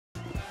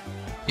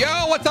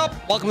Yo, what's up?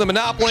 Welcome to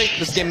Monopoly.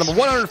 This is game number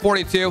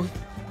 142.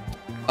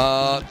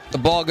 The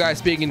ball guy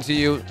speaking to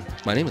you.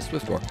 My name is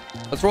Swiftor.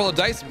 Let's roll the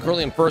dice. I'm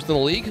currently in first in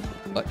the league,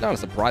 but not a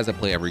surprise. I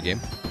play every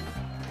game.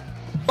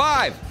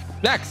 5.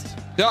 Next,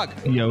 Doug.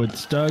 Yo,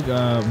 it's Doug.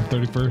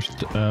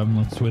 31st.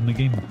 Let's win the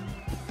game.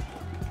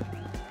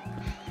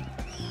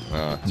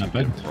 Not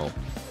bad. Roll.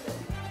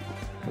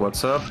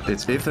 What's up?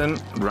 It's Ethan,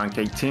 rank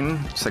 18,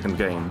 second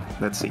game.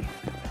 Let's see.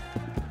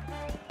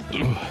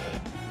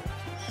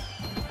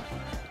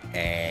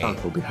 Hey. I'll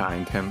go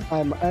behind him.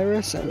 I'm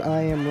Iris, and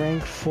I am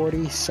rank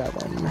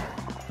 47.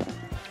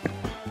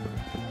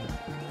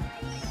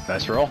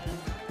 Nice roll.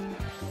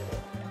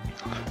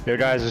 Yo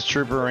guys, it's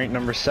Trooper, rank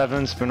number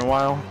 7. It's been a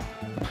while.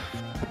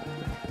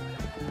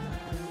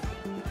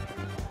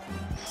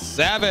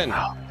 7.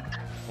 All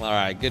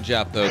right, good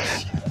job,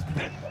 folks.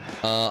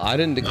 I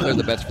didn't declare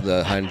the bets for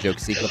the Hide and Joke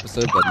Seek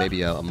episode, but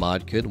maybe a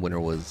mod could. Winner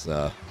was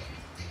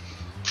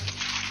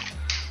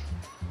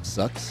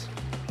Sucks.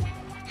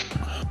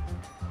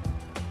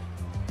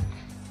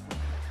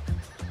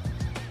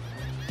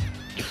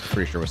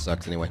 Pretty sure it was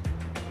Sucks anyway.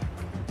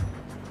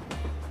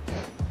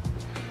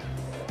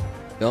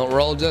 Don't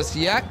roll just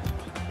yet.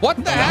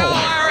 What the hell,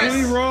 Iris?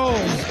 Really roll.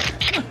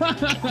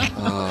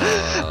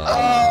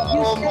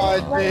 Oh my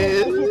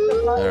days!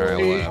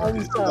 Alright,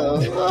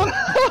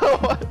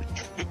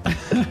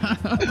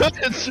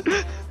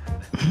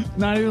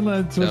 Not even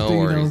that. Don't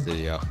worry,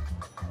 Studio.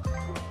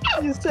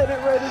 You said it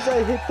right as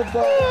I hit the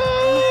ball.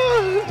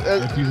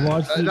 If you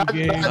watch the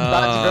game,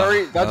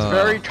 That's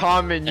very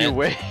common. You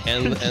win.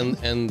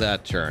 And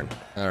that turn.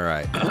 All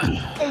right.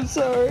 I'm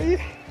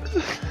sorry.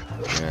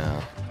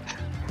 Yeah.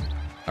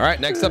 All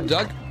right. Next up,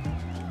 Doug.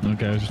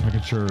 okay, I was just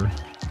making sure.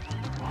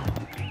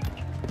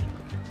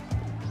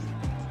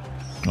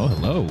 Oh,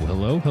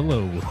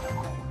 hello.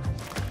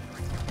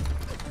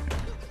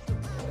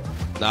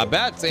 Not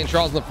bad. St.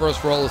 Charles in the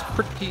first roll is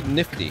pretty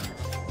nifty.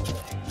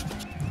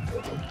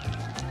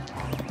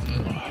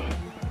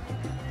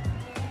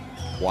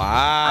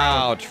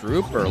 Wow,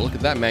 Trooper. Look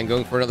at that, man.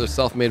 Going for another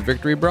self-made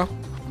victory, bro.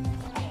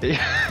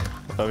 Yeah,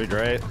 that'd be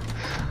great.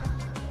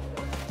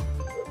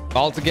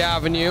 Baltic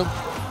Avenue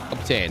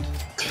obtained.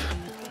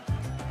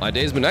 My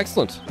day's been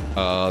excellent.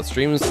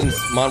 Streams since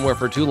Modern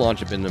Warfare 2 launch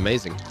have been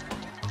amazing.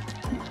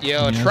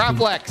 Yo, Yeah,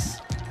 Traflex.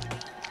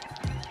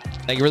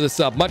 Thank you for the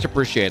sub. Much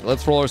appreciated.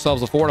 Let's roll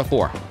ourselves a 4 and a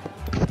 4.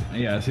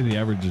 Yeah, I see the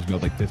average is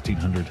about like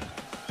 1,500,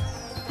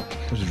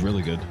 which is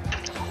really good.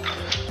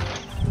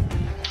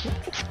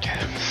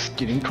 It's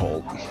getting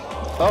cold.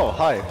 Oh,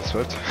 hi,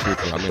 Swift.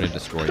 Trooper, I'm gonna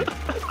destroy you. You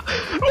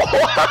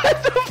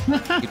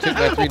took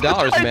my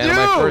 $3, man.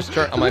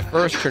 On my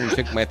first turn, you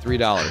took my $3.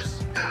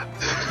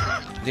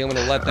 You think I'm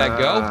gonna let that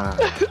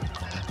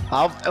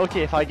go?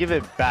 Okay, if I give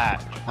it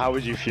back, how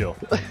would you feel?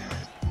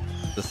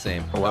 The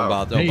same.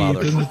 Wow. Don't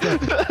bother.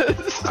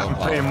 I'm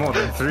paying more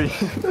than 3.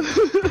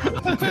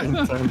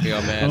 There we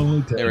go,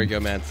 man. There we go,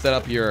 man. Set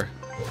up your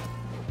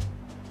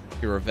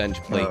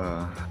revenge plate.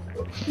 Yeah.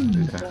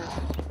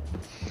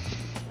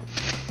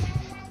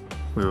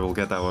 We will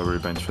get our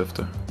revenge,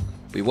 Swiftor.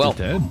 We will.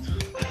 Dead.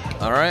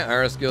 All right,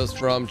 Iris goes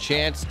from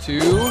chance to...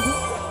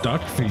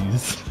 Dock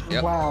fees.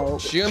 Yep. Wow.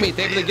 Shumi,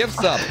 thank you for the gift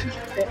sub.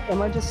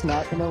 Am I just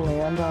not gonna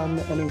land on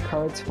any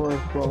cards for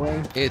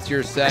rolling? It's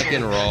your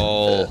second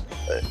roll.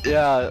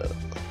 Yeah.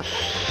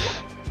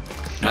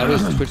 How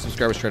does the Twitch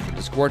subscribers transfer to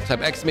Discord?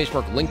 Type !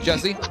 link,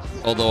 Jesse.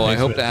 Although I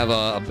hope to have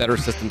a better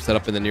system set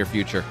up in the near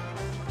future.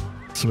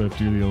 Swift,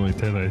 you're the only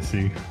 10 I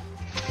see.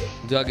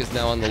 Doug is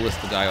now on the list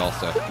to die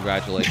also.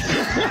 Congratulations.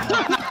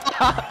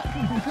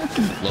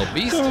 Low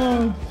beast.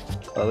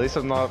 At least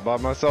I'm not by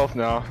myself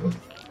now.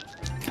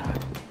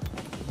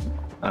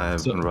 I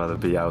would rather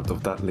be out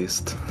of that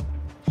list.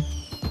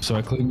 So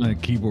I cleaned my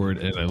keyboard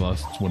and I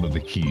lost one of the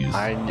keys.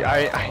 I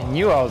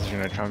knew I was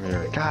gonna come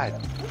here. God.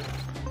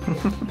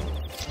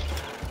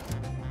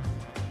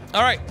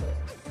 All right.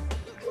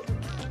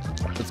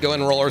 Let's go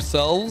and roll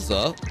ourselves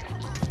up.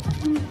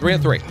 3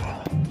 and 3.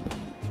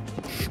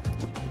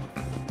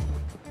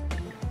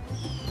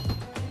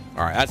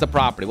 All right, that's a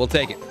property. We'll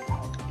take it.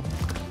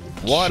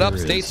 What Sure up,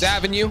 States is.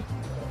 Avenue?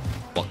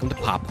 Welcome to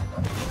Pop.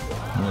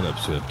 What up,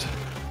 Swift?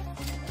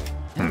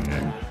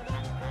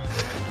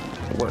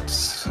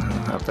 What's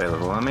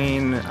available? I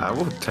mean, I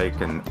would take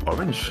an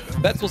orange.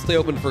 Bets will stay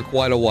open for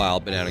quite a while,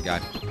 Banana Guy.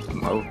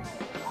 Oh,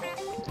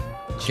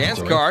 Chance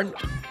Sorry. card.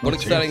 What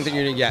Chance. exciting thing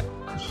you're gonna get?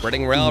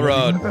 Reading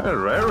Railroad.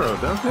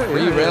 railroad. Okay.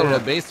 Free yeah,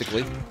 railroad, yeah.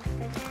 basically.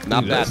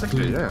 Not bad.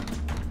 Basically, yeah.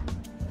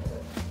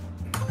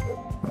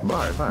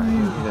 Bye.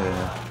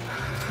 Yeah.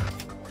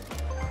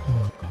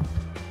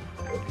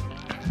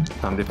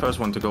 I'm the first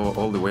one to go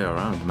all the way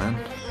around, man.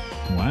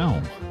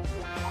 Wow.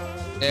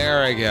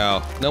 There we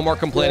go. No more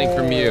complaining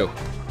from you.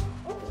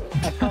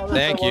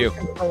 Thank you.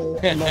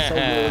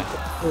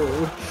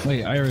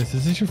 Wait, Iris,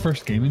 is this your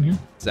first game in here?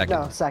 Second.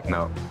 No, second.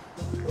 No.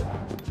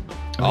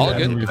 All Okay, I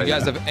good. remember If you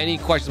guys have any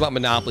questions about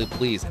Monopoly,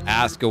 please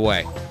ask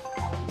away.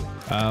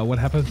 What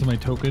happens to my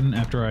token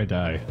after I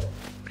die?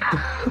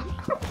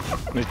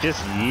 It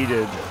just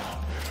yeeted.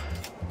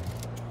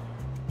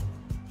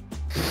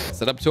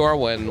 Set up tour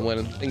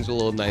when things are a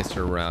little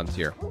nicer around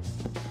here.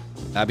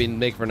 That'd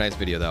make for a nice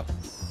video though.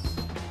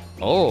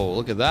 Oh,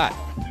 look at that.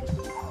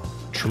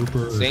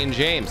 Trooper. St.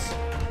 James.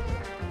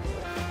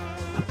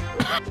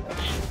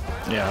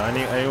 Yeah,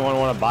 anyone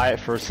want to buy it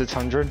for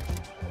 600?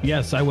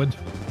 Yes, I would.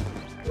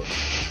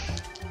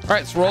 All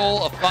right, let's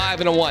roll a 5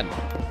 and a 1.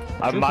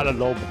 I might have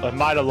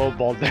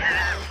lowballed there.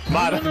 No.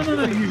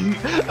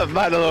 I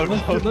might have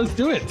lowballed. Let's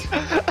do it.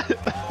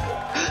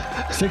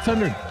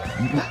 600.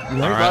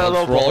 All right,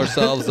 let's roll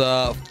ourselves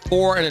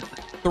 4 and a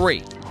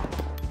 3.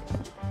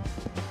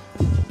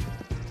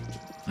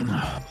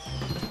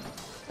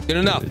 Good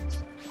enough.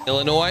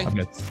 Illinois,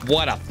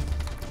 what up?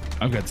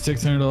 I've got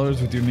 $600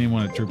 with your name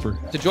on it, Trooper.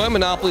 To join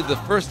Monopoly, the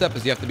first step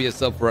is you have to be a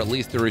sub for at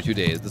least 32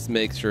 days. This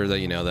makes sure that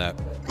you know that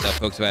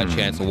folks have had a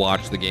chance to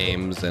watch the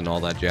games and all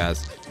that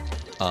jazz.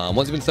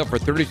 Once you've been sub for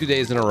 32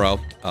 days in a row,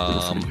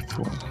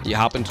 you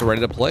hop into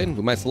Ready to Play, and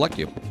we might select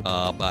you.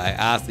 But I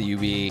ask that you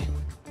be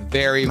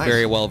very,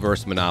 very well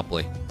versed in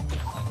Monopoly.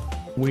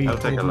 I'll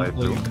take a light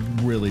blue.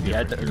 Really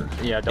different.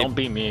 Yeah, don't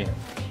beat me.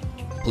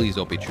 Please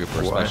don't be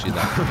Trooper, especially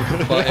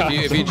that. But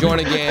if you join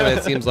a game and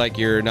it seems like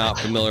you're not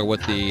familiar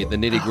with the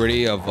nitty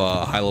gritty of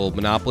high-level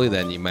Monopoly,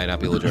 then you might not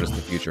be able to join us in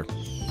the future.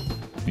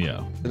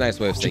 Yeah. It's a nice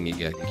way of saying you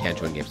can't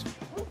join games.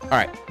 All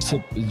right.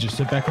 So just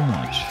sit back and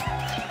watch.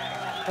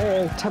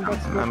 Hey, 10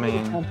 bucks for I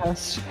mean- the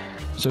contest.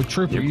 So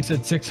Trooper, you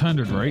said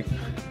 600, right?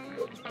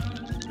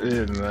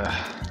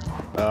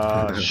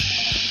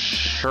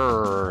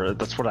 Sure.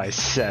 That's what I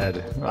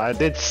said. I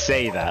did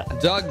say that.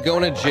 Doug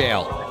going to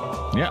jail.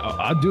 Yeah,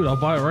 I'll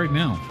buy it right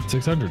now.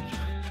 600.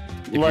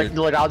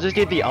 Look, I'll just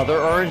get the other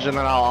orange and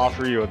then I'll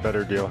offer you a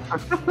better deal.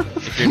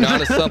 If you're not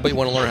a sub but you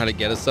want to learn how to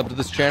get a sub to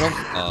this channel,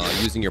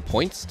 using your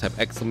points, type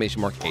 !H.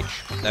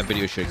 That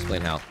video should explain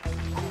how.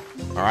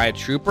 All right,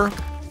 Trooper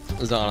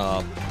is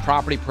on a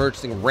property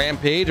purchasing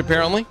rampage,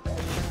 apparently.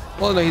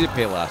 Well, no, he did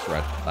pay last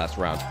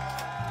round.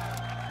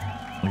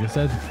 Like I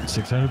said,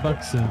 600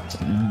 bucks, and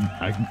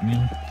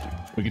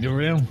we can do it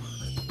right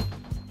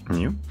now.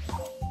 You?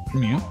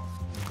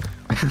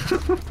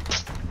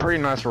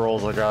 Pretty nice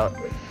rolls I got.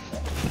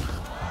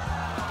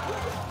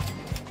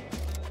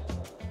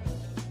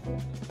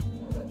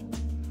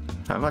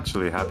 I'm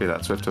actually happy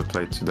that Swiftor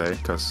played today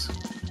because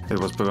it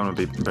was going to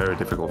be very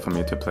difficult for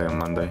me to play on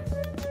Monday.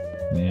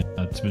 Yeah,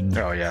 it's been.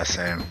 Oh yeah,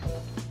 same.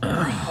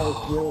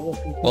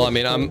 Well, I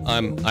mean,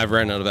 I've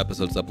ran out of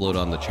episodes to upload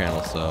on the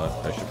channel, so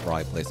I should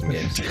probably play some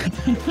games.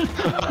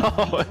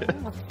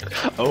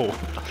 Oh.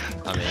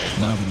 I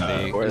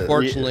mean,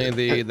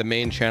 unfortunately, the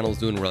main channel is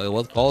doing really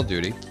well with Call of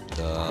Duty.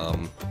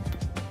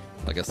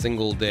 Like a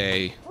single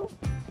day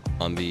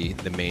on the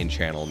main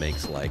channel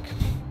makes like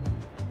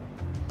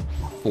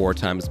 4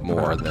 times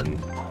more than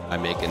I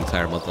make an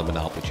entire month on the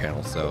Monopoly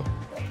channel. So.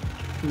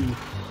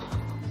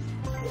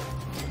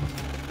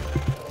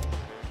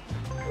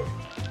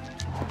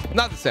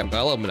 Not the same, but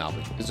I love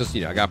Monopoly. It's just,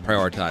 I got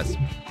prioritized.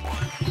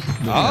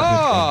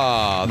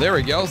 Ah, there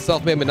we go.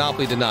 Self-made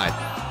Monopoly denied.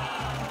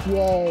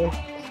 Yay.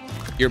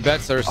 Your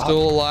bets are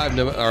still alive,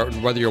 or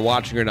whether you're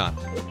watching or not.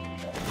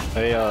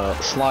 Hey,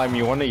 Slime,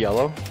 you want a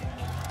yellow?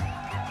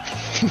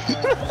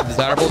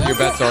 Desirable, your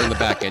bets are in the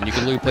back end. You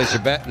can place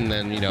your bet and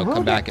then,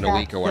 come back in a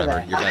week or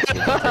whatever. Your bets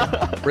will come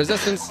through.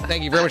 Resistance,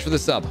 thank you very much for the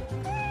sub.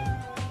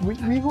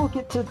 We will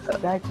get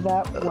back to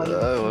that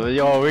one.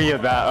 Yo, we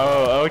get that.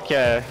 Oh,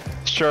 okay.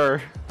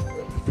 Sure.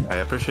 I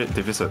appreciate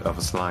the visit of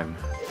a slime.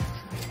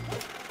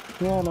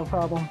 Yeah, no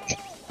problem.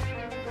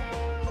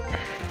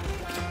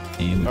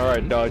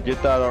 Alright, dog,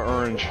 get that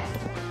orange.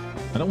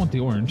 I don't want the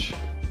orange.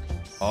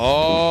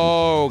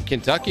 Oh,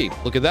 Kentucky.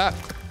 Look at that.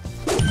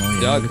 Oh,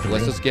 yeah, Doug,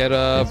 let's just get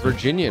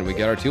Virginia and we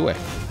got our 2-way.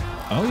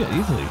 Oh, yeah,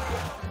 easily.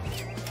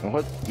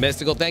 What?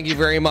 Mystical, thank you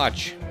very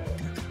much.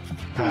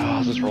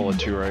 I'll just roll a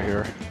 2 right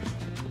here.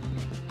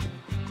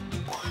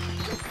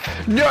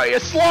 No, you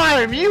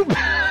slime, you.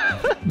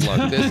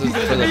 Look, this is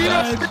for the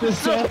best.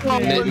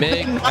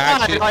 Make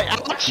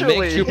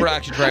Trooper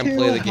actually try and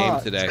play the game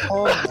today.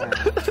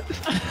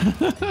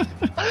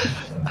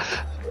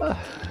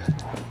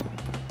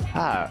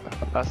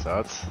 That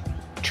sucks.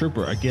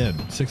 Trooper, again,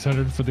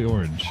 600 for the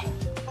orange.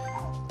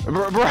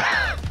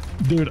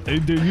 Dude,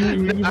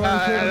 you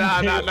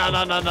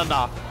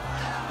No.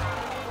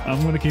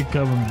 I'm gonna keep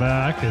coming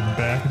back and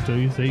back until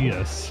you say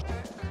yes.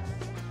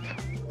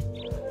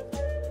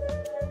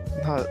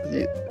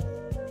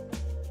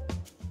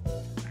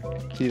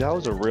 See, that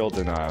was a real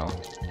denial.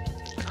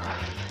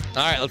 All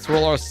right, let's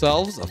roll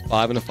ourselves a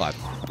 5 and a 5.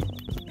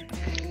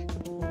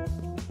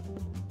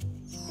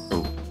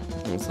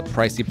 It's a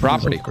pricey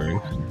property.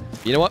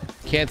 You know what?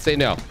 Can't say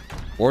no.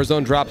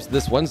 Warzone drops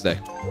this Wednesday.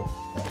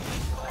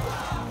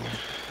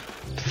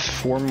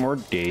 4 more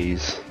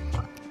days.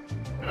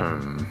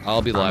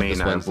 I'll be live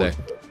this Wednesday.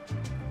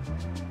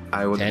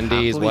 I would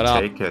Tendies, happily what up?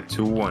 take a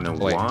 2 and a 1.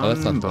 Wait,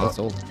 that's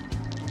old.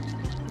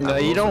 No,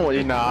 you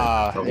don't.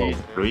 Nah.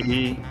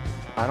 3.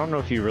 I don't know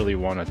if you really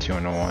want a 2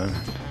 and a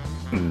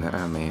 1.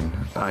 I mean,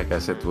 I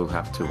guess it will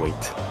have to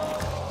wait.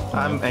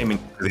 I'm aiming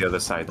to the other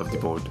side of the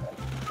board.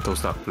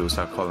 Those dark blues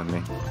are calling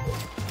me.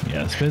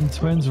 Yeah,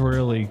 spin's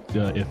really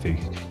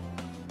iffy.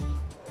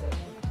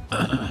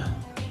 Can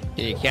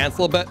you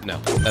cancel a bet? No,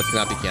 that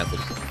cannot be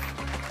canceled.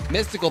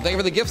 Mystical, thank you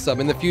for the gift sub.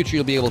 In the future,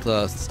 you'll be able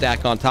to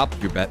stack on top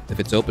of your bet if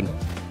it's open.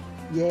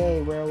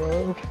 Yay,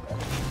 werewolf.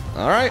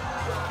 All right,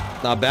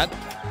 not bad.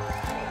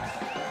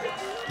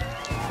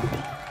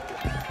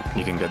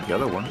 You can get the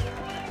other one.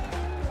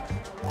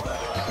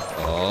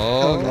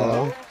 Oh,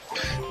 no.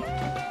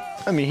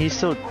 I mean, he's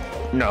still.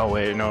 No,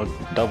 wait, no.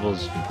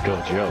 Doubles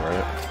go to jail,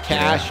 right?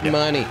 cash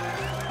money.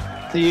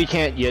 You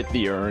can't get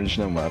the orange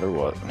no matter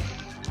what.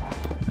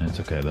 It's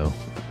okay though.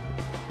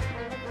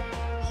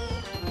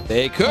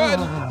 They could.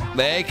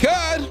 They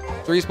could.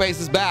 3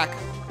 spaces back.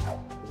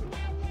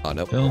 Oh,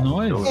 nope.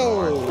 Illinois.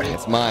 Oh,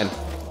 It's mine.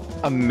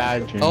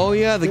 Imagine. Oh,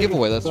 yeah, the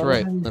giveaway. That's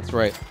right. That's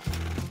right.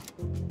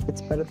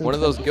 it's better than One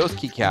of those ghost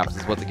keycaps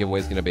is what the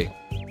giveaway is going to be.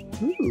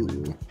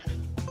 Ooh.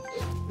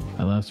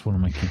 I lost one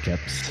of my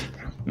keycaps.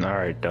 All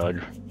right, Dodge.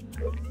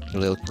 They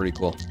look pretty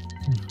cool.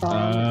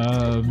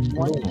 Oh,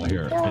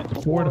 here.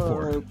 4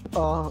 to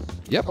 4.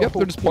 Yep,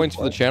 they're just points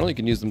for the channel. You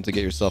can use them to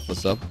get yourself a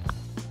sub.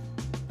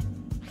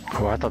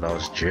 Oh, I thought that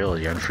was jail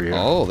again for you.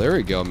 Oh, there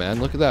you go, man.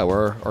 Look at that.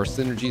 Where our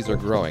synergies are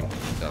growing.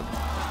 So,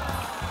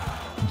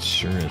 It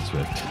sure is,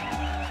 Swift.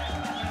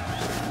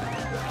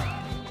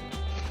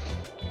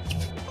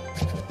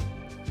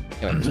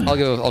 anyway,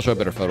 I'll show a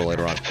better photo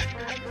later on.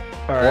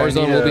 All right,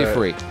 Warzone will be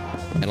free,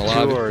 and a lot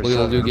of Sure,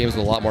 we'll do games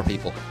with a lot more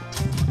people.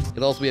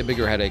 It'll also be a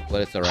bigger headache,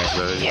 but it's all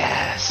right.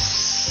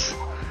 Yes.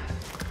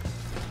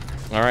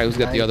 All right, who's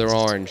got the other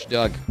orange?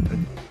 Doug.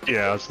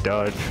 Yeah, it's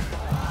Dodge.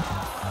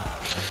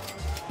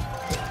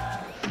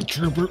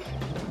 Trooper.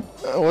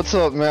 What's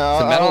up, man?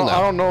 It's a metal now.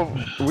 I don't know.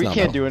 We not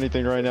can't metal. do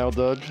anything right now,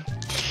 Dodge.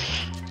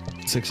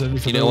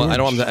 600 for You know what? I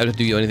don't orange. have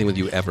to do anything with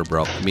you ever,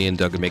 bro. Me and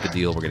Doug can make a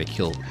deal. We're gonna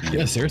kill you.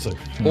 Yeah, seriously.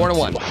 4 to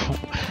 1.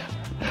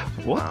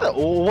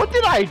 What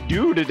did I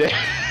do today?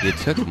 You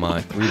took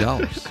my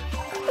 $3.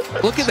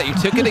 Look at that. You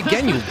took it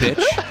again, you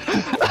bitch.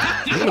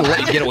 I'm gonna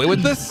let you get away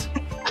with this?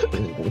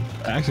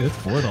 Actually, it's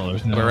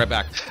 $4 now. We're right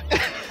back.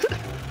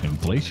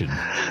 Inflation.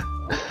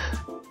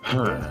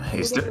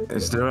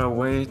 Is there a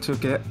way to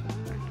get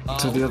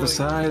to the other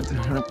side?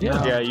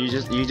 Yeah. Yeah, you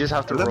just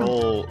have to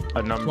roll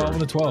a number. 12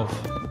 and a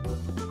 12.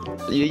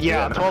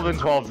 Yeah, 12 and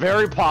 12.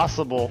 Very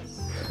possible.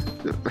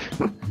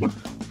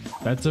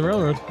 That's a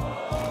railroad.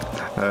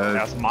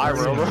 That's my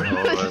railroad. Oh,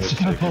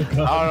 I don't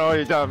know what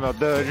you're talking about,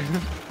 Doug.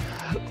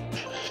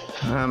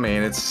 I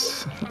mean,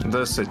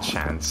 there's a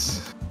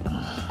chance,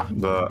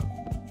 but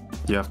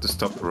you have to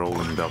stop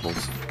rolling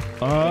doubles.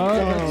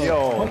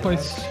 Yo. Oh,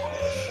 place.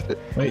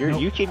 Wait,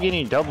 nope. You keep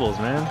getting doubles,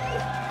 man.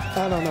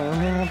 I don't know,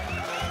 man.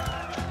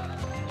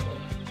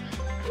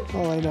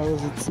 All I know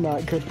is it's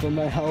not good for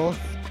my health.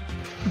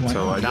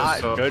 So I Not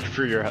just saw, good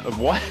for your health.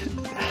 What?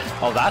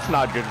 Oh, that's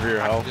not good for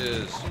your health.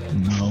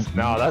 No.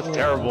 No, that's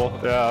terrible.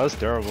 Yeah, that's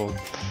terrible.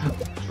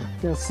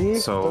 You see?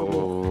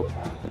 So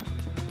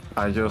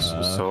I just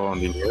saw on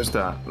the news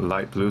that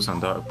light blues and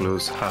dark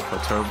blues have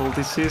a turbo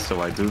disease, so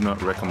I do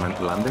not recommend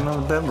landing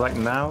on them right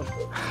now.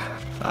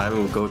 I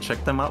will go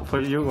check them out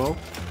for you all.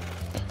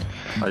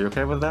 Are you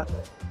okay with that?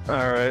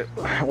 All right.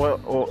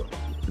 What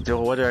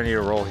do I need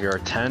to roll here?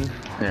 10?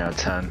 Yeah,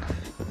 10.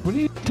 What do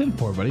you need 10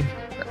 for, buddy?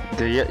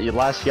 Your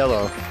last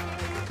yellow.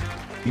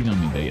 You don't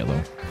need that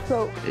yellow.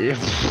 So,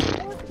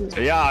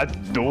 Yeah.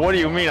 What do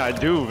you mean I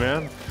do,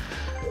 man?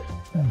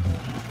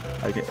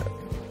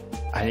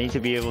 I need to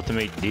be able to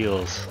make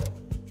deals.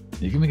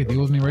 You can make a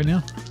deal with me right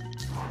now?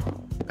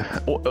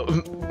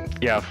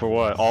 Yeah, for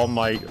what? All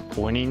my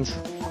winnings?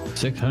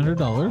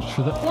 $600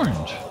 for the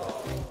orange.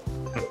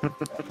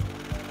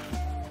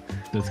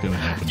 That's gonna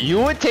happen. You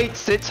would take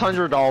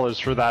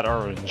 $600 for that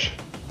orange.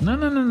 No.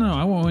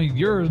 I want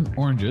your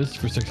oranges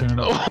for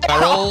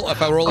 $600.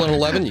 If I roll an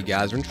 11, you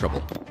guys are in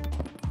trouble.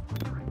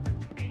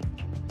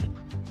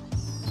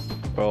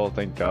 Well,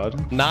 thank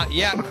God. Not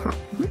yet.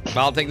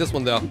 I'll take this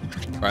one though.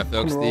 All right,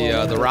 folks.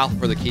 The raffle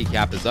for the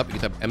keycap is up. You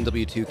can type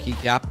MW2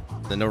 keycap.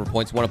 The number of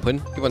points you want to put in.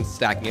 Keep on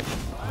stacking it.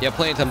 You have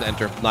plenty of time to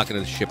enter. I'm not going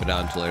to ship it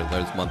out until later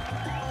this month.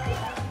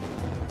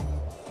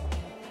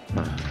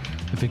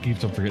 If they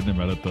keeps on forgetting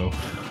about it though.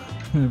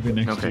 It'll be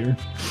next year.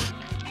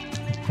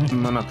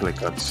 Monopoly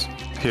cards,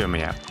 hear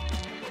me out.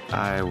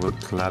 I would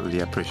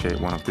gladly appreciate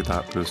one of the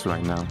dark blues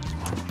right now.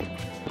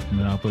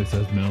 Monopoly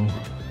says no.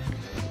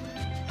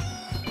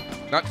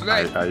 Not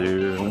today. Are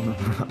you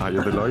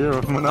the lawyer of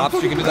Ops,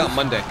 Monopoly? you can do that on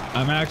Monday.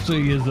 I'm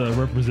actually his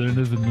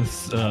representative in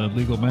this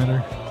legal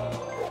matter.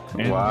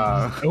 And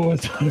Wow. Oh,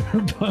 it's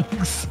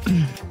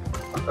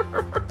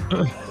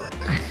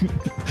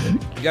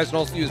 $100. You guys can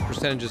also use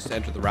percentages to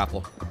enter the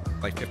raffle,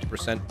 like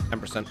 50%,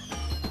 10%.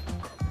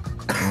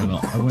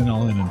 I went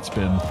all in and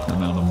spin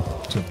amount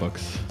of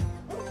 $2.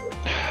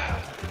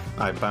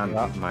 I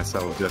banned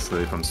myself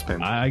yesterday from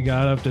spin. I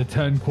got up to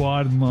 10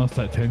 quad and lost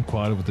that 10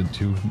 quad within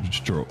 2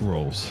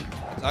 rolls.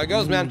 That's how it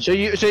goes, man. So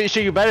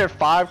you bet at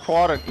 5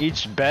 quad on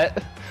each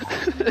bet?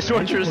 That's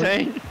what you're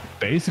saying?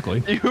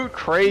 Basically. You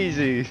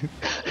crazy.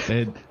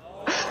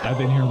 I've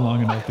been here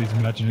long enough. These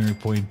imaginary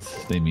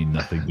points, they mean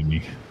nothing to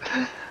me.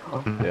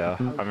 Yeah,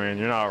 I mean,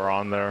 you're not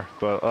wrong there,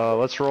 but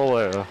let's roll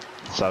a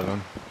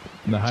 7.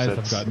 The highest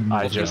I've Since gotten.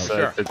 I is just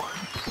about- said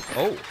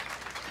Oh,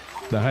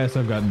 The highest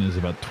I've gotten is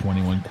about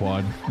 21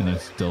 quad, and I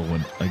still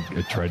went. I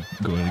tried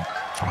going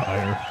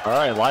higher. all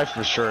right, life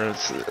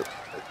insurance.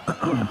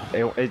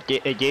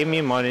 It gave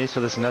me money,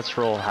 so this next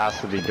roll has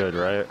to be good,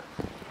 right?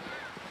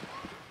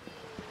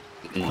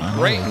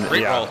 great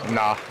yeah, roll.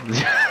 nah.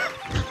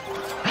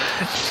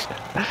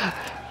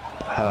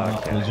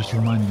 It just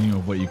reminded you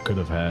of what you could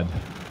have had.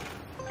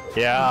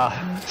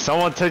 Yeah,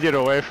 someone took it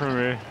away from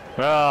me.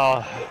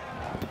 Well,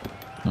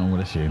 Oh,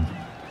 what a shame.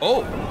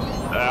 Oh,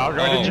 I'm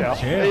going Oh, to jail.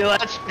 shit. Hey,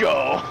 let's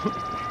go. You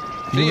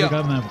See would ya. have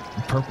gotten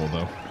that purple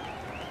though.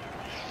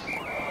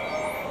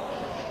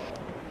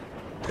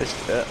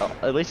 It's,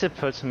 at least it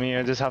puts me.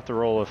 I just have to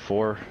roll a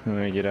 4 when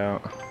I get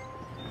out.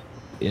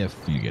 If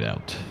you get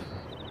out.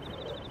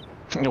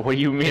 What do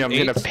you mean? I'm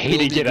gonna 8 pay will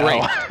to be get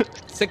great.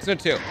 out. 6 and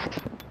a 2.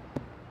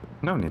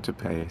 No need to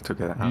pay to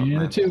get out. And a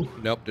man. 2.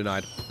 Nope,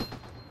 denied.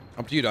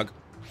 Up to you, Doug.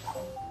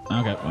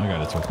 Okay, I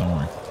got it, so don't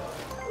worry.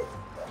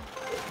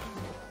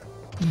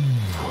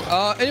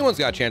 Anyone's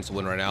got a chance to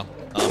win right now.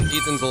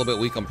 Ethan's a little bit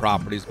weak on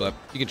properties, but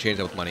you can change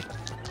that with money.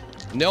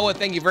 Noah,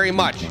 thank you very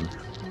much.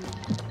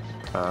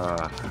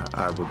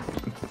 I would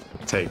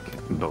take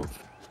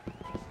both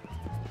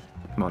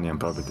money and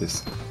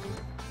properties.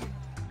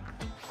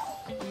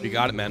 You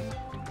got it, man.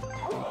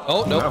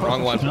 Oh, nope, No.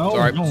 wrong one. No,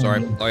 sorry, no.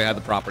 sorry. Oh, you had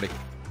the property.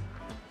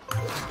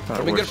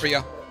 That'll be good for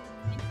you.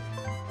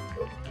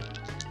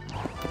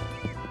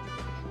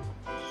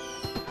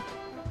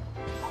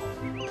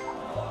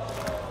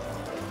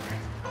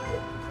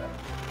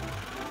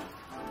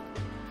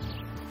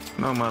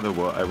 No matter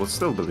what, I will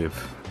still believe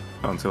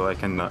until I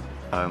cannot,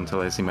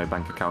 until I see my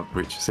bank account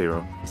reach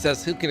 0. He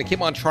says he's gonna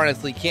keep on trying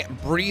until he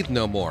can't breathe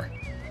no more.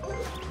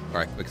 All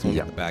right, quick, someone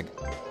Yeah. get the bag.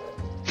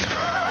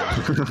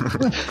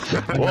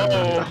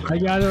 Whoa. I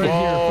got it right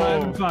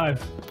Whoa. here. 5 and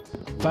 5.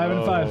 5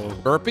 and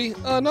 5. Burpee?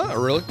 Not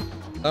really.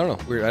 I don't know.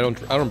 Weird. I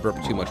don't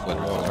burp too much when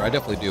I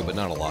definitely do, but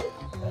not a lot.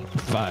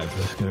 5.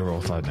 Let's get a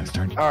roll 5 next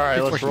turn. All right,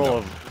 Good let's question, roll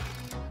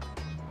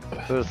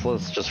a.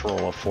 Let's just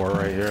roll a 4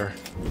 right here.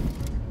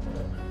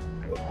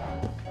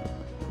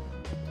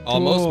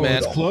 Almost, Whoa, man.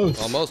 it's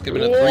close. Almost could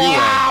have been a 3-way.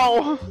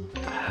 Wow.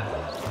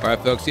 All right,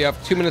 folks. You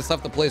have 2 minutes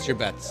left to place your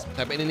bets.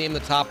 Type any name in the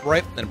top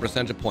right and a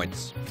percentage of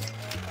points.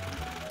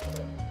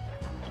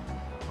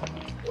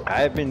 I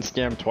have been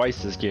scammed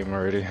twice this game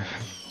already.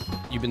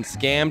 You've been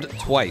scammed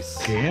twice.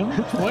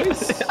 Scam?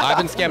 Twice? I've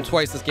been scammed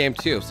twice this game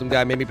too. Some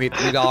guy made me pay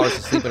 $3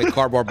 to sleep in a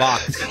cardboard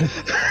box.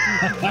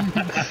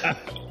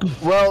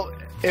 Well,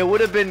 it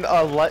would have been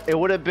it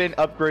would have been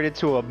upgraded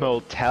to a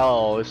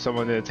motel if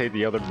someone didn't take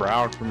the other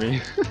brown from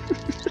me.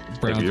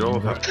 If you all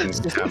have been It's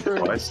scammed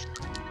different. twice,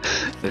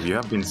 if you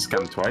have been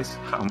scammed twice,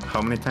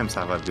 how many times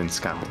have I been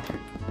scammed?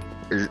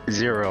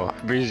 0.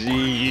 Because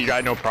you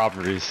got no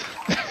properties.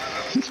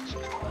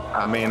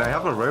 I mean, I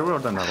have a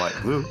railroad and a light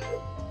blue.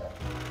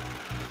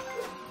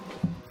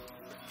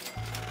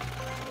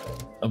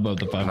 About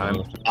the 5 I'm-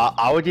 roll.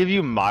 I would give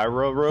you my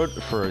railroad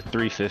for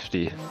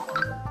 350.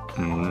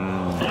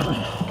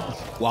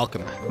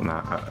 Welcome.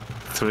 Nah,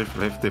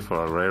 350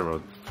 for a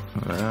railroad.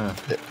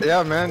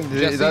 Yeah, man.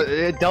 Jesse?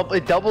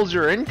 It doubles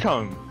your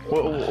income.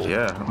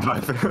 Yeah.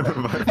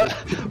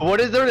 What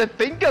is there to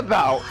think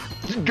about?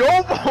 Just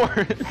go for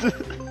it.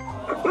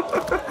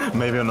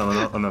 Maybe on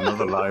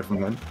another live,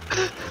 man.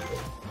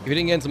 If you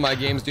didn't get into my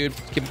games, dude,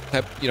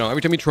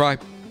 every time you try,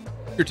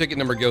 your ticket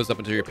number goes up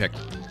until you're picked.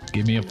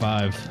 Give me a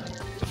 5.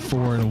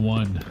 4 and a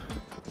 1.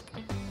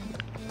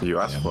 You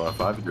asked for a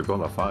 5, you got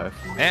a 5.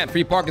 And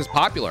free park is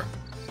popular.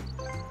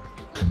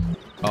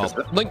 Oh,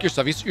 link your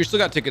stuff. You still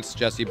got tickets,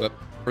 Jesse, but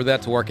for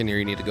that to work in here,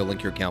 you need to go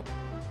link your account.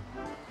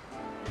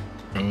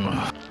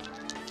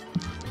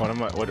 What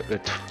am I?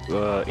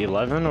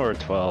 11 or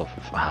 12?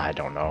 I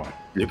don't know.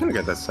 You can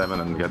get that 7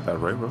 and get that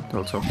railroad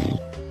also.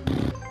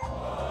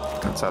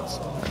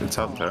 It's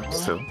out there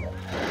still.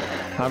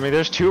 I mean,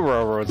 there's 2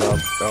 railroads up.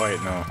 Oh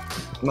wait, no.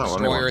 No, only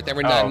Destroy one. Earth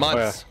every 9 Oh,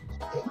 months.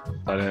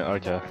 I didn't.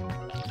 Okay.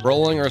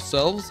 Rolling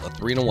ourselves a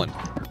 3 and a 1.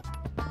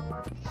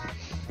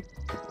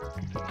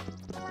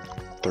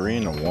 3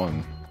 and a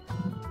 1.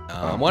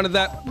 Wanted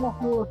that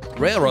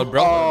railroad,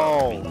 bro.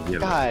 Oh Yeah.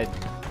 God.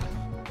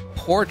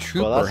 Poor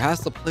trooper Well, that's- has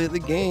to play the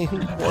game.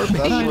 Poor That's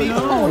baby.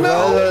 what, Oh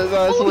no.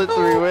 That's split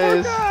 3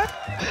 ways.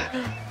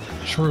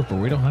 Trooper,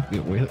 we don't have to.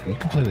 We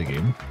can play the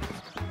game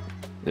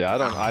Yeah, I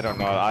don't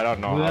know. I don't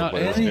know how to without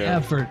play this any game.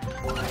 effort.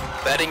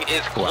 Betting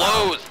is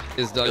closed.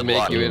 Is Doug Good make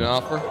luck. you an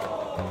offer?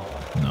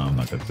 No, I'm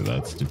not gonna do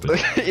that. Stupid.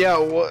 Yeah.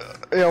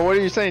 What are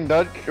you saying,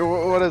 Dud?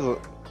 What is it?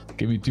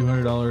 Give me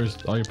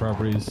 $200. All your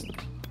properties.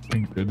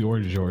 The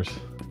orange is yours.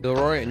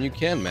 Gilroy, and you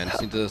can, man.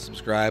 Just need to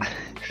subscribe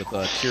with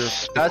a tier.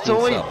 15 That's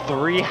only sub.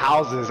 3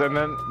 houses, and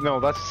then no,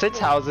 that's 6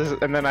 houses,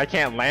 and then I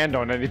can't land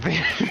on anything.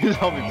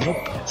 I'll be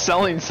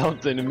selling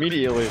something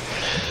immediately.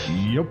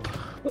 Yup.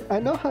 I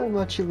know how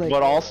much you like.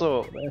 But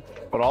also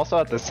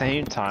at the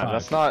same time, Fuck.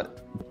 that's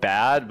not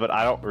bad. But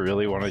I don't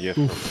really want to get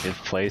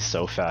 5th place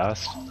so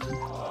fast.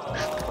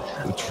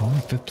 What's wrong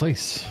with 5th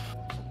place?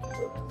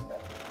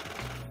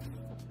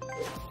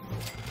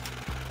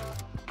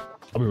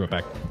 I'll be right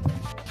back.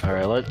 All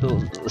right,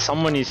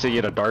 someone needs to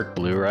get a dark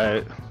blue,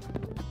 right?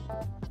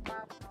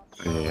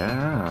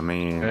 Yeah, I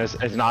mean, And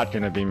it's not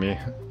gonna be me.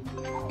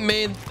 I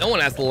mean, no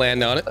one has to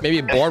land on it. Maybe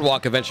a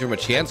boardwalk eventually from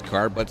a chance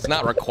card, but it's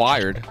not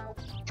required.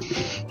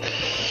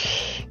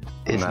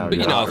 no, But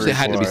you know, if it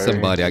had to be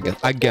somebody,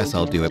 I guess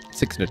I'll do it.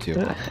 6 and a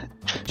 2.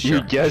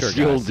 You guess sure,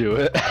 you'll guys. do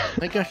it.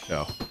 I guess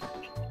so.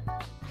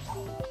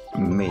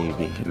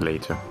 maybe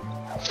later.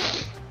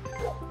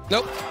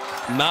 Nope,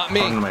 not Or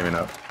me. maybe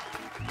not.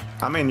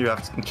 I mean, you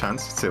have a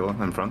chance still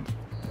in front.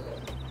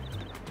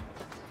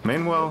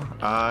 Meanwhile,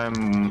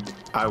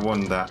 I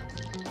won that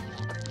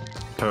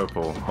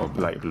purple or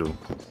light blue.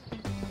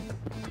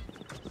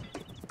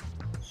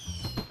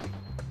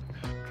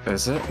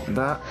 Is it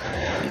that?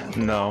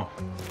 No.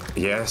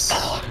 Yes.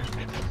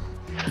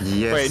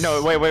 Yes. Wait,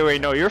 no,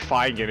 wait, no, you're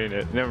fine getting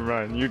it. Never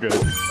mind, you're good.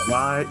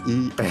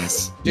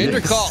 Y-E-S. Ginger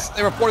Yes. Call,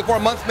 they were 44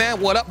 months, man.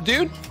 What up,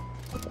 dude?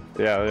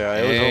 Yeah, it was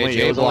Hey, only,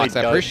 J it was only Blocks,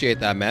 I appreciate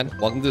that, man.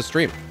 Welcome to the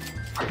stream.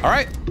 All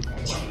right,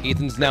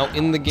 Ethan's now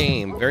in the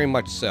game, very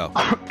much so.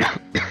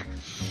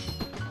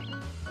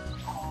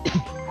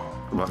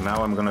 But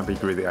now I'm gonna be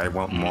greedy. I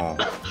want more.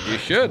 You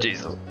should.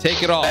 Jesus.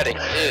 Take it all. Betting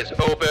is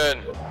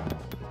open.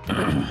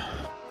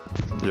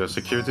 Your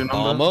security number?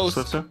 Almost.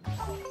 Swiftor?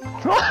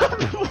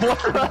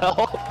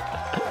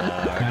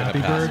 Happy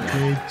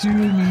birthday to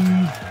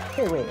me.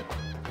 Hey, wait.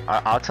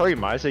 I'll tell you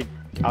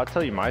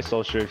my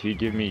social if you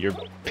give me your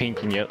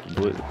pink and yet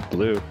blue.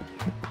 Do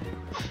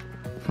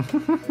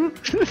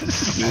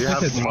you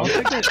have I'll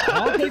take that,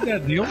 I'll take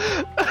that deal.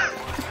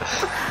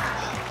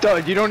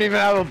 Dude, you don't even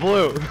have a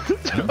blue.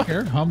 I don't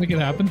care. I'll make it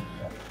happen.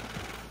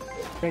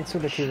 Thanks for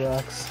the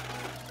 $2.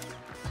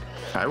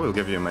 I will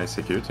give you my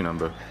security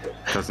number.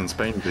 Because in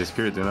Spain, the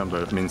security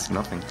number means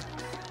nothing.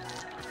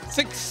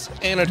 6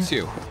 and a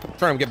 2.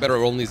 Trying to get better at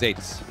rolling these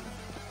 8s.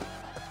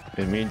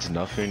 It means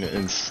nothing.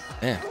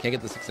 Man, can't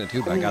get the 6 and a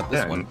 2, but I got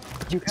this Yeah, one.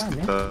 You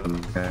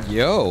can, man.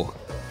 Yo,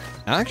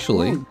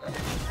 actually,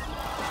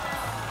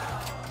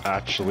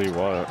 Actually,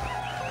 what?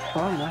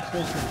 Oh, I'm not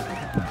supposed to.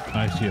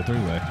 I see a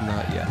three-way.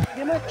 not yet.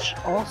 Pretty much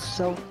all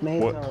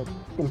self-made What? are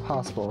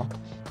impossible.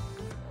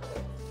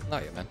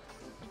 Not yet, man.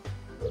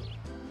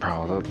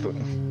 Bro,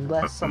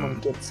 Unless someone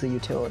gets the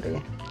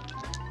utility.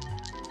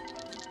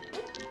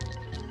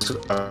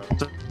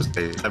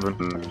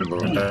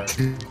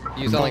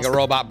 You sound like a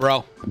robot,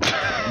 bro.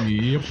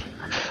 Yep.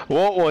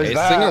 what was Hey,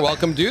 that? Singer,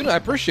 welcome, dude. I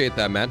appreciate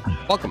that, man.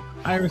 Welcome.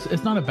 Iris,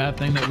 it's not a bad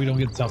thing that we don't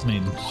get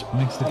self-made. It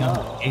makes the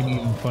game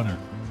even funner.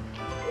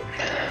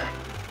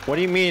 What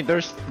do you mean?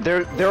 There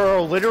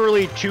are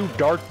literally 2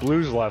 dark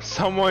blues left.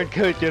 Someone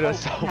could get a Oh,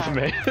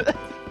 self-made.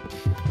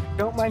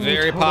 Don't mind me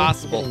Very totally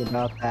possible. kidding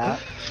about that.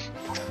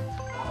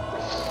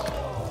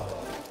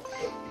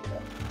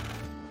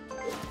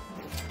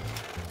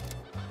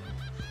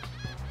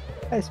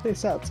 I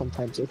space out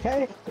sometimes,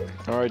 okay?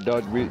 All right,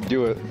 Doug, we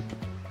do it.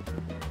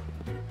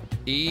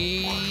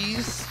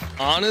 He's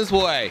on his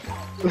way.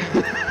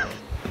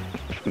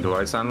 Do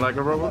I sound like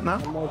a robot now?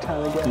 One more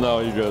time again. No,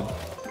 you're good.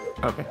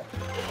 Okay.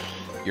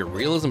 Your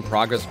realism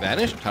progress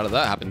vanished? How did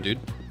that happen, dude?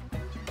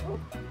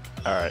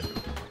 All right.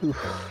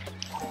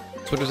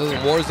 Twitter says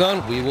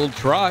Warzone. We will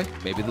try.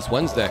 Maybe this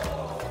Wednesday.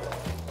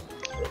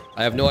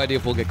 I have no idea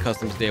if we'll get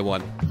customs day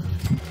 1.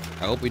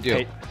 I hope we do.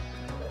 Hey.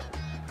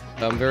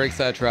 I'm very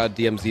excited to try out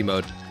DMZ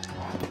mode.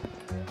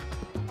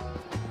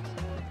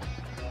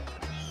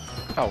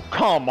 Oh,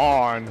 come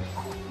on.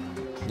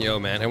 Yo,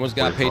 man, everyone's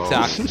got to pay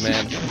taxes,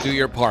 man. Do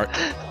your part.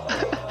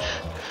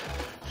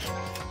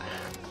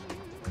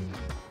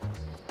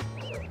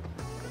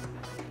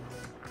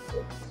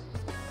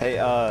 Hey,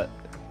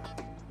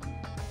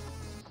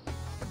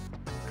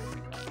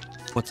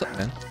 What's up,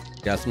 man?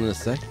 Got something to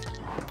say?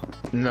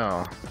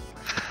 no.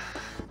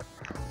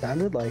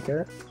 Sounded like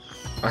it.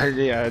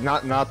 Yeah,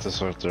 not the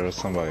Swiftor,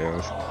 somebody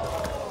else.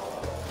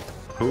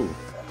 Who?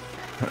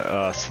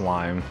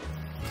 Slime.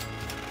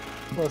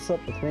 What's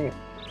up with me?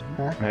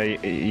 Huh? Hey,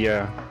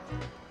 yeah.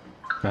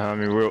 I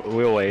mean,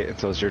 we'll wait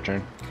until it's your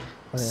turn.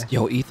 Okay.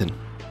 Yo, Ethan.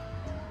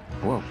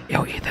 Whoa.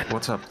 Yo, Ethan.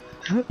 What's up?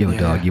 Yo, Yeah,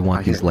 dog, you want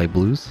I these hear- light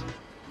blues?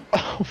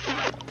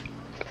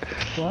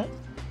 What?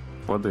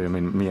 What do you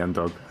mean, me and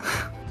dog?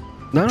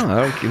 No, I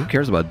don't. Who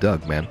cares about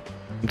Doug, man?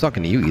 I'm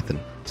talking to you, Ethan.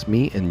 It's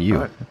me and you.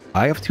 Alright.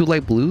 I have 2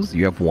 light blues.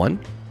 You have 1.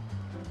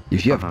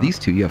 If you have Uh-huh. these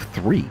 2, you have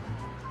 3.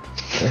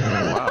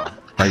 Wow.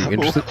 Are you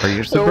interested? Are you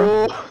interested,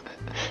 bro?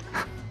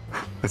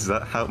 Is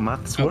that how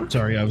maths Oh, work?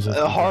 sorry, I was.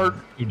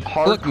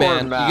 Hardcore Look,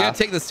 man, math. you gotta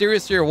take this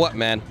seriously or what,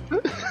 man?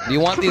 Do you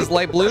want these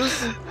light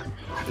blues?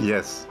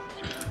 Yes.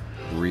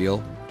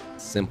 Real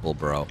simple,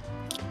 bro.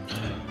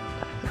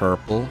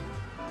 Purple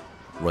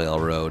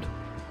Railroad,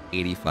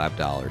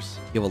 $85.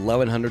 You have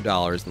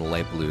 $1,100 in the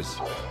light blues.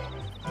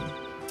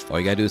 All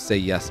you gotta do is say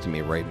yes to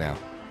me right now.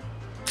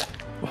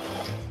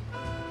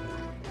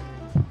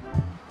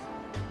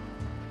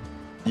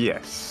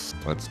 Yes.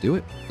 Let's do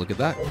it. Look at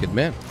that. Good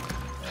man.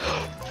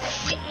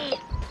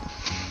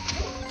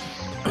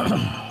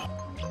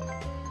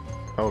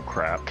 Oh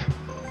crap.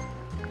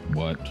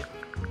 What?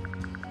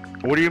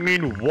 What do you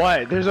mean,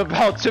 what? There's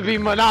about to be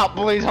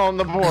monopolies on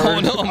the board. Oh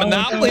no,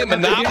 Monopoly,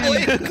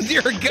 Monopoly!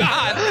 Dear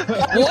God,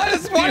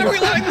 why are we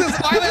letting this?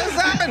 Why let this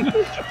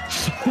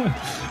happen?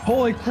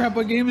 Holy crap!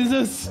 What game is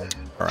this?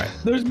 All right.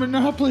 There's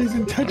monopolies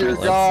in Tetris. Dear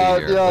Let's God,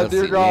 see here. yeah, Let's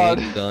dear see. God.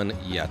 We ain't done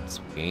yet.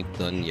 We ain't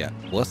done yet.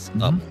 What's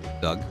up,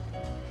 Doug?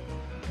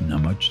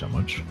 Not much. Not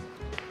much.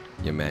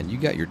 Yeah, man, you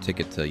got your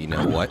ticket to you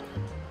know what?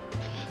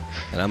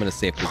 And I'm in a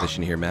safe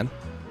position here, man.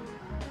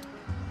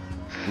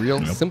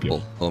 Real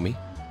simple, homie.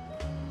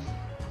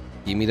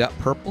 Give me that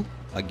purple.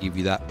 I'll give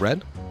you that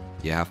red.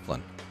 You have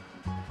fun.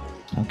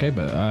 Okay,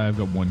 but I've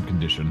got one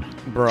condition.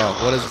 Bro,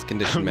 what is this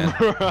condition, man?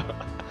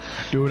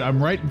 Dude,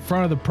 I'm right in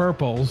front of the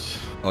purples.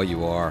 Oh,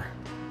 you are.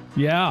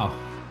 Yeah.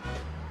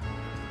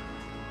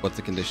 What's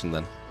the condition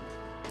then?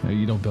 No,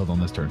 you don't build on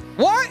this turn.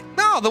 What?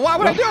 No, then why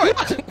would I do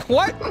it?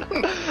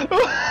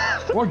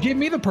 What? Or give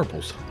me the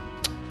purples.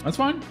 That's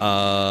fine.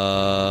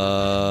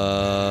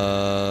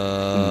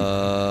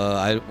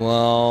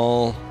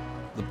 Well,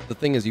 the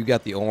thing is, you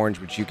got the orange,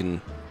 which you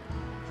can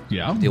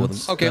Yeah. deal with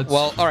them. Okay,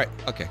 well, all right.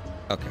 Okay.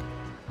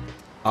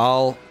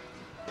 I'll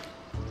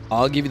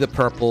give you the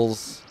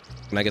purples,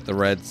 and I get the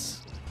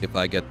reds if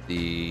I get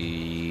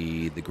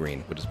the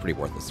green, which is pretty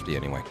worthless to you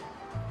anyway.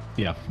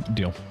 Yeah,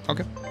 deal.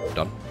 Okay,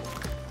 done.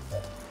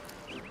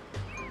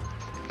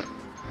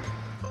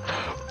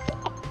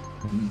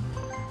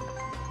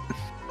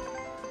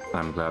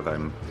 I'm glad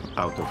I'm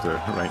out of there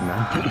right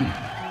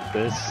now.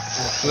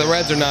 The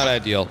reds are not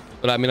ideal,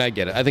 but I mean, I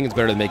get it. I think it's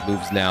better to make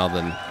moves now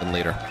than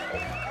later.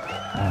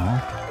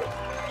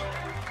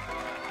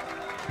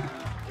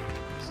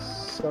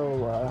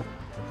 So,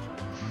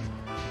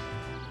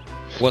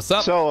 What's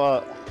up?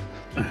 So,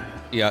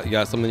 Yeah, you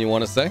got something you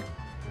want to say?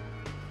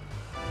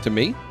 To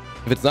me?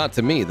 If it's not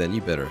to me, then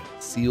you better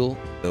seal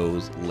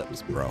those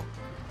lips, bro.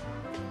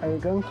 are you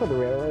going for the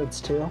railroads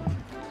too?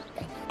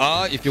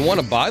 If you want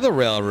to buy the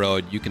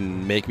railroad, you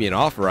can make me an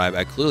offer.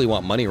 I clearly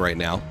want money right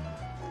now.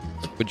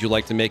 Would you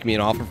like to make me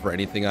an offer for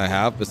anything I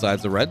have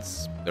besides the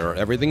reds?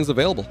 Everything's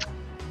available.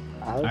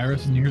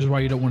 Iris, and here's why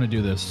you don't want to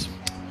do this.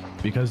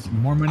 Because the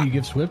more money you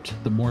give Swift,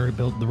 the more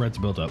the reds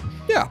build up.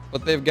 Yeah,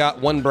 but they've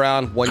got one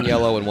brown, one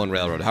yellow, and one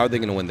railroad. How are they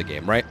going to win the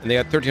game, right? And they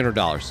got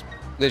 $1,300.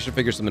 They should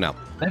figure something out.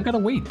 They've got to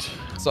wait.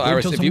 So Wait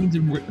Iris, till if you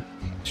someone's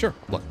sure,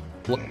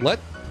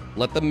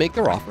 let them make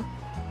their offer,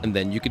 and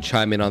then you could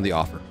chime in on the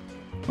offer.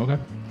 Okay.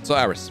 So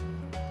Iris,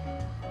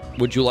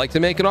 would you like to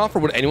make an offer?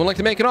 Would anyone like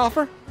to make an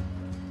offer?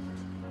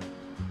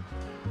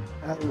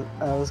 I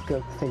was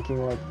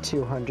thinking like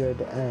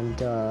 200 and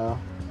the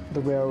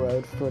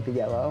railroad for the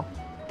yellow.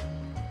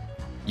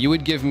 You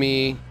would give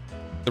me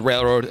the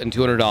railroad and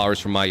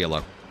 $200 for my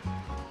yellow.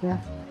 Yeah.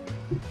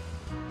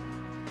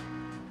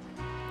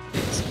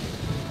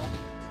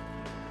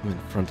 I'm in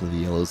front of the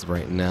yellows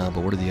right now,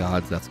 but what are the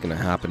odds that's going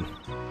to happen?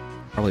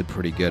 Probably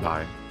pretty good.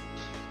 Bye.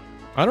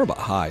 I don't know about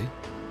high.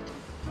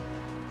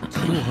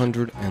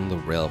 200 and the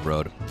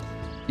railroad.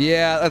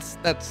 Yeah,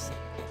 that's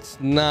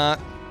not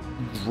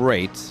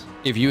great.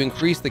 If you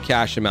increase the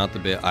cash amount a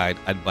bit,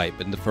 I'd bite.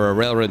 But for a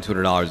railroad and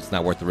 $200, it's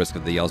not worth the risk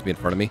of the yellows being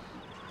in front of me.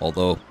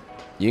 Although,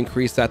 you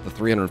increase that to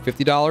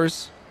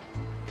 $350,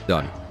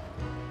 done.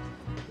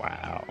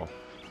 wow.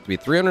 To be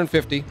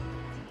 $350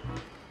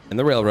 and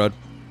the railroad.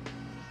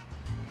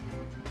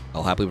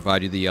 I'll happily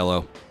provide you the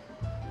yellow.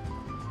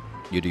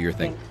 You do your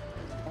thing.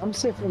 I'm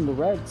safe from the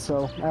red,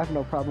 so I have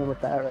no problem with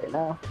that right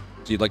now.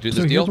 So you'd like to do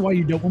So this deal? here's why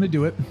you don't want to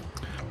do it.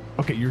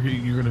 Okay, you're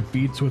gonna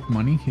feed Swift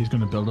money. He's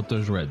gonna build up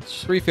those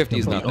reds. 350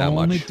 is not that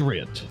Only much.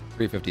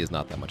 350 is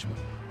not that much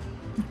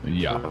money.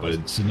 Yeah, but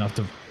it's enough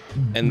to.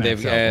 And max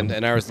they've out and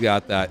them. Iris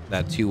got that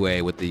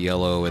two-way with the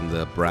yellow and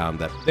the brown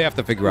that they have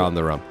to figure out on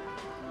their own.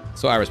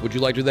 So Iris, would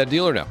you like to do that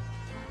deal or no?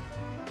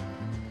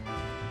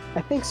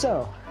 I think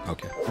so.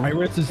 Okay.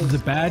 Iris, this is a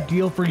bad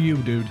deal for you,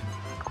 dude.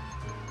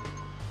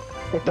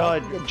 If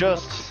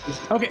Just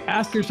Okay,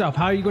 ask yourself,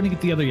 how are you going to get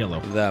the other yellow?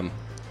 Them.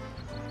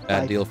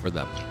 Bad I- deal for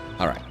them.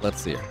 All right,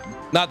 let's see here.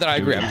 Not that I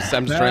agree. I'm just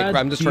trying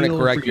Bad to deal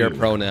correct for your you.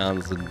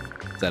 pronouns and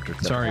et cetera,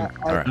 et cetera. Sorry,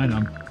 All right. I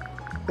know.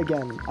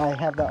 Again, I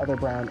have the other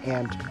brown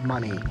and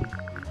money.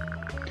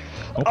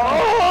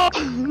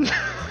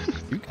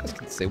 You guys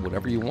can say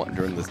whatever you want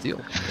during this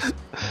deal.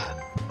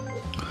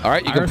 All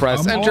right, you can Iris,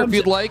 press enter all if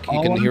you'd I'm like. You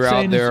all can I'm hear out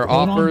saying their is,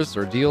 hold on. offers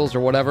or deals or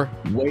whatever.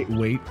 Wait.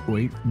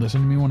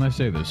 Listen to me when I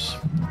say this.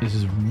 This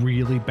is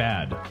really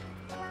bad.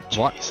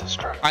 What?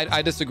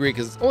 I disagree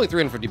because it's only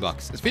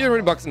 $350. It's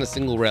 $350 in a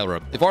single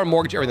railroad. If our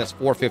mortgage everything, that's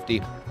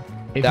 $450.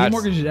 If he That's-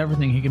 mortgages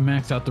everything, he can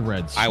max out the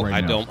reds. I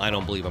right now.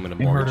 don't believe I'm going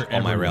to And mortgage murder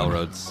all my everyone.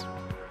 railroads.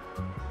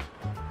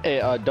 hey,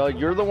 Doug,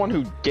 you're the one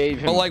who gave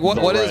him. But like, the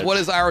what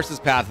reds. is Iris's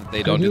path if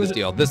they don't do this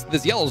deal?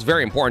 This yellow is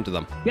very important to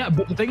them. Yeah,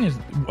 but the thing is,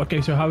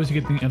 okay, so how is he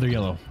getting the other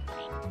yellow?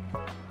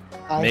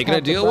 I Making a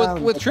have the deal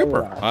brown, with but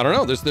Trooper. they are. I don't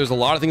know. There's a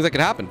lot of things that could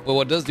happen. But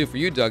what it does do for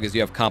you, Doug, is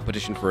you have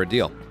competition for a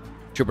deal.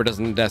 Trooper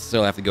doesn't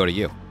necessarily have to go to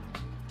you.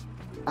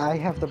 I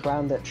have the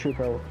brown that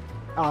Trooper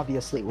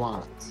obviously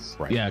wants.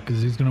 Right. Yeah,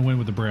 because he's going to win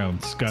with the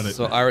Browns. Got it.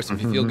 So Iris, if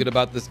you feel good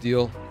about this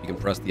deal, you can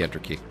press the enter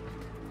key.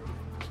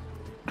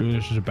 Dude,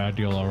 this is a bad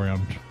deal all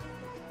around.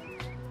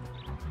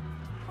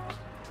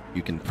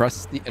 You can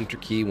press the enter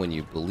key when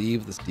you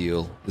believe this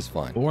deal is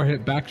fine. Or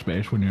hit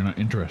backspace when you're not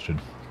interested.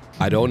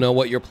 I don't know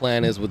what your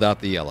plan is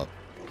without the yellow.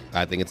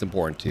 I think it's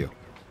important to you.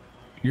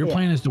 Your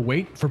plan is to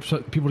wait for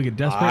people to get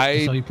desperate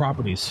to sell you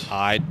properties.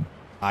 I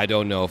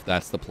don't know if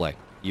that's the play.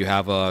 You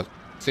have a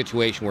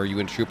situation where you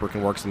and Trooper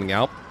can work something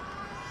out.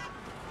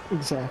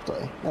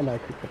 Exactly. And I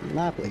could put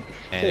Monopoly.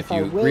 And if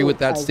you agree with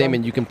that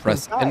statement, you can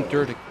press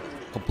enter to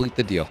complete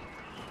the deal.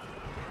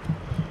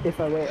 If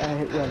I wait,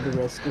 I run the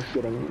risk of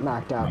getting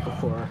knocked out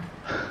before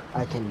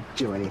I can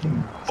do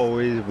anything.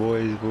 Boys.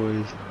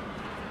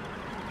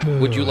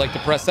 Would you like to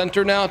press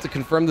enter now to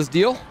confirm this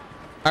deal,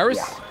 Iris?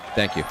 Yeah.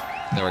 Thank you.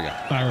 There we go.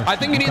 Iris, I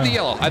think you need the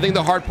yellow. I think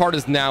the hard part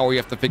is now where you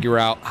have to figure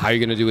out how you're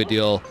going to do a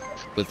deal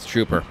with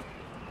Trooper.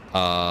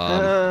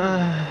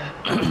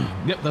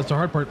 Yep, that's the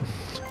hard part.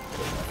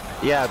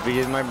 Yeah,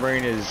 because my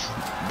brain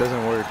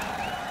doesn't work.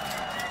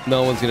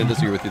 No one's going to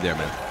disagree with you there,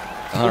 man.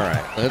 All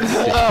right, let's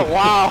see. Oh,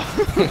 wow.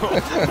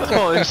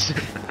 Holy shit.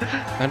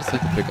 I just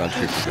like to pick on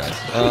Trooper, guys.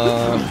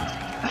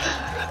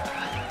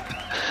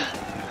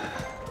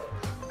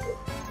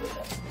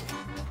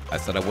 I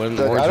said I wouldn't.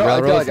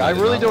 I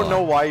really don't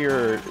know why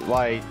you're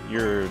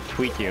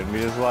tweaking,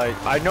 because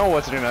I know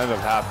what's gonna end up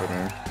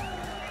happening.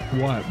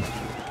 What?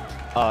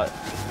 But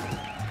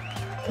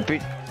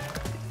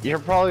you're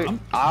probably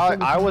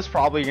I was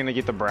probably gonna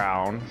get the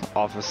brown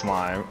off of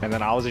slime, and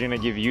then I was gonna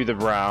give you the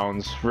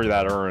browns for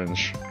that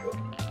orange.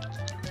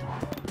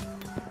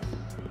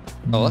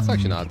 Oh, that's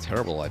actually not a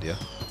terrible idea.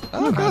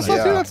 Oh,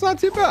 that's not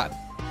too bad.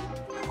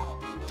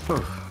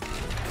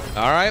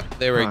 All right,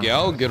 there we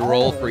go. Good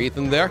roll for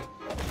Ethan there.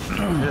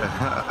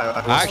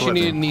 Yeah, I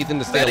actually needed Ethan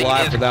to stay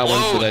alive for that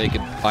one so that he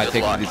could buy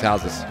tickets to these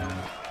houses.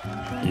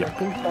 Yeah. I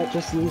think that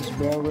just leaves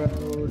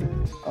railroad.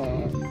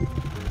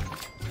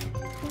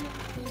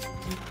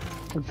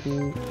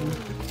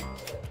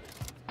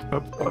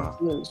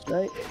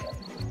 Right?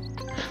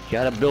 You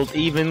gotta build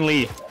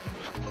evenly.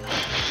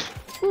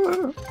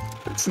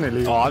 It's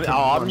nearly.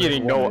 I'm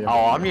getting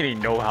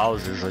no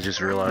houses. I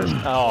just realized.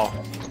 Oh,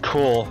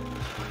 cool.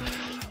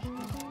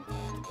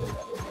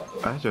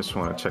 I just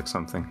want to check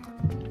something.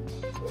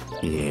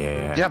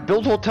 Yeah. Yeah,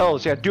 build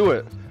hotels. Yeah, do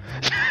it.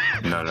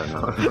 No.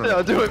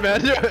 No, do it, man.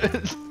 Do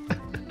it.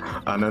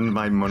 And then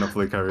my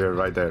Monopoly career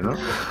right there, no?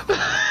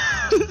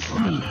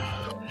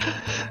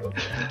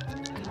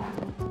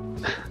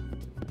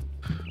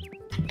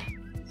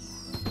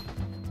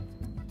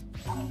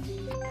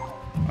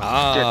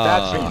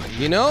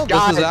 You know,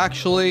 this is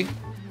actually.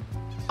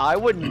 I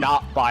would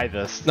not buy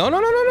this. No.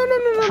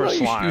 For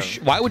slime.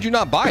 Why would you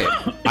not buy it?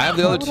 I have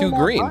the other two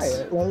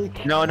greens.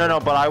 No,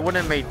 but I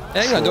wouldn't make.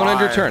 Hang on, don't end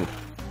your turn.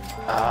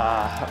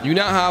 You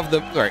now have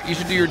the. All right, you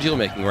should do your deal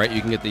making, right? You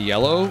can get the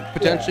yellow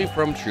potentially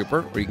from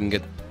Trooper, or you can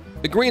get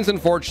the greens.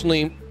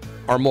 Unfortunately,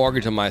 are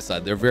mortgage on my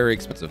side. They're very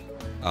expensive.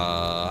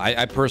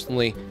 I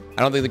personally,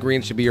 I don't think the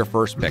greens should be your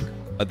first pick,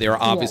 but they are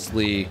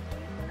obviously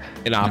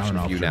an option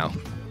for you now.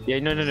 Yeah,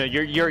 no.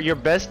 Your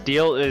best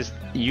deal is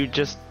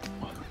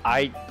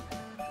I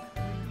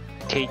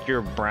take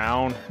your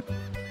brown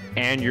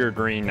and your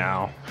green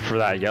now for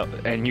that yellow,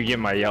 and you get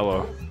my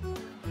yellow.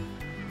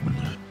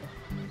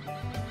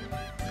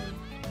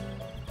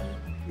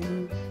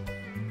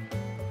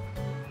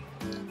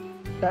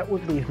 That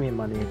would leave me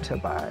money to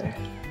buy.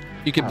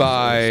 You could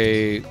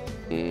buy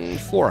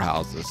 4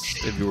 houses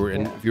if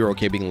you were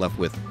okay being left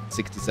with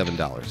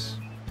 $67.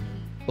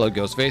 Hello,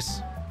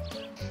 Ghostface.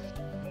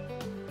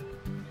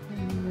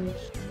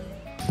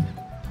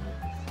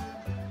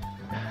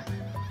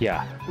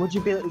 Yeah. Would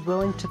you be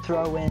willing to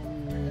throw in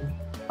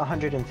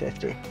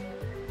 150?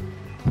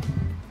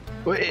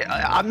 Wait,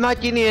 I'm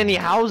not getting any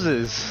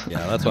houses.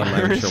 Yeah, that's why I'm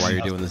not even sure why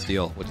you're doing this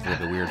deal, which is a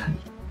little bit weird.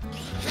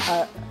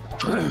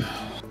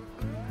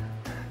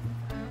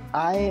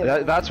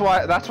 That's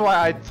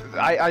why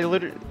I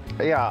literally,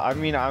 yeah, I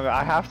mean,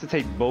 I have to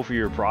take both of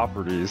your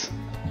properties.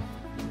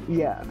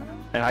 Yeah.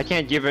 And I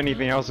can't give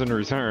anything else in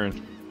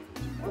return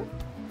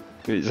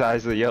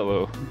besides the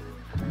yellow.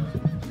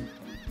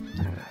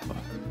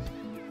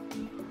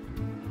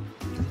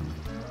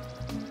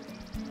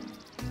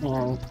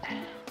 And,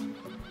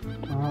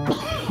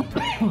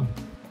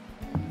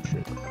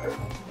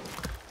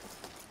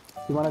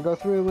 you want to go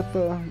through with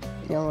the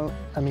yellow?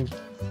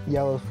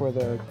 Yellow for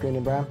the green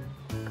and brown.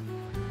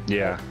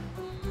 Yeah.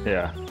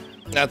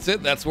 That's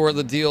it. That's where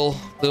the deal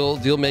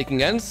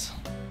making ends.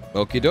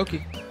 Okie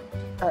dokie.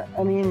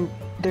 I mean,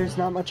 there's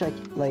not much I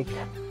like.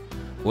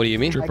 What do you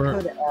mean? I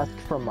could ask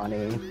for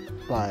money,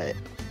 but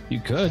you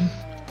could.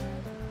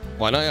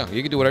 Why not? Yeah,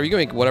 you can do whatever you can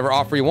make, whatever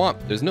offer you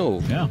want. There's no.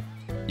 Yeah.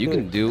 You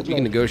can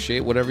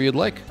negotiate whatever you'd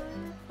like.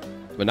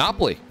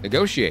 Monopoly,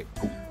 negotiate.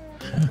 All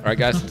right,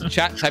 guys,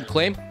 chat, type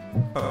claim.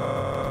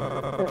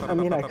 I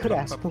mean, I could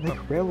ask for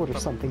like railroad or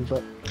something,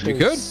 but you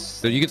could.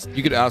 So you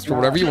could ask for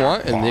whatever you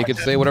want, and they could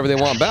say whatever they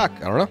want back.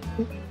 I don't know.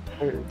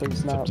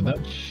 There's not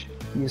much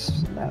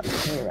use in that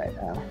money right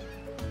now.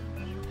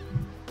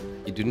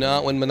 You do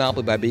not win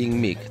Monopoly by being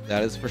meek.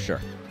 That is for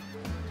sure.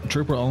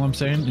 Trooper, all I'm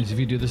saying is if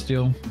you do this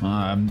deal,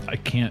 I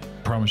can't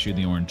promise you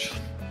the orange.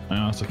 I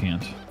also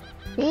can't.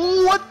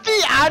 What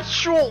the?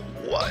 actual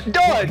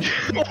done.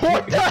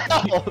 What the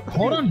hell?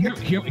 Hold on,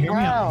 hear me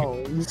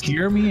out.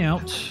 Hear me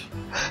out.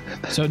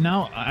 So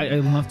now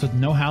I'm left with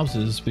no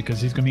houses because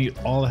he's gonna eat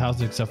all the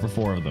houses except for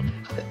 4 of them.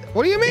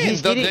 What do you mean?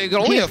 They can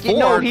only have 4.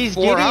 No, he's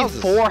four getting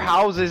houses. 4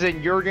 houses,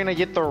 and you're gonna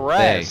get the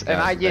rest,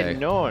 and I get they.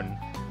 none.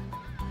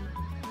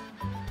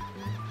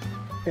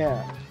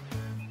 Yeah.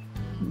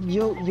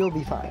 You'll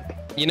be fine.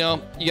 You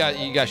know,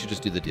 you guys should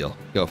just do the deal.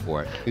 Go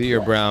for it. Do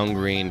your brown,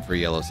 green for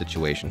yellow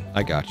situation.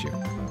 I got you.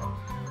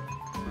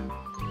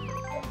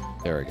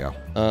 There we go.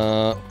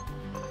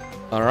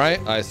 All right.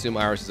 I assume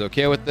Iris is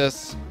okay with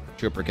this.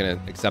 Trooper can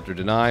accept or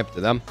deny up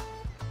to them.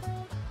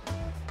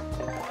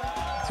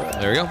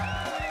 There we go.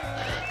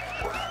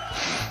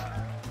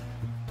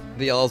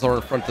 The yellows are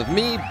in front of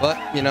me, but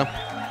you know,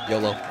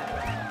 YOLO.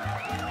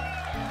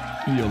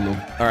 YOLO.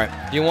 All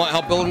right. Do you want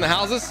help building the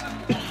houses?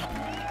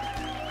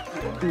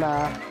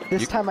 Nah.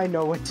 This time I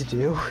know what to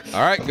do.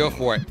 All right, go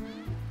for it.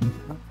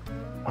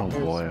 Oh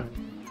boy.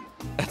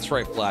 That's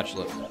right,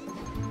 Flatulent.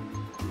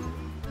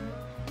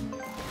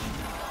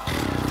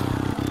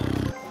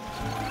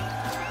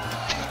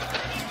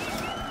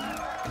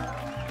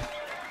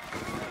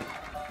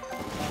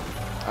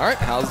 All right,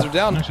 houses are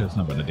down. Actually, that's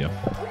not a bad idea.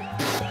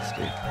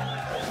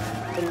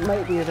 It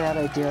might be a bad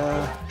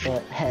idea,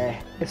 but hey,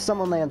 if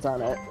someone lands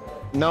on it.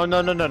 No.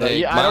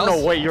 Hey, I don't know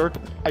Miles? what you're.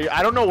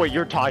 I don't know what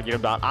you're talking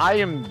about. I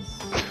am.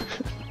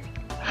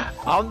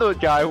 I'm the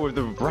guy with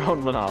the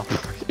brown monopoly.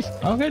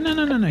 Okay,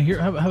 no. Here,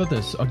 how about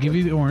this? I'll give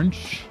you the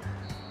orange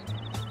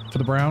for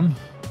the brown.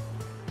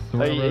 The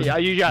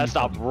railroad. You gotta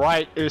stop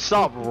right.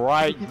 Stop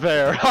right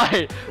there.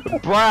 Like,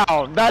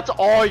 brown. That's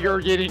all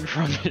you're getting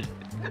from it.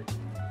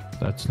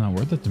 That's not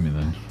worth it to me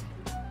then.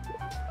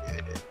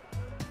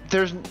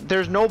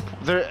 There's no.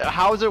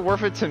 How is it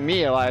worth it to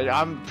me? Like,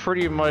 I'm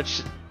pretty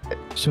much.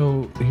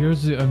 So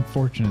here's the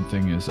unfortunate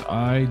thing: is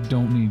I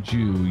don't need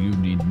you. You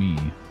need me.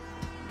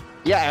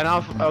 Yeah, and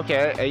I'm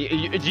okay.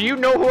 Do you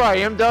know who I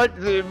am, Dud?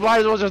 Might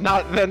as well just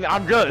not. Then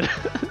I'm good.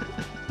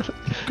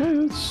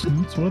 Okay, that's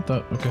what I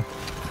thought. Okay.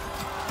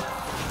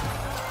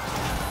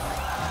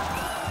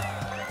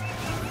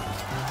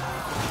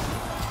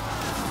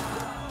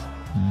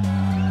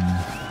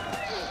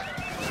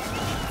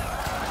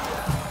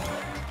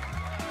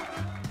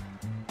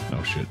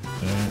 Oh shit.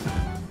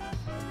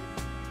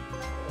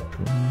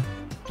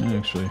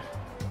 Actually.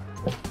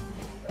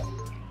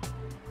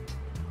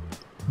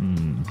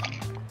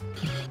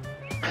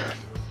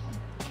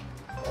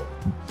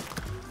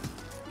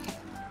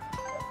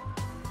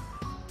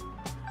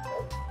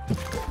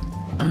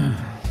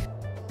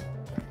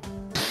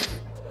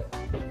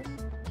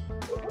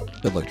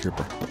 Good luck,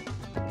 Trooper.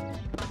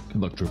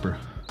 Good luck, Trooper.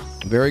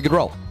 Very good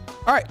roll.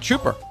 All right,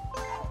 Trooper.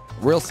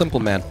 Real simple,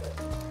 man.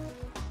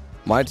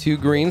 My 2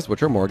 greens,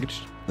 which are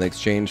mortgaged, in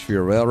exchange for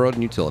your railroad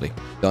and utility.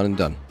 Done and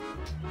done.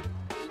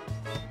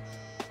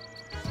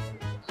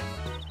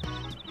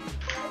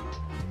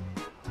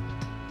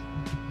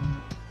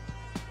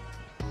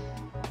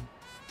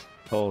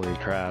 Holy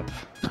crap.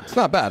 It's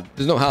not bad.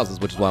 There's no houses,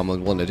 which is why I'm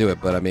willing to do it.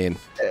 But I mean,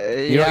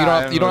 you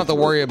Yeah, don't have to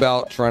worry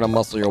about trying to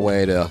muscle your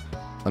way to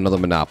another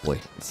monopoly.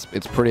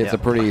 It's a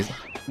pretty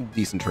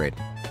decent trade.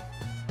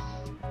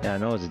 Yeah, I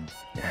know it's.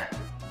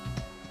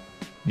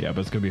 Yeah, but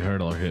it's gonna be a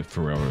 $100 hit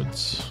for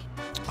railroads.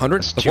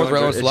 100. The 4th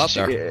railroad's still out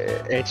there.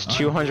 It's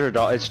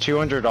 $200. It's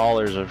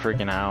 $200 a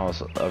freaking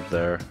house up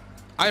there.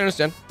 I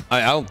understand.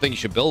 I don't think you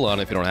should build on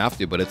it if you don't have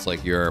to, but it's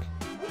like you're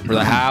for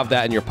to have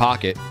that in your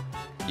pocket.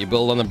 You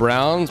build on the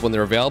browns when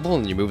they're available,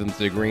 and you move them to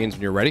the greens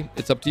when you're ready.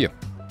 It's up to you.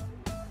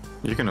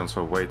 You can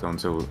also wait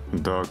until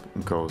Doug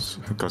goes,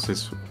 because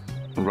he's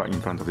right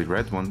in front of the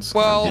red ones.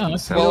 Well, and he can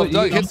that's sell well, it. if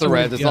Doug hits the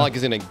reds, it's yeah. not like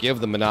he's gonna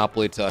give the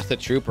monopoly to the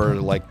Trooper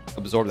to like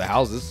absorb the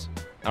houses.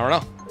 I don't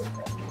know.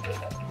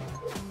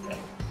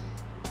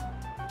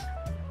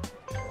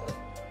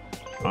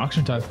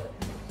 Auction time.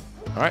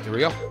 All right, here we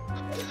go.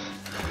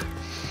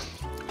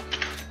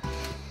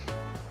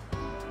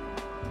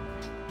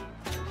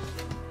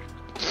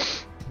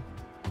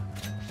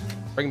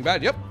 Breaking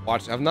Bad. Yep.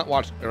 Watched. I've not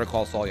watched Better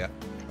Call Saul yet.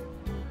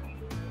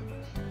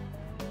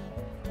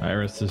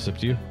 Iris, this is up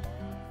to you.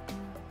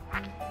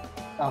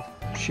 Oh,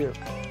 shoot.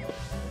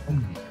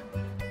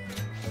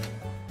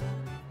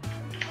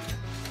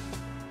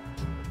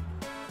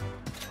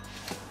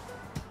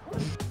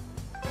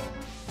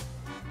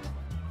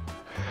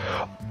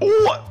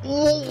 What?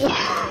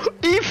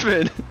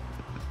 Ethan!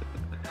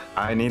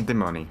 I need the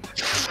money.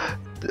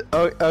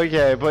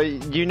 Okay, but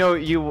you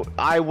know,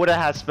 I would have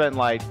had spent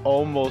like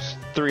almost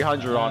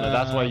 300 on it.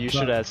 That's why you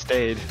should have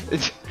stayed.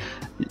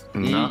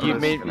 you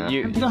made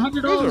you. Put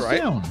 $100 right.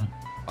 down.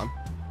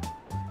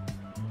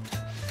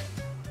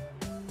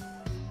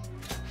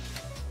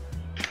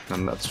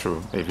 And that's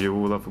true. If you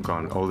would have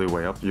gone all the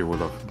way up, you would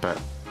have bet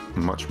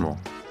much more.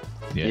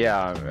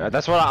 Yeah,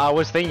 that's what I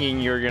was thinking.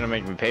 You were gonna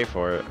make me pay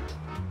for it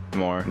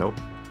more. Nope.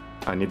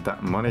 I need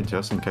that money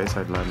just in case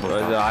I land on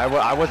that.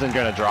 I wasn't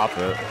gonna drop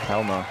it.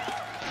 Hell no.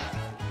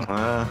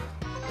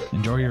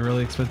 Enjoy your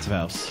really expensive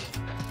house.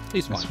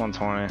 He's fine. It's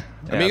 120.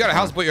 I mean, you got a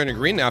house, but you're in a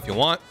green now if you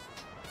want.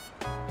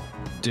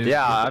 Dude,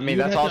 Yeah, I mean,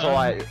 you that's have to also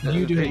why.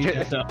 you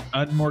have to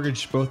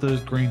unmortgage both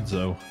those greens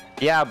though.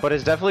 Yeah, but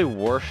it's definitely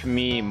worth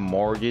me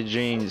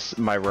mortgaging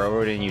my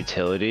railroad and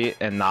utility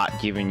and not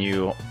giving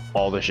you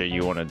all the shit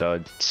you want to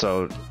do.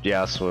 So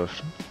yeah,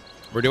 Swift.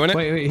 We're doing it?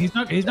 Wait, he's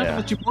not Yeah. gonna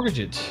let you mortgage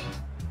it.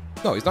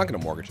 No, he's not going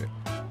to mortgage it.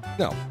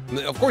 No.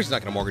 Of course he's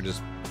not going to mortgage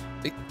this.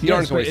 You don't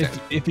Yes, understand what he's but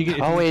saying. if you get,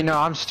 Oh wait, no,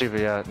 I'm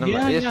stupid. Yeah, no,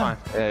 Yeah, it's yeah. fine.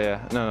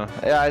 Yeah,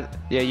 no.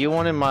 Yeah, you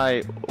wanted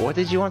my. What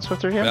did you want,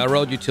 Swiftor here?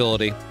 Railroad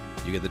utility.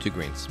 You get the 2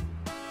 greens.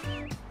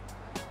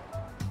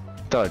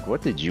 Doug,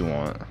 what did you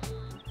want?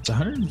 it's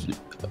 100.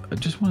 I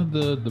just wanted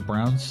the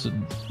Browns.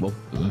 And, well,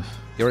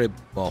 He already,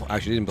 well,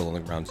 actually, he didn't build on the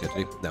grounds yet,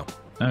 did he? No.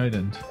 no, I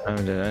didn't. I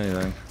haven't did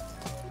anything.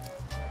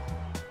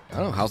 I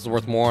don't know. House is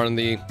worth more on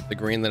the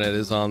green than it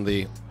is on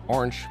the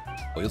orange.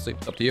 Well, you'll see.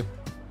 It's up to you.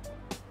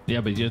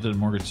 Yeah, but you have to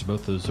mortgage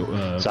both those. So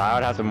I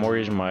would have to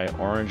mortgage my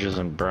oranges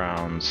and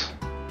browns.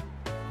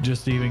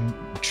 Just to even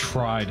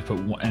try to put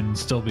one and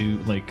still be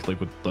like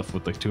left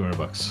with like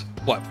 $200.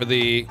 What, for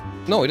the...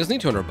 No, he doesn't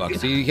need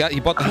 $200.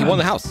 He won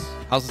the house.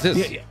 House is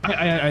his. Yeah,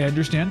 I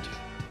understand.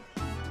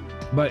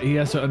 But he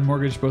has to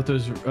unmortgage both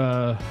those.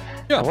 Yeah,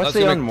 What's that's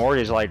the gonna-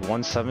 unmortgage, like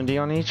 170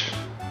 on each?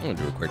 I'm going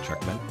to do a quick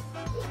check, man.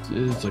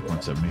 It's like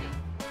 170.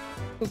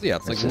 Yeah,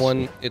 it's like It's just-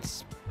 one...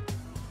 It's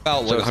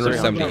about So like it's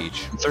 170 300.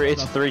 each.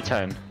 It's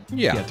 310.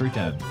 Yeah. Yeah,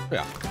 310.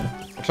 Yeah.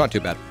 It's not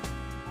too bad.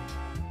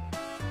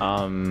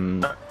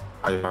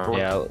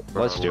 Yeah,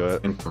 let's do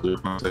it.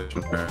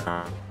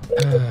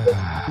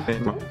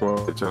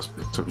 Just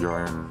to your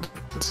own.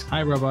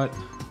 Hi, robot.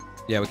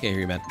 Yeah, we can't hear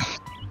you, man.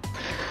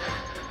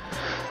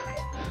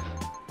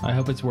 I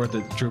hope it's worth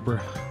it,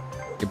 Trooper.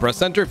 You press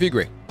center if you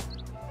agree.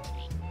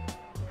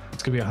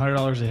 It's gonna be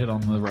 $100 a hit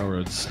on the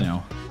railroads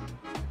now.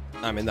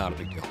 I mean, not a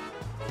big deal.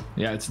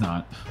 Yeah, it's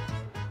not.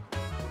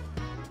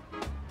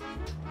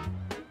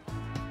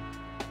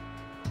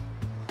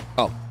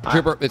 Oh,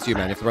 Trooper, it's you,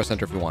 man. You have to press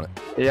center if you want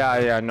it.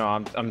 Yeah, no,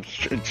 I'm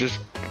just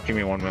give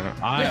me 1 minute.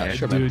 Yeah,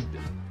 sure, man. Dude,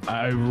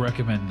 I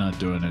recommend not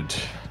doing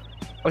it.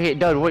 Okay,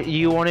 Doug, what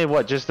you wanted?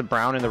 What, just the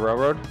brown and the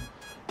railroad?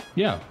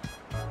 Yeah.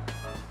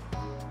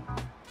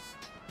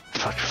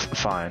 Fuck,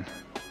 fine.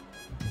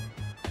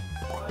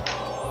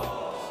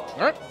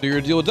 All right, do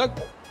your deal with Doug.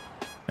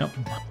 Yep.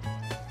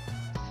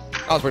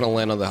 I was going to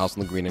land on the house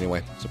in the green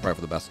anyway, so probably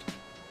for the best.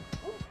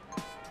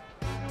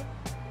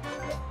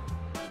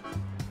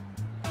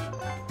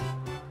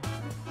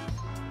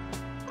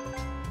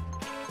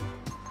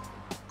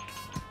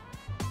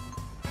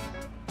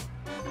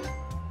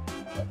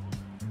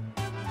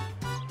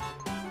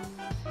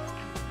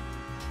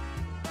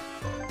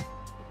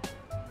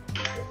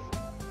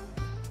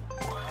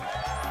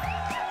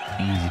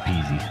 Easy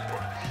peasy.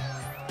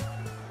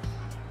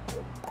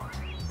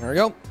 There we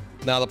go.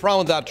 Now, the problem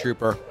with that,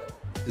 Trooper,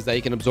 is that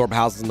you can absorb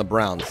houses in the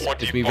Browns. It's going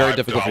to be very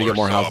difficult for you to get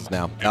more houses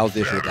now. That was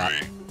the issue with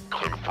that.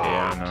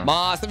 Yeah, no.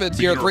 Moss, thank you for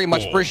the tier 3.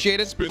 Much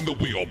appreciated. Spin the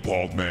wheel,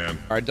 bald man.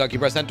 All right, Doug, you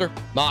press enter.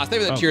 Moss,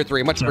 thank you for the tier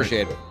 3. Much sorry.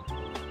 appreciated.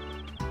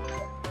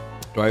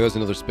 Do I go as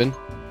another spin?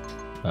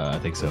 I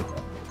think so.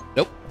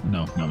 Nope.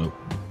 No.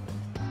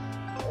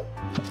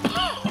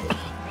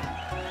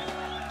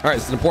 All right,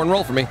 this is an important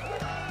roll for me.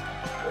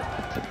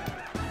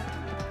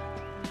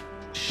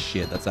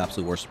 Shit, that's the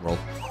absolute worst roll.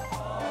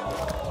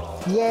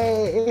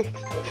 Yay!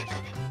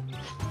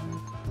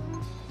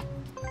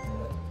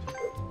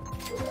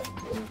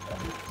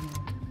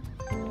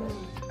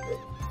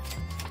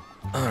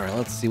 All right,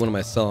 let's see. What am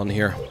I selling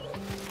here?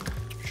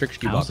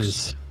 60 bucks.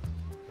 Houses.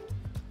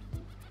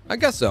 I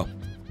guess so.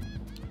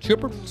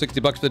 Trooper, 60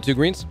 bucks for the 2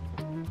 greens.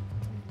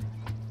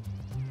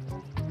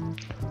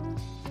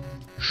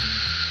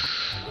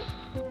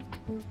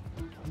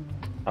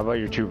 How about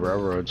your 2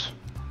 railroads?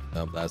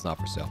 No, that's not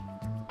for sale.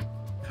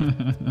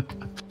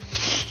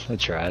 I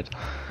tried.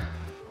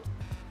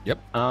 Yep.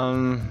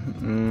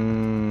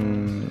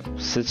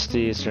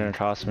 60 is gonna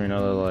cost me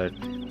another like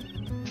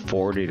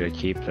 40 to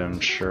keep them,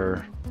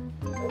 sure.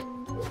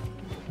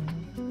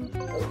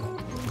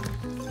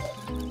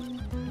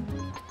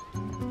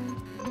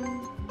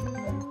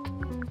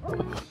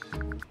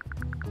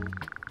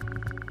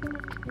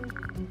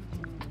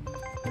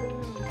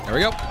 There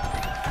we go.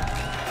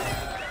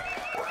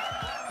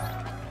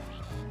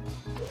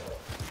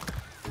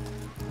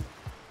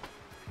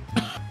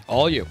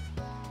 All you.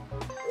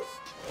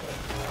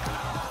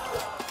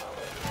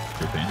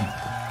 Good painting.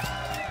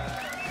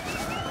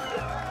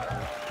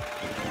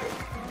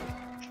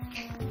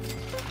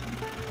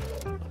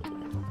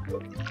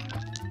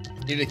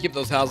 You need to keep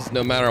those houses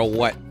no matter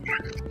what.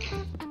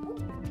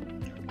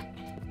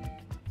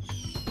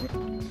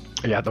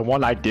 Yeah, the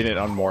one I didn't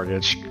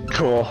unmortgage.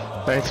 Cool.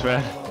 Thanks,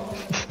 man.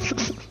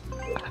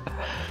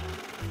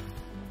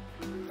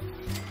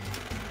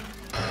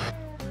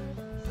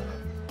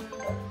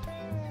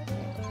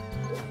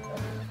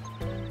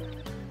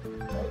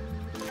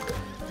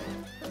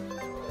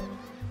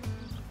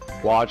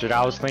 Watch it.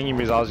 I was thinking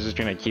because I was just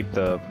gonna keep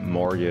the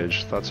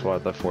mortgage. That's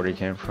what the 40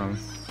 came from.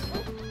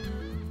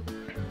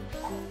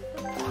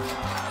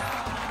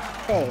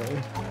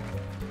 Hey.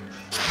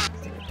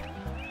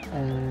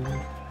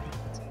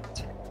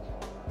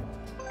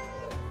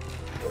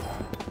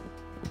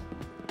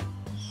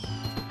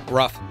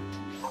 Rough.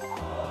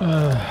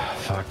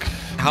 Fuck.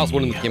 House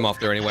winning the game off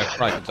there anyway.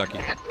 Probably Kentucky.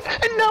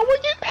 And now we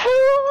get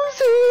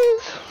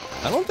houses.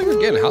 I don't think we're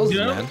getting houses, You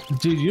know, man.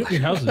 dude, you don't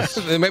get houses.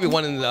 There may be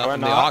one in the We're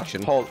not.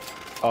 auction. Hold.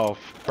 Oh,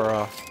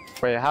 bro.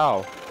 Wait,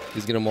 how?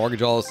 He's gonna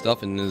mortgage all his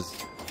stuff in his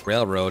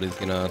railroad. He's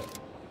gonna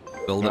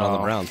build it on the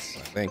Oh. Browns,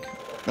 I think.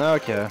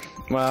 Okay.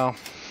 Well,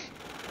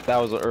 that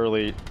was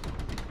early.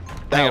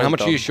 Hang on, was how much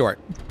dumb. are you short?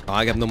 Oh,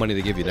 I have no money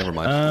to give you. Never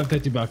mind.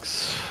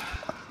 $50.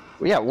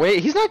 Yeah,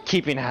 wait. He's not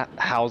keeping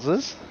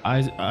houses.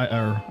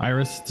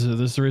 Iris, so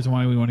this is the reason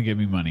why we want to give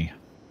me money.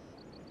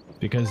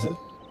 Because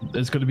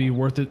it's going to be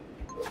worth it.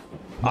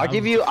 I'll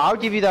give you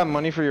that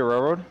money for your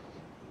railroad.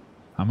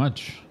 How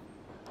much?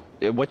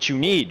 What you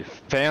need,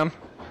 fam.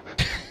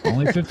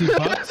 Only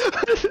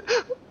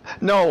 $50?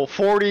 No,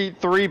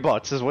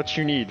 $43 is what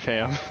you need,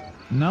 fam.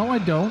 No, I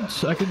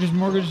don't. I could just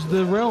mortgage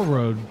the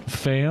railroad,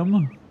 fam.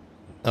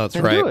 Oh, that's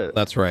Then do right. it.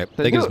 That's right.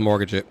 Then They can do just it.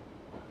 mortgage it.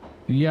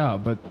 Yeah,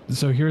 but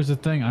so here's the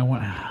thing. I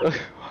want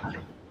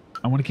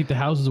to keep the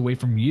houses away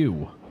from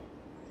you.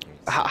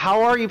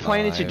 How are you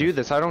planning to 5. do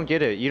this? I don't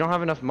get it. You don't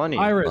have enough money.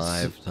 Iris.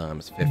 5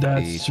 times 50.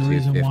 That's the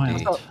reason why.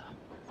 250.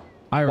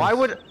 Iris. Why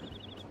would?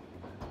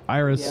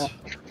 Iris? Yeah.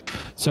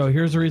 So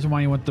here's the reason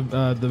why you want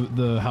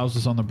the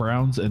houses on the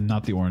Browns and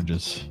not the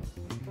Oranges.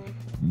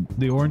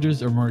 The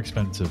Oranges are more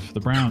expensive. The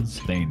Browns,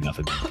 they ain't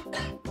nothing.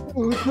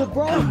 The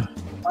Browns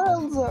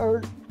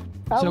are.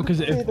 So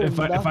because if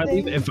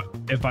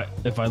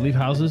I leave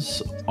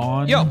houses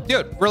on. Yo,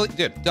 dude, really,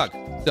 dude, Doug,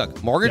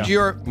 mortgage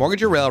Yeah.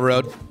 your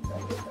railroad,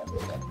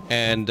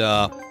 and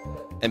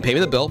pay me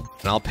the bill,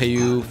 and I'll pay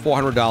you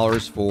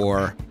 $400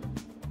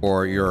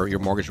 for your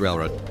mortgage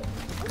railroad.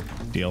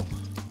 Deal.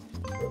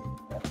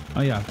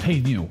 Oh yeah,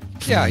 paying you.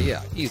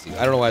 Yeah, easy.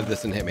 I don't know why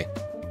this didn't hit me.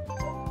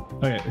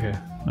 Okay.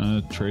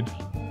 Trade.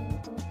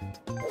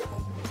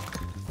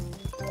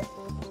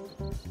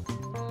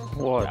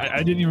 What? I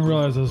didn't even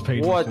realize I was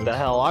paying. What you, the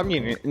hell? I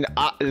mean,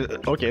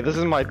 okay, this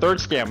is my third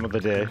scam of the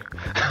day.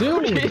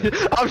 Dude.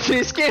 I'm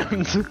getting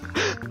scammed.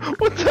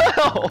 What the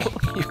hell?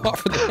 You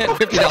offered the man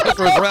 $50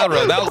 for his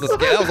railroad. That was the scam.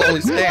 That was the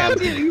only scam.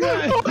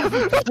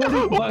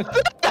 $40.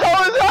 What the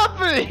hell is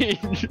happening?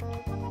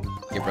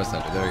 You press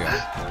enter. There you go.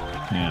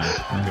 Yeah.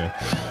 Okay.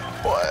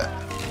 What?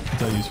 Is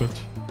that you,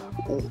 Swift?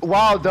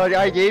 Wow, Doug,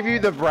 I gave you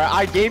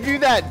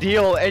that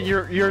deal, and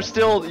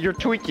you're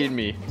tweaking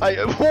me.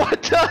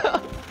 What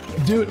the?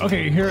 Dude,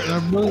 okay, here.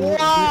 I'm really,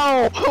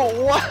 Wow!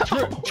 Wow!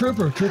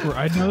 Trooper,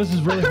 I know this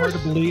is really hard to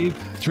believe.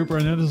 Trooper,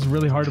 I know this is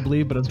really hard to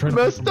believe, but I'm trying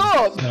to Messed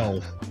up!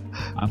 myself.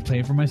 I'm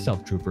playing for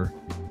myself, Trooper.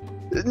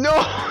 No!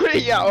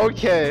 Yeah,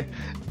 okay.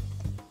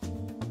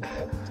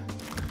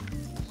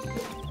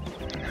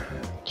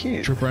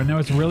 Jeez. Trooper, I know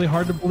it's really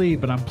hard to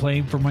believe, but I'm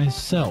playing for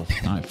myself,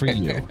 not for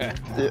you.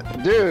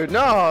 Dude, no.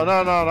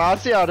 I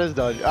see how it is,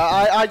 Doug.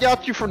 I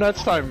got you for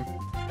next time.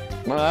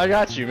 I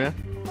got you, man.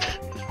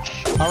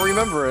 I'll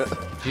remember it.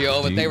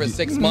 Yo, but they were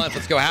 6 months.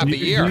 Let's go half a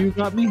year. You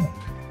got me.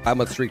 I'm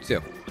on streak 2.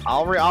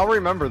 I'll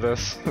remember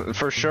this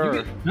for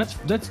sure.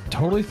 That's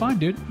totally fine,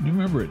 dude. You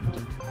remember it.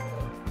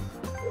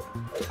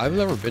 I've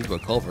never been to a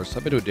Culver's.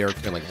 I've been to a Dairy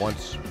Queen like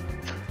once.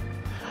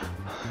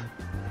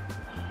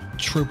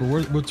 Trooper,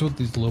 what's with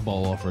these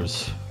lowball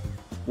offers?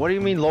 What do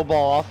you mean lowball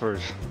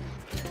offers?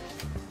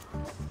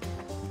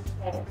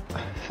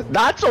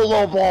 That's a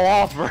lowball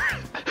offer.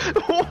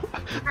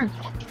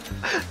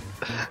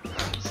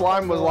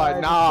 Slime was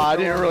like, nah, I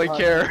didn't really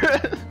care.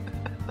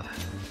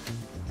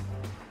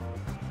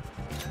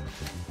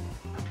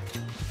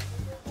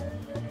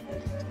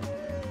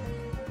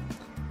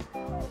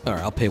 All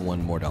right, I'll pay $1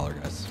 more,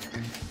 guys.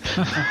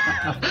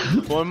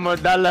 $1 more.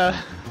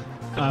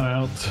 I'm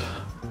out.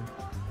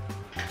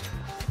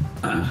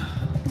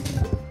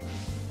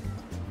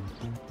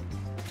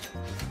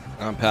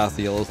 I'm past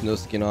the yellows, no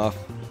skin off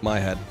my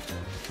head.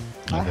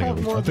 I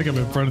have more. I think I'm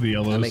in front of the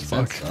yellows. That makes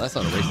Fuck. sense. That's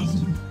not a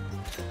racist.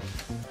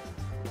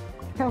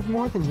 I have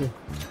more than you.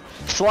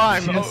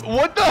 Slime, Yes.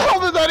 what the hell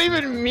does that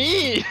even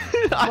mean?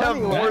 I have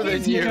Money, more That than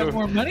means you have you.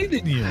 more money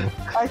than you.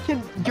 I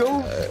can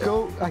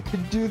go. I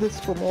can do this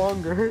for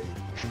longer.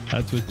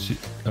 That's what you.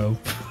 Oh.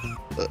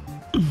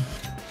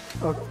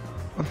 Okay.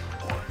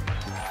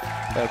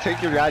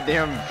 Take your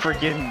goddamn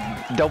freaking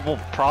double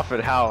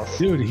profit house.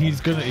 Dude,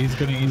 he's gonna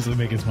easily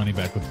make his money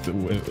back with the.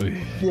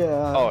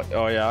 Yeah.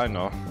 Oh yeah, I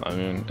know. I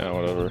mean, yeah,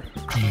 whatever.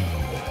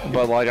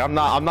 But like, I'm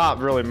not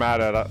really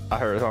mad at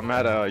I'm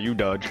mad at you,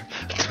 Doug.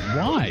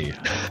 Why?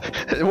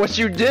 What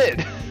you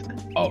did?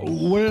 Oh,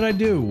 what did I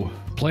do?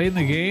 Playing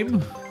the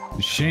game?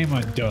 Shame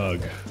on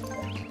Doug.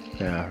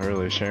 Yeah,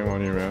 really, shame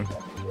on you, man.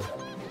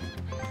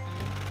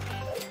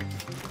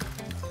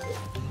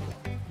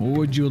 What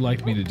would you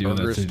like me to do in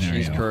that Burgers,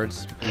 cheese scenario?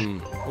 curds.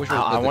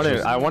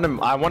 I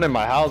wanted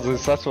my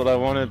houses. That's what I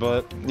wanted,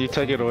 but you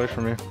took it away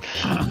from me.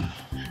 I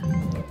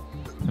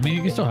mean,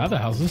 you can still have the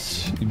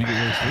houses. You make it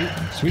really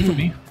sweet. Sweet for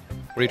me.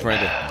 What are you trying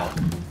to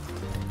do?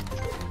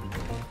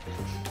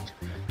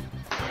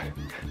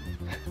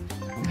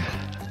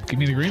 Give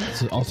me the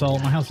greens. I'll sell all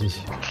my houses.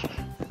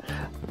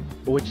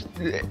 Which,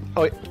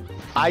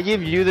 I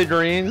give you the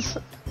greens,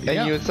 and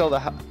Yeah. you would sell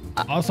the.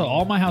 Also,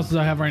 all my houses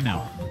I have right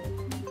now.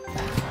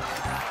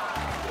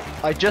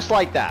 Like just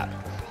like that.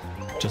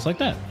 Just like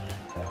that.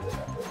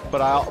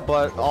 But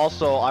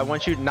also I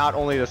want you not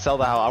only to sell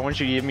the house, I want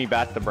you to give me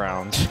back the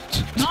Browns.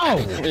 No!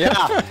 Yeah.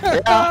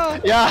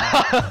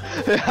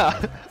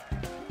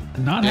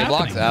 Not Hey,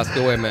 Blocks, happening. ask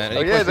away, man. Any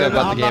Okay, questions then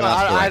about the game,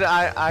 ask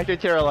away. I could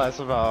care less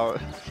about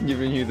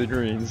giving you the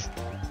greens.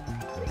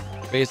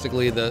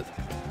 Basically, the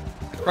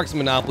crux of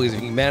Monopoly is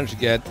if you can manage to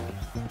get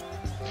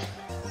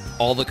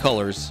all the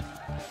colors.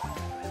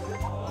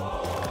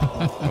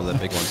 Or the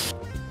big ones.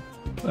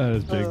 That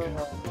is big.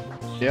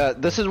 Yeah,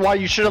 this is why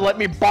you should have let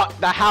me buy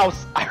the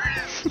house.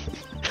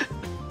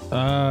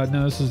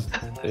 No,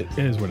 it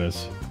is what it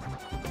is.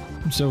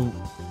 So,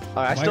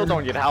 I still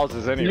don't get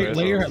houses anyway.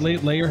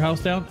 lay your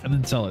house down and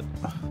then sell it.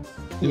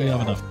 Do we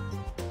have enough?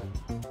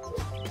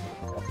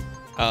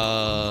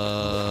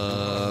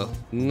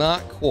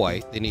 Not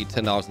quite. They need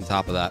 $10 on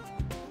top of that.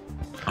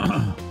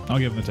 I'll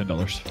give them the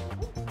 $10.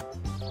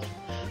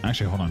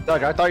 Actually, hold on.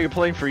 Doug, I thought you were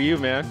playing for you,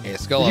 man. Hey,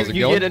 Skull, how's it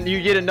going?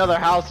 You get another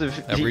house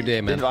if Every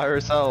day, man. If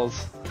Virus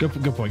sells. Good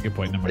point. Good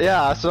point. Never mind.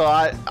 Yeah, so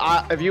I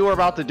if you were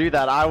about to do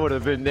that, I would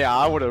have been. Yeah,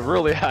 I would have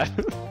really had.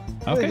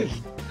 Okay.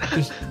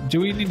 Just do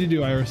what you need to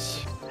do,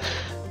 Iris.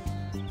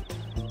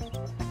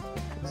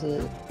 Is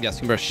it? Yes, you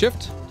can press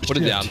shift, put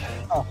it down,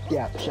 Oh,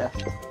 yeah, chef.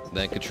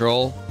 then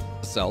control,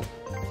 sell.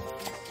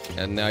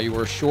 And now you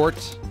are short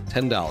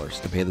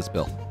 $10 to pay this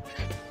bill.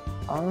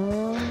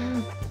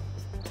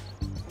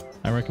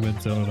 I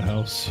recommend selling a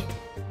house.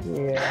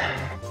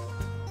 Yeah.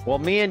 Well,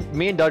 me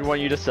and Doug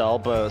want you to sell,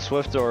 but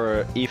Swift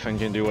or Ethan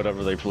can do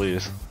whatever they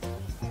please.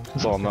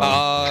 That's all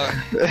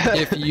I'm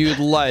If you'd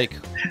like,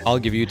 I'll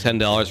give you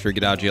 $10 for a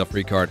get out of jail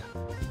free card.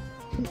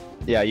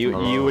 Yeah,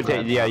 you would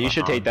take. Yeah, you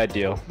should take that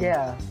deal.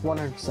 Yeah,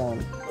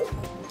 100%.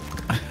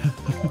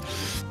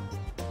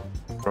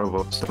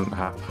 Robots don't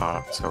have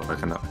hearts, so I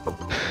cannot help.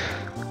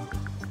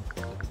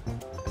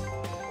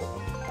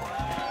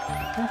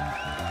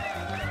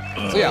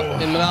 So yeah,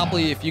 in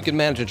Monopoly, if you can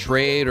manage to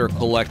trade or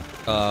collect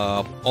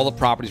all the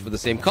properties for the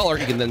same color,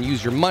 you can then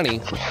use your money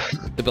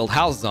to build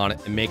houses on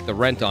it and make the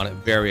rent on it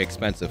very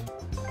expensive.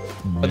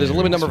 But there's a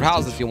limited number of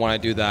houses if you want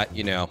to do that,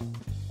 you know,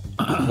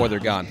 before they're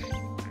gone.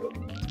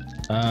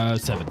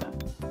 7.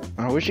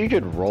 I wish you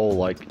could roll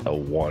like a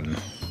 1.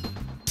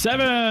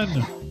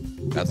 7.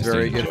 That's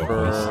very good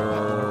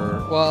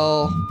for,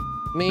 well,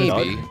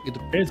 maybe.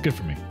 It's good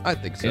for me. I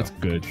think so. It's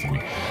good for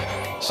me.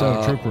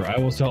 So, Trooper, I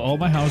will sell all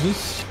my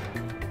houses.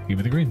 Give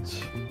me the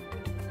greens.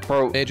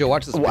 Bro, Hey Joe,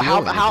 watch this video.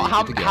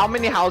 how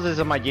many houses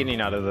am I getting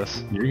out of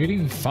this? You're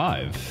getting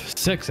 5.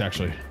 6,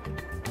 actually.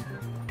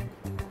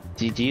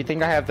 Do you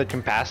think I have the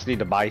capacity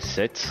to buy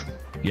 6?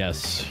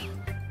 Yes.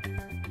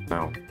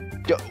 No.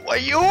 Are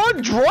you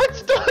on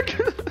drugs, Doug?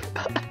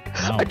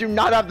 No. I do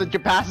not have the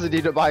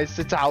capacity to buy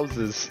 6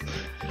 houses.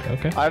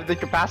 Okay. I have the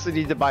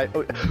capacity to buy.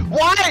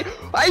 Why?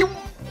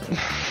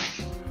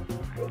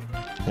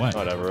 What?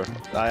 Whatever.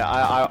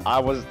 I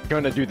was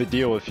gonna do the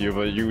deal with you,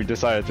 but you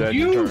decided to end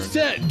your You turn.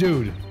 said,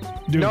 dude.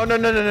 No.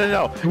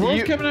 The words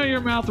You, coming out of your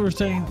mouth were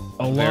saying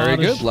a lot Very of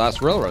good.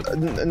 Last railroad.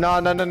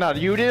 no.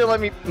 You didn't let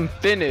me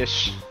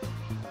finish.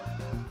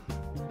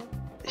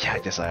 Yeah, I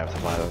guess I have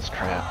to buy those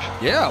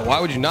crap. Yeah, why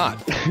would you not?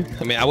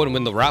 I mean, I wouldn't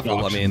win the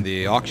raffle. I mean,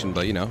 the auction,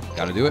 but you know,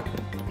 gotta do it.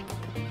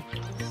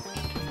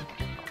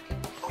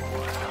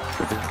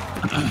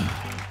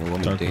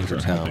 Dark Danger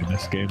Wars are happening Town.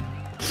 this game.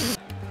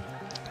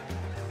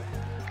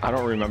 I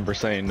don't remember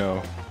saying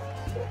no.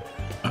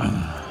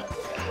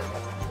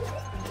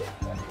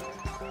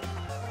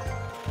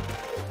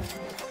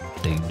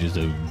 Danger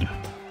Zone.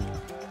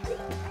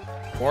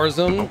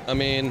 Warzone. I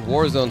mean,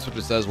 Warzone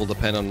Swiftor says will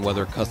depend on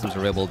whether customs are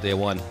available day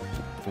 1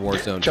 for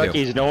Warzone 2.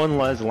 Chucky's, no one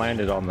has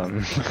landed on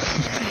them.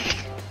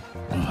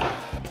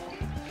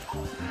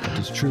 That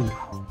is true.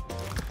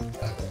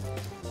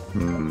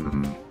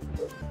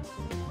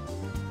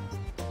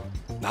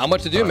 Not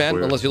much to do, man,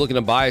 Weird. unless you're looking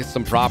to buy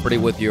some property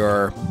with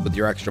your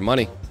extra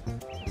money.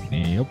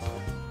 Yep.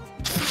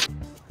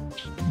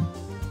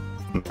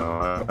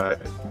 No,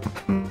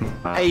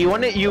 Hey, you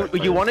want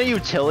a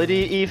utility,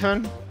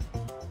 Ethan?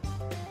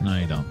 No,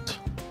 you don't.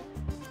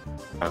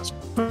 that's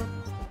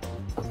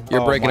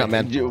You're breaking my- up,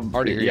 man.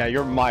 Hard to hear you. Yeah,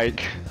 your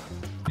mic.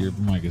 Your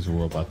mic is a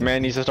robot.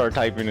 Man needs to start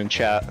typing in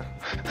chat.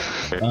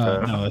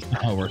 No, that's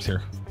not how it works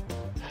here.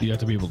 You have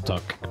to be able to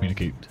talk,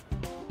 communicate.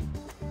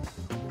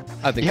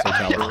 I think so,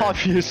 Yeah, Tyler.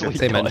 obviously.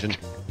 Same Doug. engine.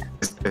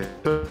 is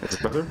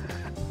it better?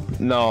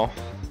 No.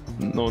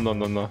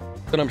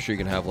 But I'm sure you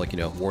can have, like, you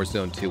know,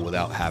 Warzone 2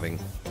 without having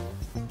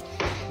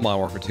Modern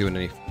Warfare 2 in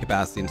any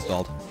capacity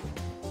installed.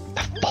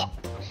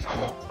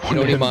 You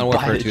don't need Modern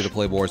Warfare 2 to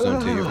play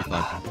Warzone 2, you'll be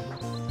fine.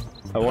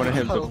 I wanted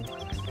him to.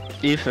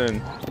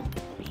 Ethan.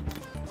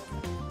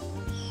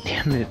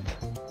 Damn it.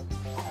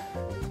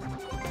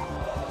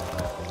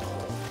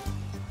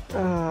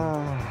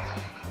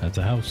 That's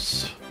a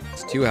house.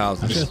 It's 2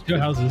 houses. Actually, that's 2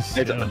 houses.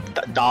 It's Yeah.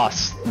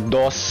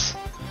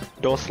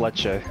 dos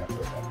leche.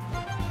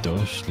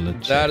 Josh,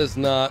 let's That is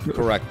not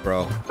correct,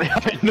 bro.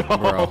 I know.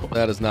 Bro,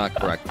 that is not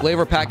correct.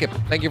 Flavor packet.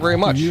 Thank you very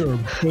much. You're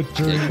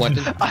butchering. Yeah,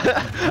 Quentin.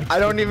 I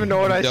don't even know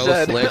what I Dose,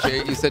 said. Slash,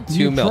 you said 2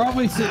 You milk.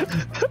 probably said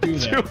do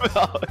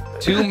that.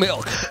 2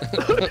 milk.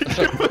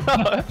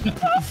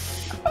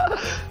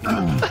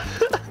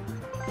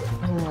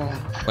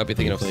 Might be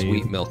thinking of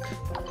sweet milk.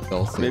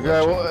 Maybe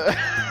I will.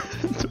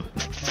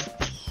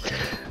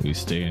 We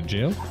stay in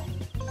jail.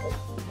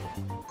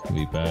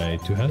 We buy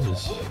 2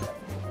 houses.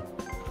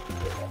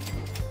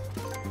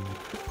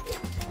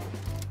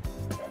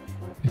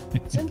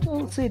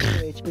 Simple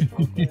situation.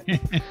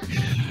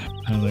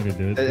 I'm not gonna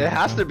do it. It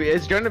has to be.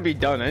 It's going to be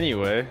done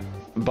anyway.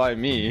 By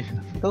me.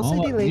 Those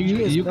Oh, city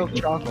lady is you- milk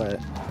chocolate.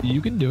 You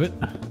can do it.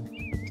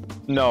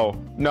 No.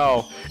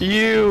 No.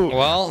 You.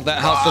 Well, that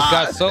house just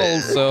got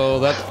sold, so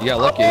that's yeah,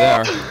 lucky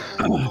there.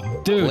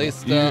 Dude, At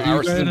least you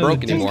ours got isn't another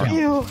broke anymore. discount.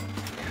 You.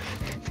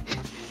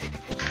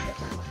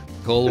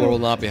 Cold War will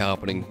not be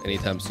happening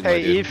anytime soon. Hey,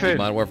 my dude. Ethan.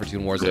 Modern Warfare 2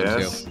 and Warzone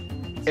Yes. 2.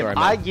 If Sorry,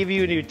 I man. give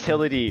you an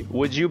utility,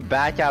 would you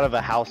back out of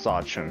a house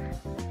auction?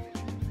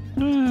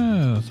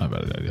 That's not a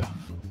bad idea.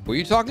 Were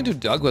you talking to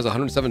Doug who has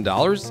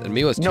 $107 and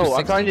me who has No,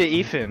 I'm $260? talking to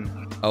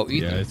Ethan. Oh,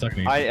 Yeah, Ethan. it's not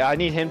gonna. I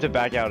need him to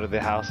back out of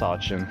the house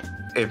auction.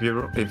 If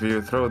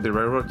you throw the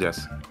railroad,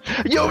 yes.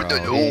 Yo, Bro,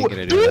 he ain't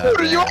gonna do that,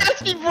 dude, you're man.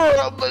 asking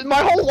for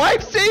my whole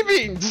life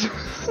savings.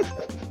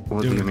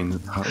 What do you mean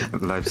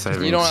life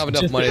savings? You don't have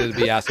enough Just- money to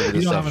be asking for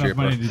You this don't stuff, have enough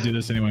Shooper. money to do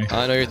this anyway.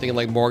 I know you're thinking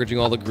like mortgaging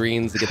all the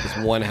greens to get this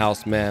one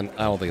house, man.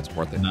 I don't think it's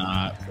worth it.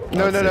 Nah.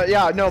 No,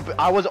 yeah, no. But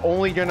I was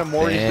only gonna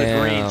mortgage the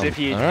Damn. greens if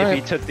he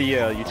Alright. took the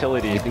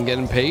utility. Ethan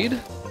getting paid?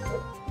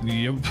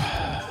 Yep.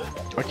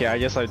 Okay, I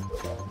guess I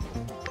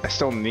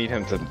still need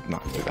him to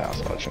not do the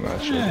house auction.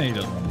 That shit. Yeah, you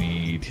don't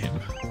need him.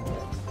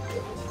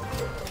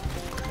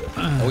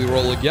 And we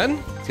roll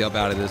again. See how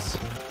bad it is.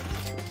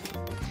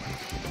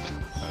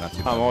 Not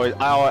too bad.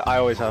 I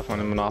always have fun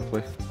in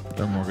Monopoly.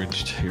 They're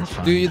mortgaged. You're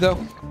fine. Do you though?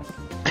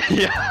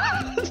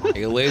 Yeah.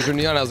 Hey, Laser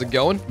Neon, how's it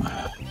going?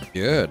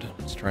 Good.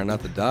 Just trying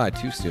not to die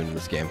too soon in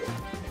this game.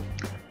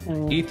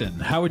 Ethan,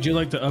 how would you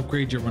like to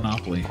upgrade your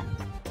Monopoly?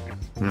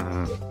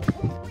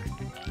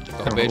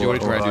 Oh, Bejo, what are you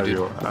trying to do,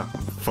 dude? A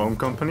phone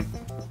company?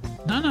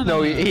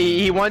 No,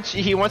 he wants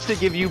to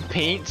give you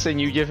paints and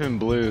you give him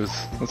blues.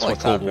 That's Like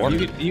what's Cold War.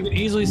 happening. You can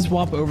easily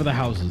swap over the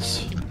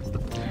houses.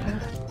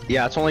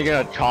 Yeah, it's only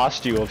gonna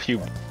cost you a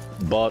few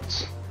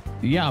bucks.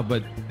 Yeah,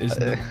 but isn't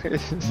that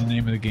the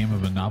name of the game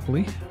of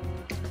Monopoly?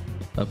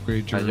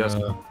 Upgrade your.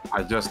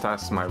 I just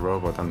asked my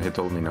robot and he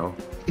told me no.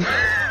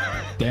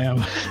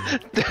 Damn.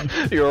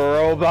 You're a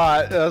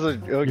robot. That's a,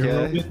 Your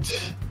okay.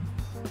 robot.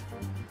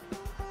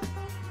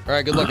 All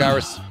right, good luck,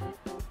 Iris.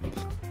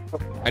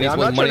 I need Yeah, I'm some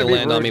not money trying to be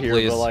land on rude me, here,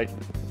 please. But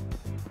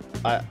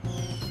like,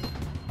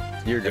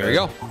 you're good. There we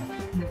go.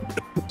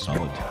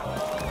 Solid.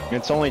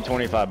 It's only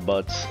 25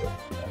 bucks.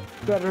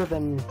 Better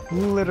than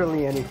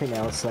literally anything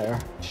else there.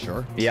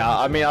 Sure. Yeah,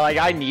 I mean, like,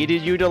 I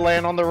needed you to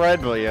land on the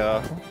red, but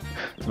yeah,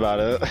 that's about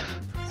it.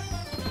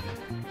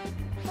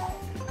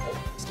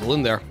 Still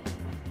in there.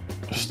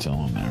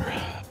 Still in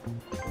there.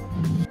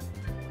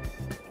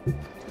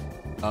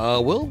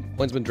 Will,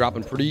 points been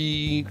dropping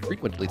pretty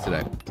frequently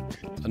today.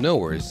 No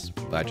worries,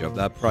 Joe.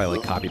 That probably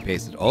like copy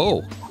pasted.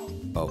 Oh.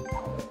 Oh.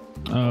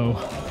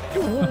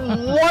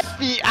 What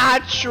the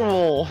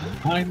actual?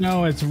 I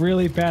know, it's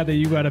really bad that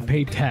you gotta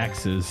pay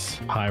taxes,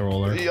 high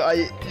roller.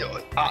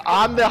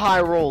 I'm the high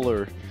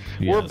roller.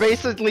 We're Yes.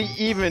 basically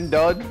even,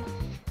 Doug.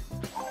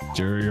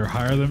 You're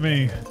higher than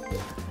me.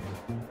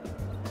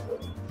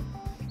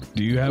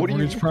 Do you have What do you-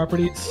 mortgage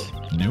properties?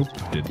 Nope,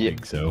 didn't Yeah.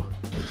 think so.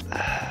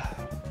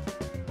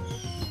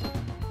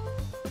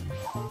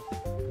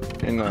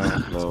 And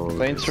Slowly,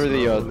 thanks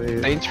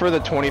for the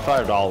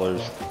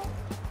 $25.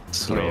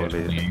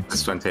 Slowly.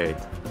 It's 28.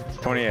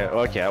 28.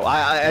 Okay, well,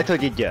 I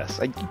took a guess.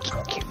 I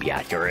can't be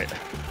accurate.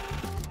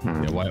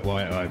 Yeah,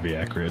 why be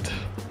accurate?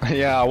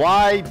 Yeah,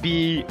 why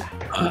be?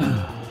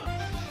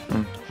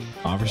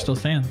 Offer still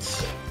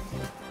stands.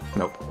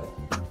 Nope.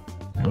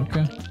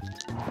 Okay.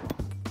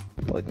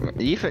 Like,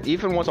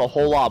 Ethan wants a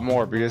whole lot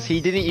more because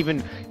he didn't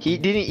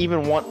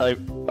even want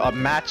a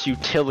match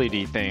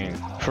utility thing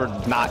for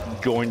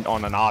not going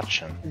on an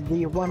auction.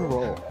 The one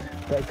roll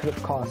that could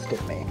have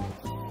costed me.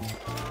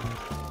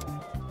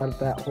 Out of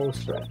that whole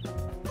stretch.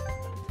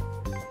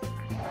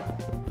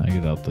 I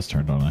get out this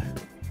turn, don't I?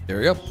 There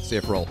we go.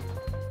 Safe roll.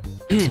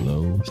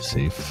 Slow,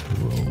 safe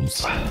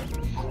rolls.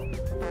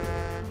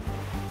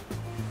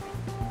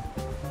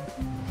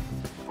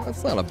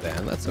 That's not a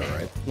ban. That's all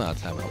right. Not a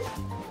timeout.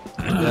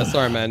 Yeah,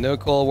 sorry, man. No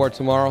Cold War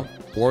tomorrow.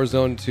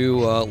 Warzone 2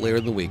 later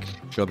in the week.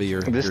 She'll be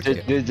your This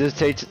tape.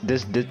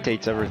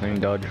 dictates everything,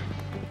 Doug.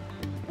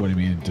 What do you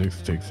mean it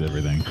takes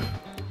everything?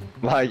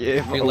 Like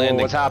if Me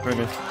landing. what's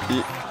happening?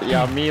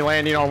 Yeah, me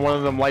landing on one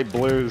of them light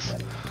blues.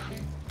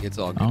 It's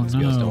all good. Oh, Let's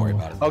be honest, don't worry no.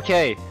 about it.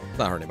 Okay, It's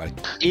not hurting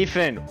anybody.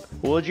 Ethan,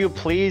 would you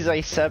please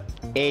accept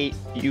a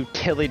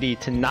utility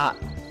to not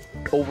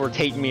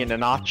overtake me in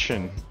an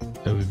auction?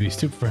 It would be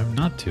stupid for him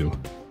not to.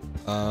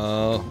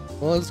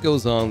 Well, this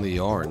goes on the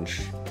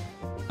orange.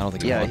 I don't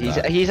think. Yeah,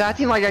 he's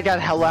acting like I got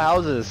hella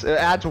houses. It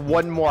adds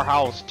one more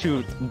house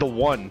to the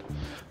one.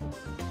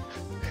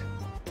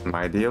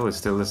 My deal is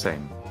still the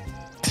same.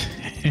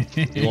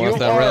 He wants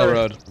that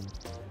railroad.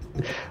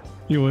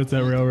 He wants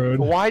that railroad.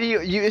 Why do you?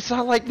 It's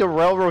not like the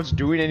railroad's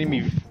doing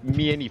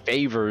me any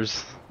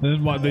favors.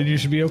 Then what? Then you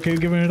should be okay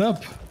giving it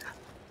up.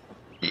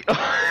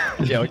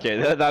 Yeah, okay.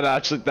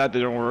 That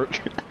didn't work.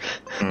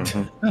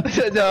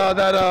 Mm-hmm.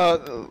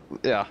 No,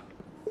 yeah.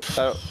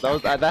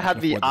 That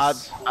had the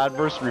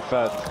adverse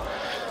effect.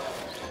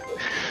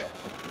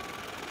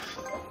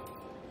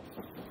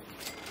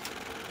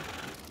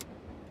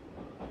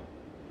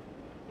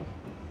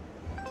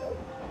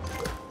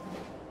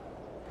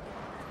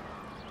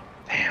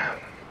 Damn.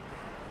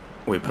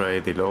 We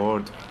pray the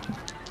Lord.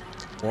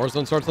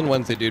 Warzone starts on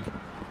Wednesday, dude. You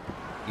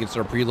can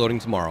start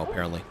preloading tomorrow,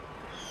 apparently.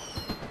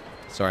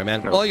 Sorry,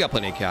 man. Nope. Well, you got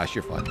plenty of cash.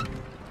 You're fine.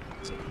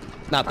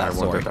 Not that I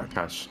sorry. wanted that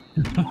cash.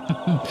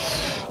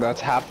 That's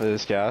half of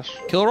this cash.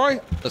 Kilroy,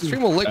 the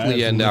stream will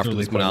likely That's end after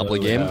literally this Monopoly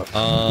game.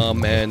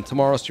 And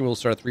tomorrow's stream will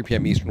start at 3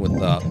 p.m. Eastern with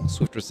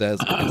Swiftor Says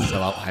and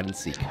sell out hide and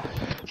seek.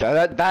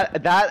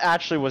 That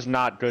actually was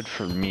not good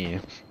for me.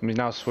 I mean,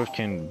 now Swift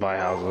can buy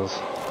houses.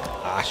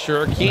 I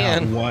sure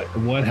can. Now,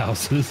 what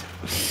houses?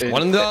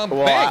 One in the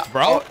banks,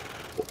 bro.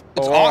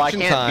 It's auction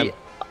time.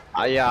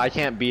 Yeah, I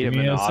can't beat him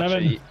Give in me the a auction.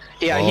 7.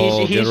 Yeah,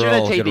 Oh, he's good gonna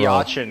roll, take good the roll.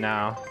 auction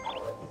now.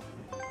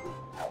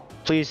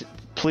 Please.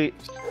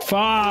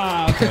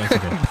 Fuck.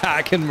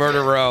 Back in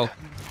Murder Row.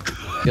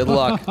 Good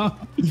luck.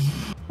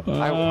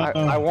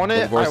 I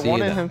wanted Divorcee,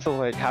 him to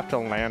like have to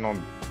land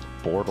on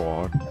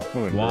Boardwalk.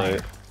 Why?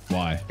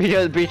 Why?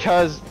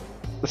 Because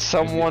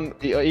someone,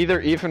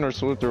 either Ethan or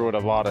Swiftor would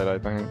have bought it, I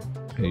think.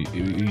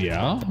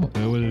 Yeah,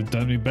 it would have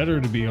done me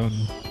better to be on.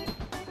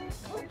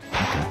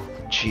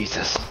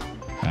 Jesus.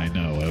 I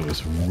know, it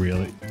was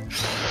really.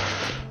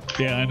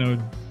 Yeah, I know.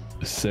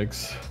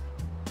 6.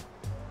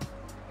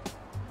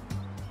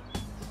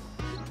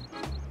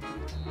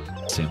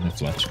 Stanley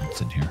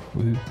Fletcher's in here.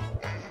 Woo.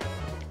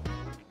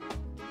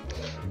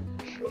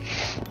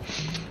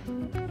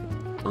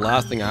 The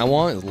last thing I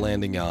want is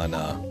landing on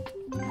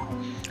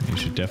You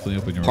should definitely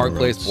open your Park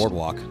Place roads.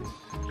 Boardwalk.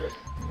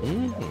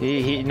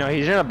 He's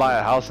gonna buy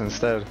a house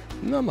instead.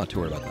 No, I'm not too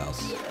worried about the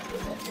house.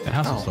 The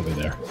house will still be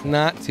there.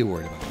 Not too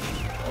worried about it.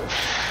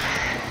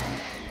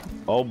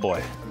 Oh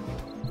boy.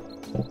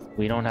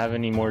 We don't have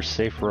any more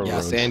safe roads. Yeah,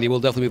 Sandy, we'll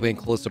definitely be playing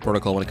close to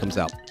protocol when it comes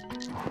out.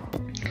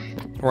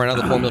 Right now,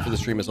 the formula for the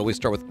stream is always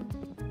start with.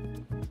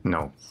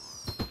 No.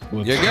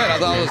 You're good. I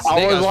thought it was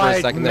Snake Eyes for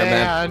a second there,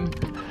 man.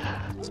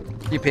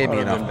 You paid me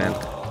enough, man.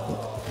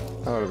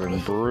 That would have been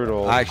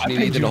brutal. I actually I need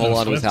paid Ethan you to hold enough,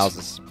 on to his Swift.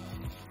 houses.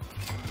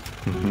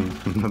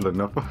 Not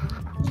enough.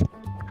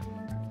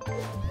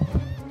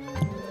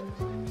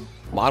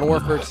 Modern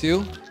Warfare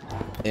 2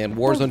 and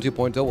Warzone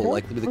 2.0 will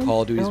likely be the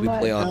Call of Duties we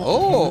play on.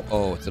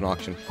 Oh, it's an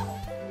auction.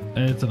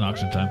 It's an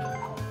auction time.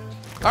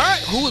 All right,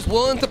 who is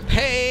willing to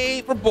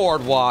pay for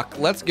Boardwalk?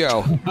 Let's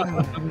go.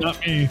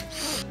 Not me.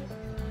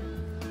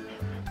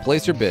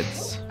 Place your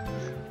bids.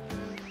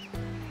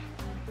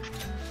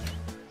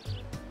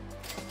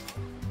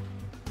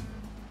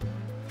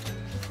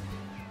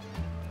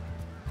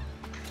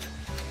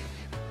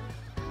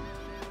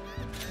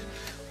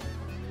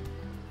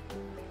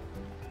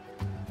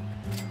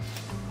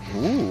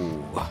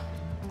 Ooh.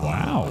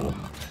 Wow.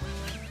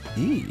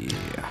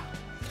 Yeah.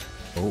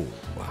 Oh.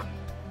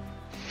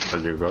 Are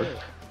you good?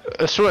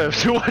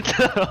 Swift, what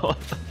the hell?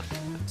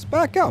 Let's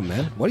back out,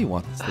 man. What do you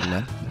want this thing,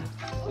 man?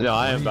 No,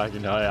 I am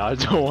backing out. I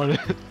don't want it.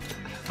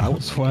 I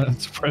was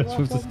surprised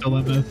with the still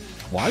in this.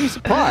 Why are you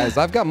surprised?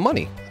 I've got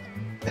money.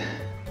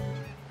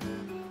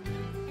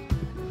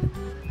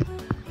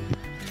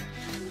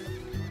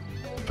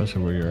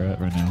 Especially where you're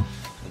at right now.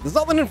 There's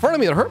nothing in front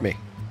of me that hurt me.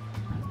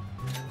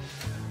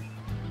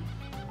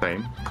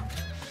 Same.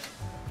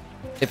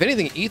 If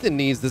anything, Ethan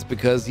needs this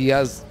because he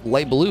has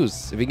light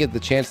blues. If he get the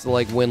chance to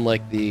like win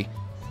like the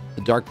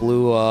dark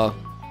blue,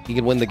 he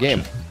can win the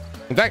game.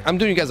 In fact, I'm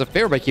doing you guys a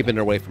favor by keeping it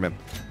away from him.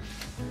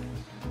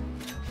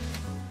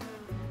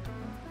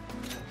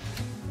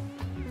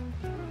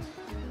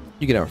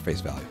 You can have a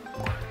face value.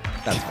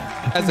 That's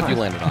fine. As if you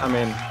landed I on.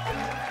 mean,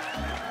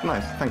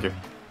 nice. Thank you.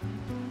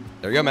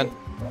 There you go, man.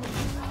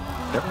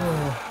 Yep.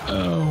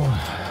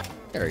 Oh.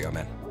 There you go,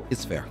 man.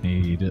 It's fair.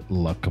 Need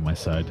luck on my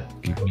side.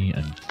 Give me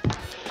a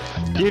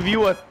Give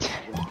you a.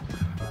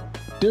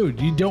 Dude,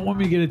 you don't want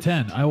me to get a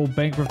 10. I will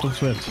bankrupt on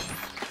Swift.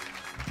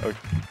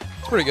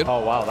 It's pretty good.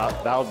 Oh wow,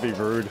 that would be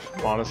rude,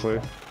 honestly.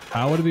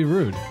 How would it be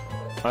rude?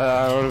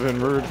 That would have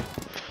been rude.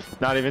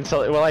 Not even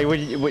sell. Well, like,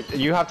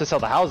 you have to sell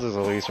the houses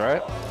at least,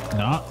 right?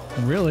 Not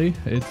really.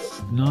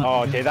 It's not.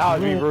 Oh, okay, that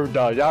would be rude,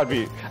 dog. I'll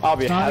be It's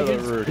not hella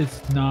against, rude.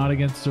 it's not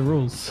against the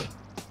rules.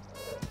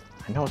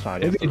 I know it's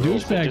not It'd against be the a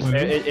rules. douchebag move.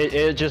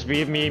 It'd just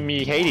be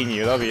me hating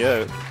you. That'd be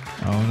it.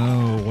 Oh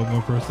no, one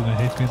more person that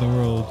hates me in the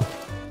world.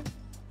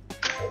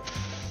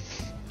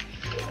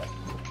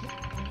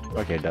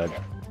 Okay, Dad.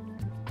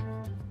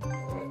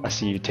 I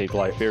see you take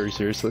life very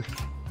seriously.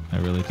 I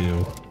really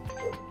do.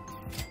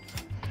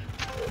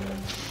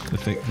 The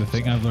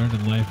thing I've learned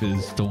in life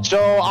is don't.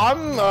 So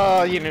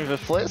I'm using the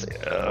fliz.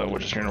 We're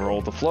just gonna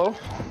roll the flow.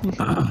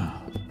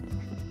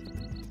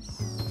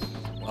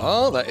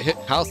 Oh, that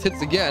house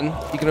hits again.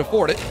 He can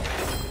afford it.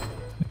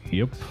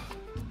 Yep.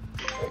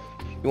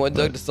 You want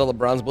Doug to sell the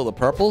browns with the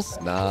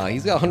purples? Nah,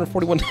 he's got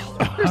 $141.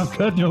 I've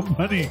got no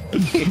money.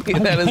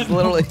 That is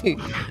literally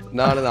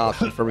not an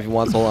option for him if he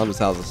wants to hold on to his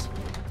houses.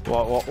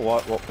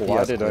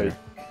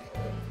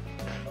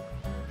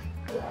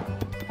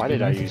 Why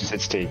did I use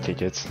 6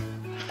 tickets?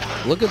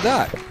 Look at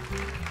that.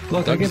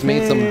 Look, Doug just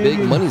made some big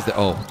monies.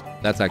 Oh,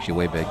 that's actually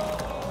way big.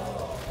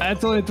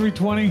 That's only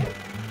 320.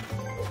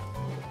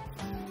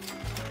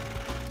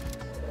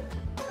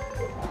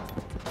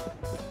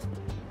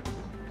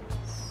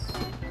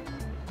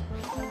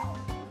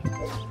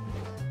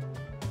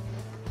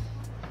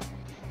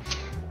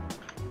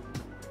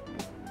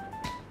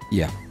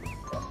 Yeah.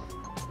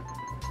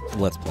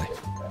 Let's play.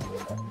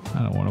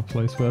 I don't want to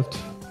play Swift.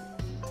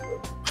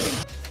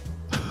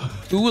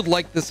 Who would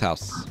like this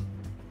house?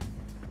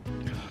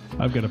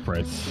 I've got a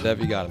price.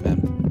 Dev, you got it, man.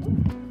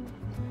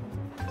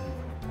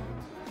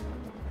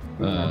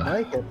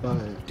 I like it,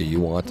 but Do you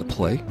want to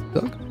play,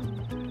 Doug?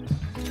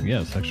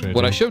 Yes, actually.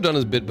 What I should have done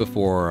is bid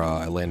before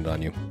I landed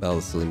on you. That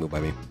was a silly move by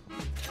me.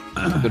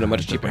 Bid a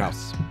much cheaper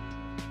house. A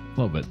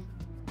little bit.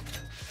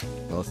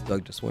 Well,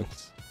 Doug just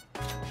wins.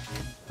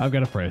 I've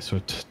got a price,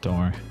 so don't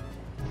worry.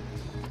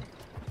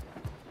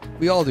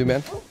 We all do,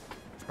 man.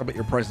 I bet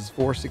your price is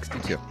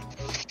 $462.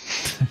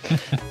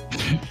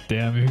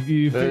 Damn,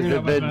 you figured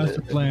out my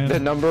master plan. The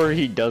number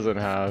he doesn't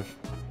have.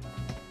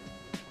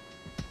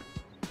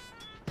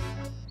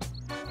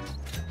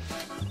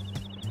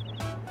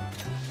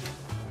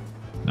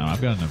 No,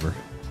 I've got a number.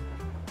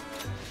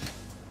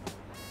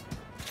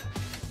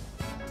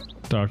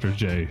 Dr.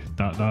 J,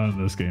 not in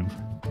this game.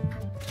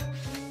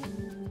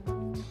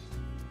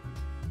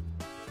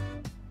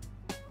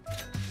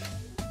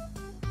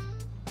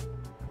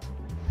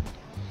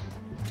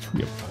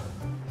 Yep.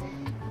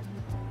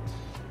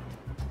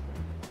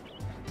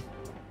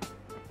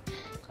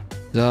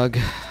 Doug.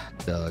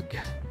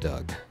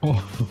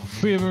 Oh,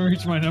 we haven't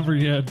reached my number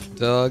yet.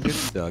 Doug.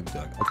 I'll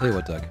tell you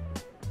what, Doug.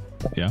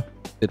 Yeah.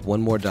 Bid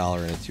 $1 more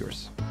and it's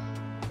yours.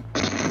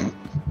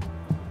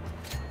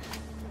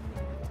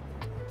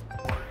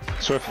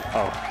 Swift.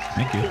 Oh.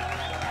 Thank you.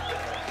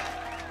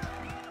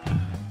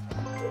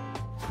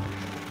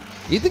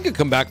 Ethan could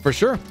come back for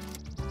sure.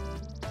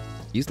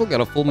 He's still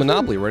got a full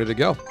monopoly ready to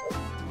go.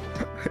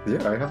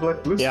 Yeah, I have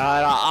like blues.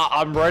 Yeah,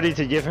 I'm ready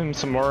to give him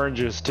some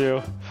oranges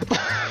too.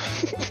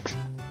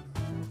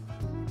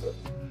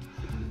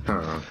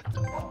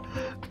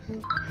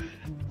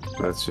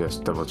 Let's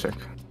just double check.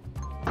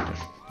 I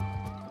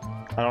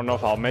don't know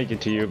if I'll make it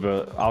to you,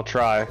 but I'll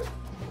try.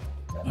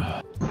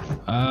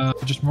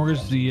 Just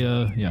mortgage the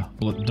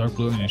dark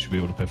blue, and you should be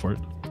able to pay for it.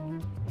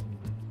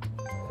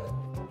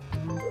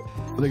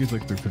 I think it's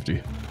like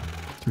 350,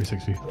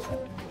 360.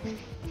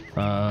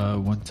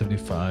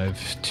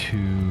 175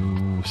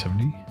 to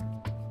 70.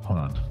 Hold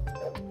on.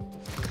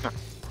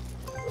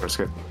 That's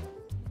good.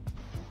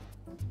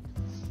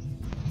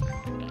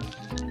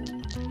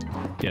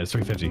 Yeah, it's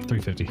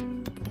 350.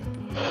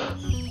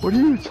 What are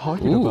you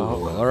talking Ooh,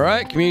 all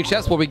right. Community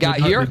chest, what we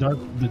got here?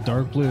 The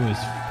dark blue is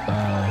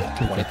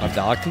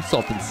 $25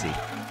 consultancy.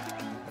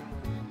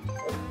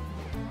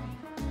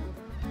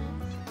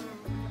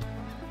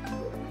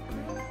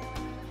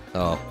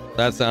 Oh,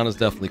 that sound is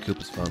definitely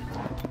Koopa's phone.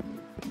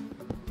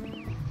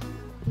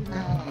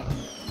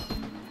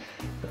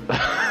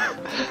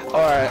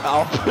 Alright,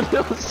 I'll put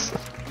those.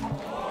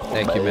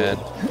 Thank you, man.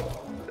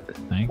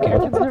 Thank I you.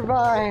 can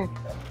survive.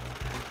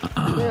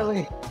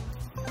 Really,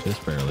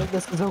 Just barely.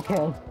 this is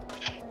okay.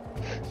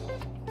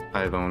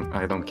 I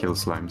don't kill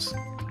slimes.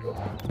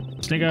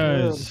 Snake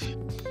eyes.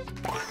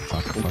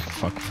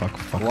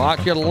 Fuck.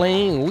 Lock your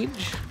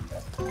language.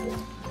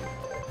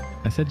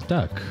 I said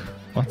duck.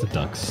 Lots of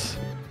ducks.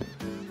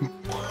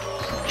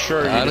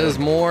 Sure. That is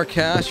more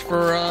cash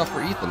for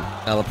Ethan.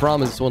 Now the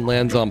problem is this one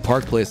lands on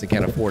Park Place and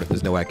can't afford it.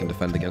 There's no way I can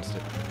defend against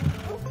it.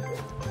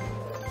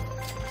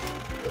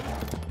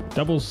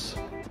 Doubles.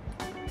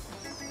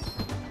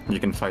 You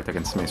can fight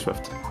against me,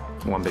 Swift.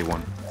 1v1.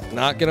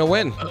 Not gonna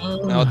win.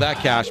 Not with that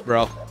cash,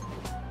 bro.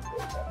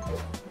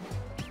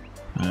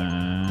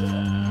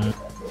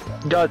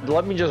 God,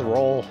 let me just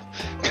roll.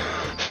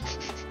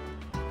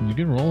 You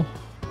can roll.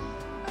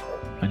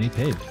 I need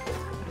paid.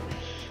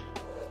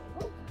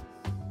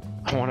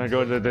 I want to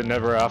go to the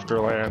Never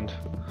After land.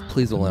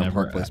 Please don't land on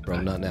Never Park Place,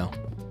 bro. Not now.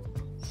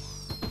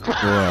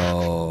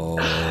 Bro.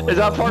 Is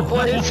that Park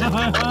Place?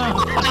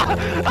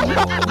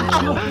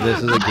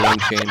 This is a game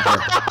changer.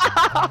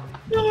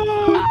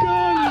 Oh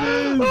god,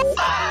 it is.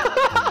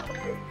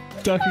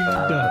 Ducking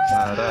ducks.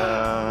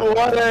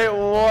 What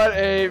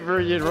a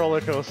freaking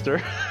roller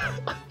coaster.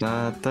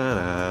 That's what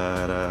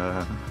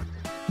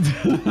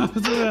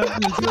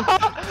happens.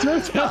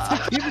 Just have to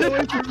keep it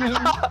away from him.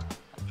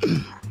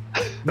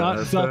 Not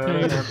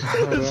ducking.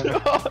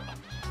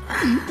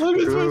 Look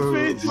at his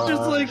face. It's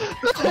just like.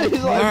 He's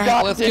All like, right,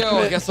 God let's damn go.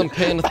 I it. guess I'm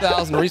paying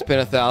 1,000. Reese paying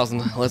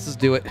 1,000. Let's just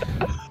do it.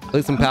 At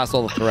least I'm past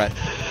all the threat.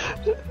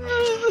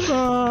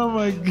 Oh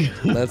my god.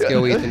 Let's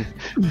go, Ethan.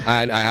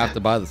 I have to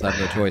buy this. I have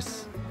no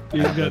choice.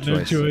 You've got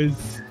no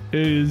choice.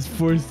 It is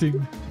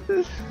forcing.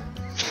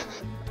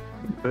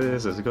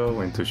 This is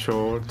going to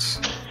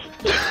shorts.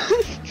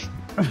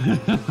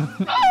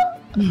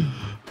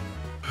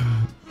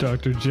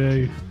 Dr.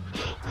 J.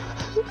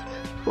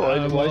 Why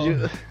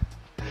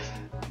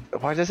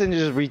doesn't it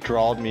just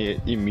redraw me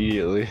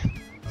immediately?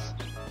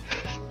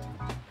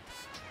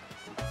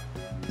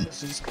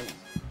 This is good.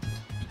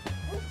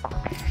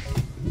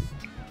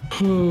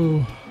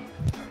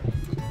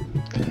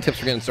 Tips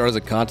for getting started as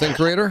a content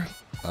creator.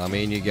 I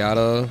mean, you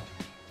gotta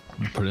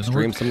Put in the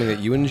stream work. something that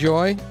you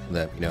enjoy,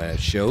 that has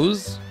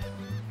shows,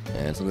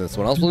 and something that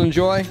someone else will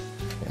enjoy,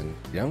 and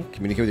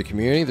communicate with your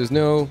community. There's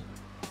no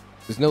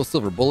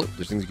silver bullet.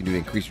 There's things you can do to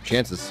increase your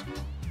chances.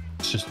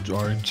 It's just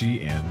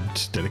RNG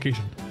and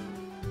dedication.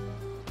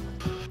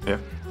 Yeah.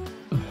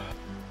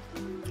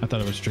 I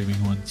thought I was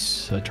streaming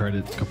once. I tried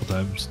it a couple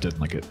times. Didn't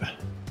like it.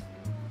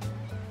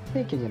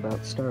 Thinking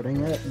about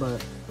starting it,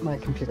 but my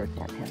computer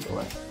can't handle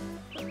it.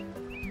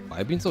 Why are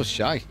you being so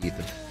shy,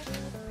 Ethan?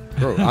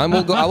 Bro, I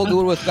will go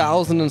with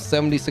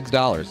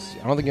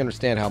 $1,076. I don't think you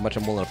understand how much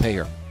I'm willing to pay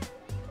here.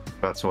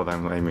 That's what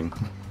I'm aiming.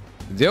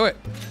 Do it.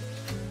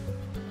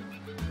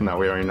 Now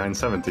we are in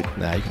 970.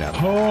 Nah, you can have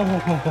it. Oh,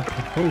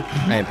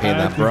 I ain't paying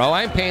that, bro.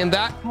 I ain't paying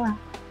that.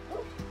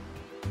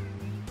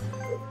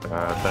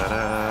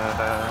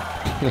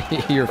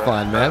 You're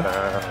fine, man.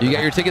 You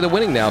got your ticket to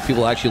winning now if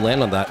people actually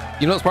land on that.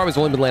 You know, this probably has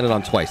only been landed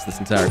on twice this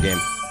entire game.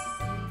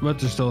 but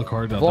there's still a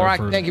card out Florak,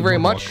 there. For thank you very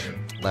one much.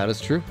 block. That is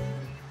true.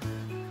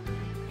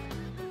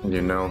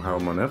 You know how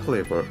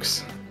Monopoly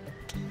works.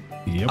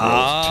 Yep.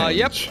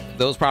 Yep.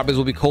 Those properties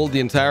will be cold the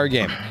entire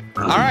game.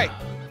 All right.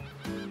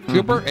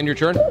 Cooper, and your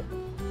turn.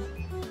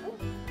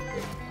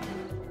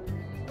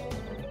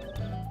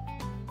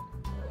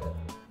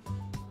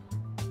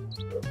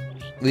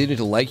 They need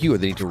to like you, or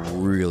they need to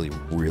really,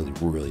 really,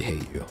 really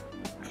hate you.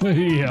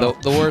 Yeah.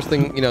 The worst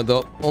thing,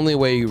 the only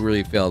way you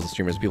really fail as a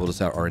streamer is people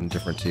just are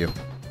indifferent to you.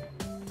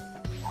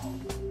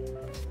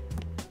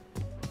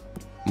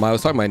 I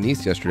was talking to my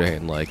niece yesterday,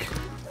 and I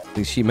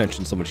think she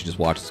mentioned someone she just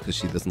watches because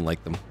she doesn't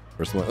like them,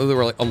 or someone. Oh, they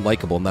were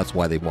unlikable, and that's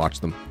why they watch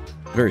them.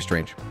 Very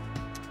strange.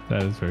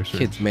 That is very strange.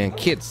 Kids, man,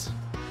 kids.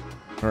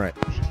 All right.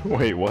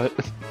 Wait, what?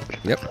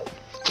 Yep.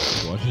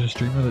 Watching a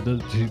streamer that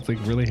does he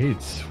really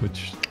hates,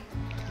 which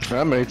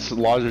That makes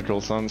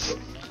logical sense.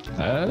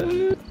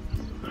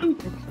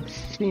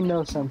 She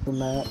knows something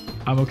that.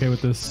 I'm okay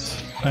with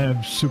this. I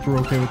am super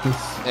okay with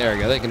this. There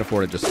we go. They can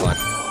afford it just fine.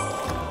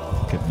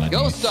 Get my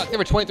Ghost niece. stuck there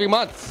for 23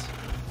 months.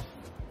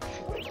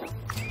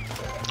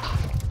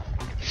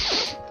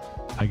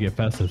 I get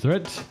past the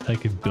threat. I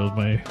can build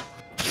my.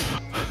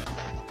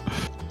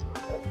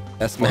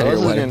 That's Well, my this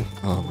is wedding.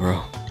 Oh,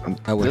 bro.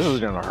 I wish. This is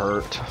gonna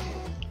hurt.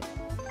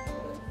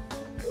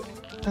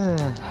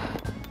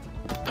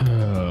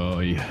 Oh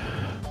yeah.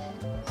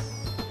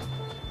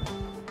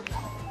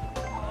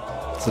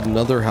 It's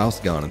another house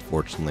gone,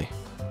 unfortunately.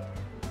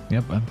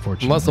 Yep.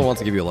 Unfortunately. Muscle wants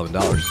to give you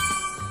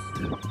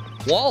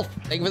 $11. Wolf,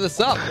 thank you for the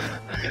sub.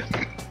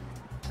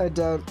 I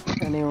doubt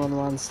anyone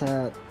wants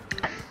that.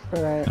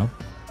 Alright. Nope.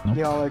 Nope.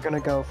 Y'all are gonna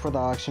go for the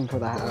auction for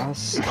the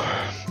house.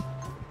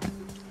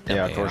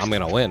 Yeah, Man, I'm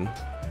gonna win.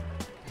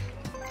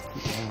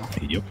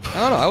 Yep. I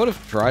don't know. I would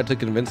have tried to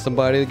convince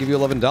somebody to give you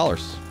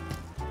 $11.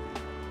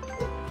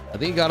 I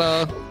think you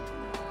gotta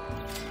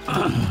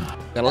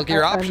look at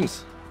your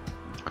options.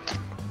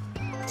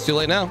 It's too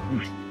late now.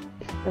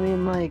 I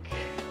mean,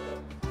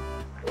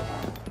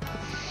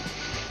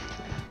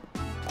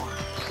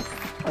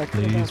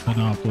 Please,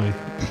 Monopoly.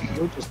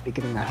 you'll just be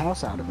getting a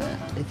house out of it.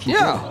 If you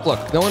Yeah. did.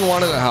 Look, no one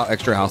wanted an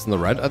extra house in the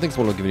red. I think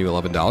someone will give you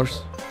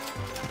 $11.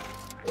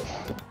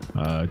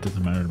 It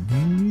doesn't matter to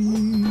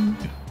me.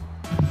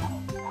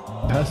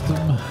 Past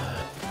him.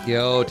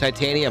 Yo,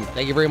 Titanium,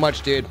 thank you very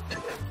much, dude.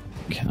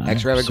 Can I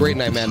Extra, have a great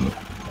night, man.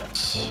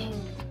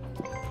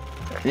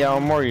 Yeah,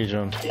 I'll mortgage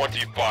him.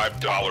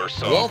 $25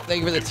 sub. Wolf, thank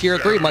you for the tier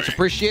 3. Much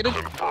appreciated.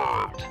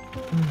 Confirmed.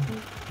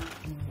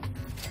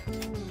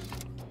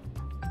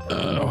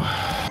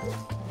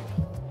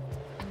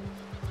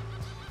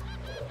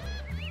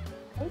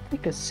 I don't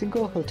think a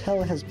single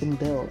hotel has been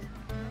built.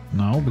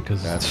 No,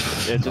 because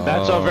That's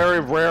That's a very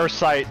rare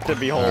sight to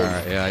behold. all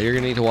right. Yeah, you're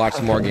gonna need to watch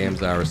some more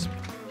games hours.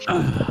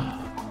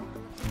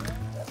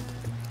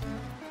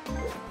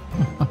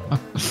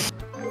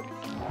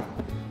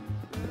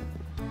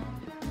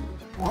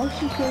 Why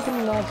don't you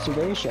taking an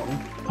observation?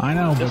 I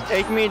know, Just but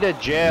take me to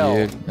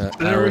jail. Dude, There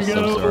we Iris, I'm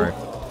go. sorry,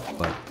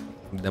 but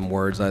them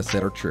words I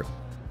said are true.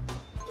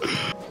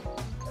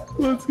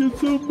 let's get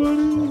some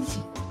bunnies.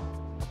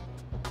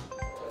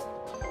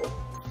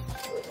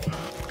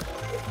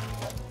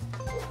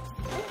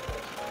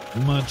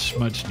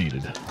 Much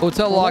needed.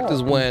 Hotel locked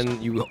is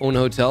when you own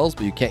hotels,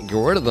 but you can't get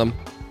rid of them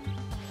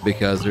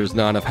because there's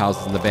not enough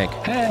houses in the bank.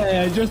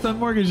 Hey, I just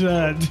unmortgaged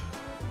that.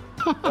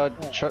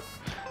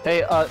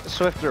 Hey,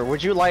 Swiftor,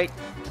 would you like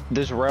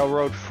this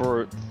railroad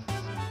for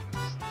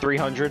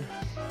 300?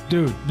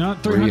 Dude,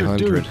 not 300.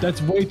 300. Dude,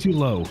 that's way too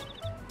low.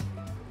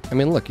 I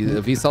mean, look,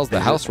 if he sells the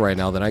house right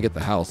now, then I get the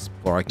house,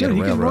 or I can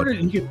Dude, get a railroad.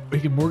 he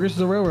can mortgage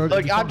the railroad.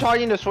 Look, I'm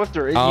talking to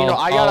Swiftor. You I'll- know,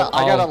 I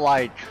gotta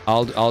like.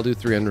 I'll do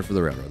 300 for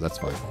the railroad. That's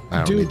fine. I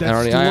don't Dude, need,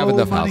 that's I have low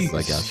enough money.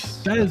 houses, I guess.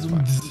 That is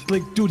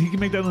like, dude, he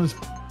can make that on his.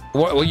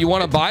 What, you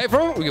want to buy it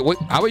from him?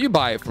 How about you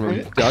buy it from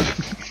him, Doug?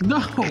 No.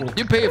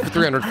 You pay it for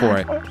 300 for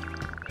it.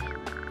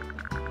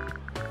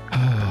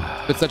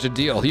 It's such a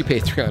deal. You pay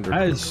 300.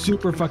 That is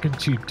super fucking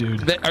cheap,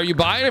 dude. Are you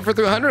buying it for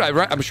 300?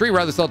 I'm sure you'd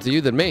rather sell it to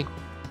you than me.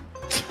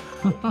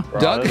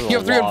 Doug, this is you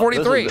have a lot.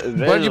 343.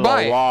 This Why did you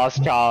buy is a it?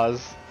 lost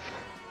cause.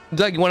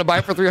 Doug, you want to buy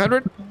it for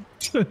 300?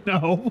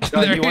 No.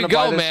 There you you wanna go,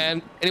 buy this?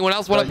 man. Anyone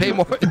else want to pay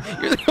more?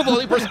 You're the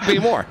only person to pay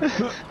more.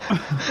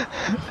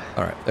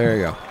 All right, there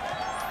you go.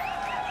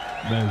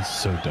 That is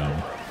so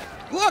dumb.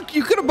 Look,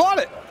 you could have bought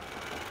it.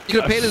 You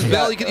could have paid his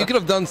bill. You could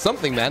have done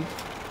something, man.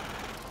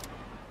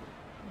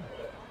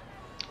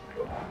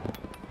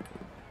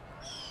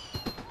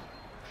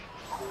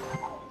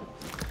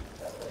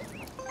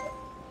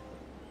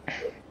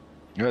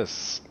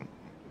 Yes.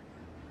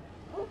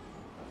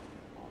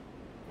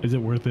 Is it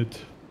worth it?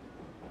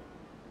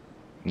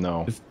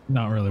 No. It's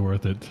not really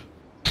worth it.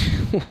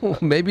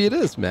 Maybe it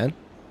is, man.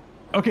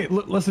 Okay,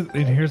 listen.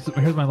 And here's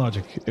my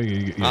logic.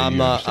 I'm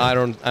not. I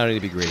don't need to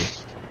be greedy.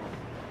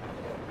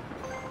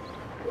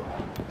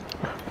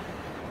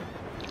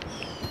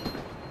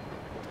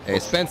 Hey,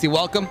 Spency,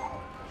 welcome.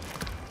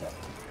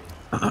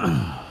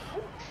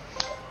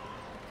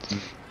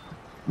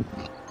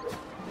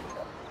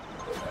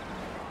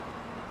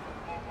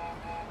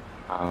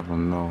 I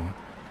don't know.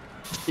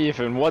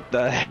 Ethan, what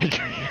the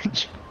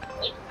heck?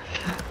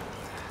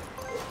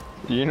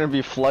 You're gonna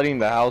be flooding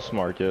the house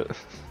market.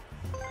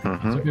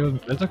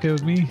 That's okay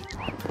with me.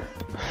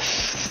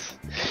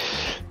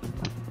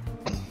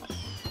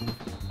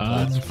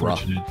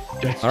 Unfortunate.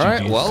 That's All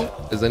right. GG's.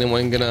 Well, is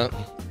anyone gonna?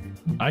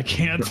 I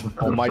can't.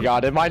 Oh my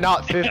god, am I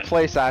not 5th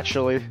place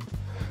actually?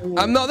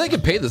 No, they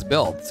could pay this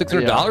bill.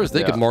 $600. They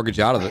yeah. could mortgage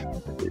out of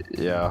it.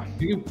 Yeah.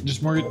 You can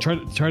just mortgage.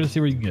 Try to see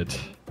where you can get.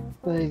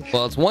 Like,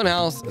 Well, it's one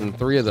house and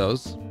 3 of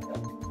those.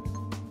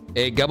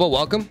 Hey, Gubba,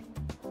 welcome.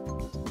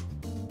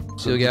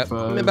 So you'll get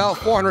about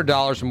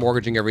 $400 from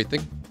mortgaging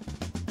everything.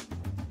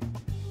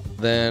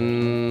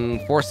 Then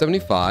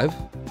 $475.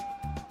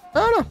 I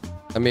don't know.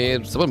 I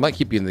mean, someone might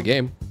keep you in the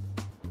game.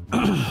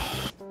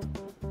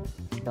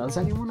 does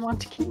anyone want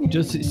to keep me?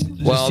 Just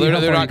Well, see they're how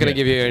far not you going to get.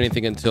 give you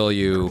anything until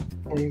you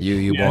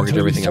Yeah, mortgage until you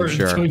everything, I'm start-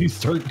 sure. until you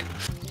start.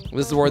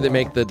 This is where they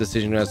make the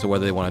decision as to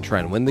whether they want to try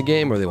and win the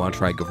game or they want to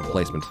try and go for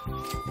placement.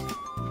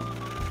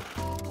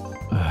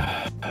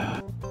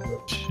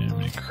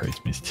 Jiminy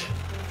Christmas.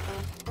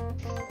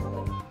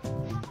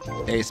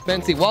 Hey,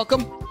 Spency,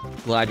 welcome.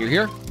 Glad you're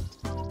here.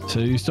 So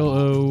you still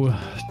owe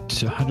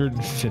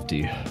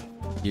 150.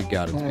 You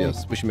got it. Hey.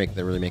 Yes, we should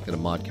really make that a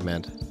mod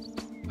command.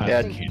 Yeah,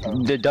 I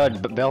can't.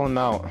 Dud, bail him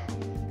out.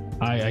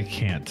 I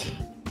can't.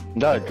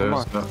 Dud, come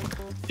on.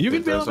 You can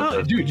If bail there's him a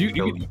out, dude. You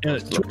person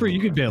can, Trooper, you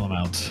can bail him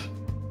out.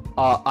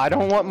 I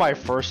don't want my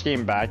first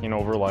game back in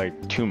over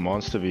like 2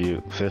 months to be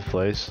 5th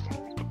place.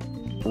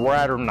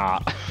 Rat or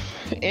not.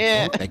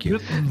 Eh. Thank you.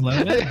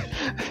 Let him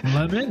in.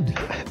 Let him in.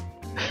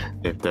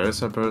 If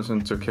there's a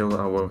person to kill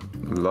our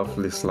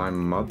lovely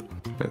slime mod,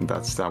 then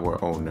that's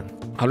our owner.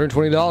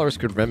 $120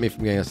 could prevent me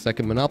from getting a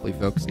second Monopoly,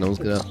 folks. No one's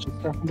gonna. It's just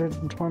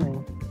 120. No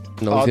one's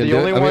The gonna do it.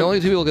 only I mean, one- only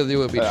 2 people gonna do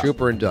it would be Yeah.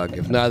 Trooper and Doug.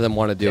 If none of them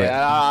want to do it,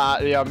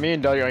 Yeah, me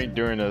and Doug ain't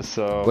doing this,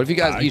 so. what if you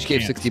guys I each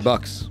gave can't.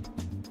 $60?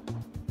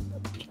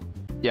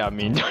 Yeah,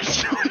 me and Doug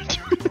ain't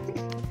doing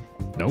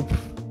it. Nope.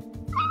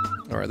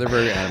 All right, they're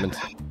very adamant.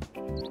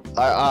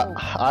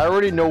 I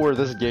already know where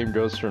this game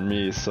goes for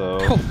me, so.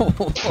 Dude,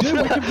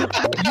 you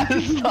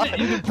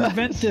can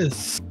prevent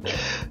this.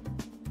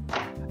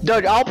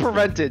 Doug, I'll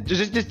prevent it.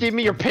 Just give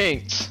me your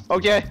paints,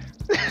 okay?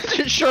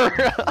 Sure.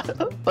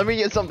 Let me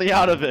get something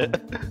out of it.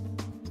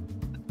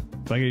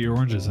 If I get your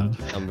oranges, then.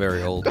 I'm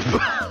very old.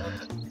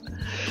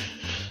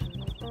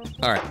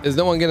 All right, is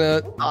no one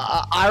gonna?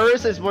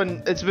 Iris,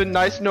 it's been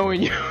nice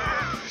knowing you.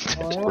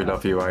 We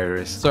love you,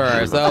 Iris.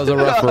 Sorry, so that was a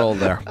rough roll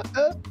there.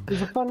 It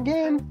was a fun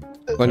game.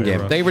 One game.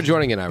 rough. Thank you for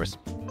joining in, Iris.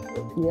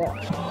 Yeah.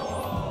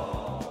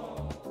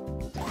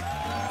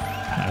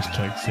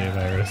 Hashtag save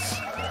Iris.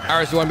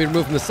 Iris, you want me to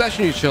remove from the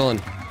session? You chilling?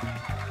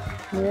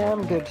 Yeah,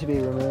 I'm good to be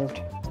removed.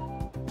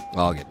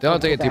 I'll get. Don't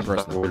take it too We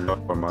personal.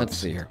 love our mods. Let's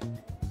see here.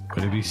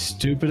 Would it be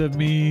stupid of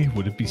me?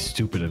 Would it be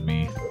stupid of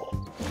me?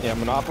 Yeah,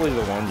 Monopoly's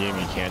the one game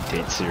you can't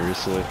take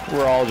seriously.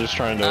 We're all just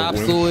trying to win.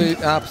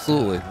 Absolutely,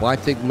 absolutely. Why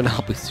take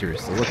Monopoly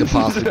seriously? What could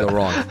possibly go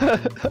wrong?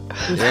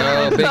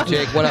 Yo, Big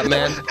Jake, what up,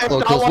 man? It's Hello,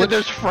 not Cool like Switch.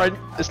 there's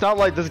It's not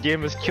like this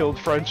game has killed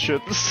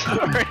friendships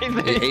or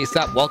anything. Hey,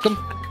 ASAP, welcome.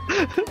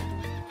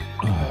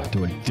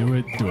 Do I do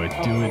it? Do I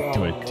do it?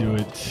 Do I do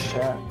it?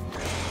 Yeah.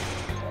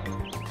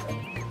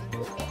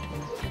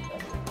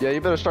 Yeah, you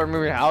better start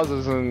moving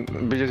houses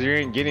and because you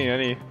ain't getting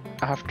any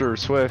after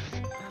Swift.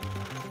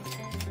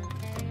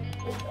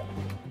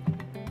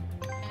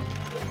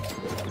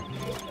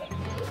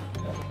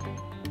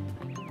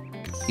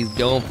 He's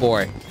going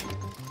for it.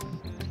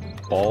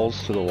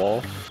 balls to the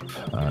wall?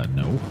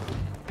 No.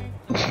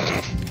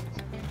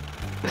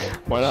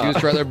 Why not? Choose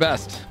try their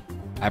best.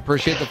 I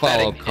appreciate the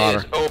follow, Betting Connor.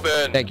 is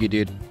open. Thank you,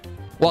 dude.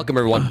 Welcome,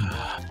 everyone.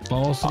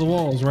 Balls to the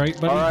walls, right,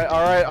 buddy?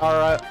 All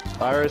right.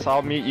 Iris,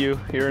 I'll meet you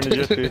here in the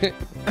jiffy.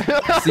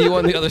 See you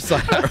on the other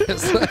side,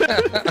 Iris.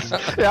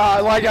 Yeah,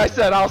 like I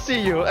said, I'll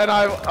see you, and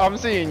I'm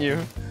seeing you.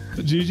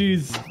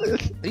 GG's.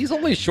 He's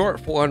only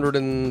short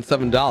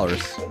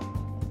 $407.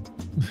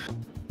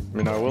 I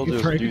mean, I will You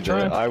just try- do you try.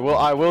 that. I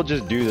will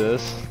just do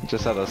this,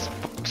 just out of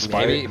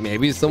spite.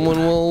 Maybe someone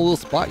will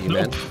spot you,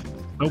 man.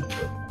 Nope.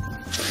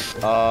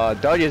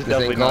 Doug is This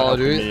definitely ain't not Call of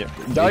helping Duty.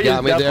 me. Doug is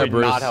got me there, definitely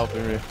Bruce. not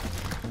helping me.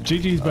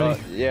 GG's,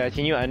 buddy. Yeah,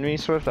 can you end me,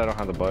 Swift? I don't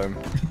have the button.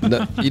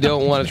 No, you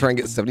don't want to try and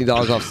get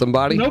 $70 off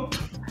somebody? Nope.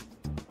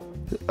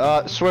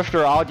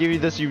 Swifter, I'll give you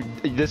this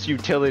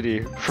utility.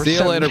 For See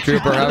you later, 70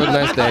 Trooper. Have a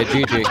nice day.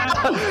 GG.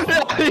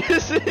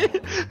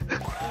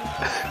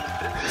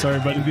 Sorry,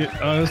 buddy.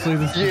 Honestly,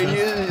 this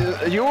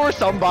you were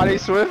somebody,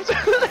 Swift.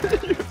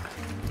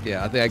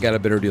 Yeah, I think I got a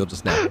better deal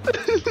just now.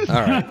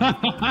 All right.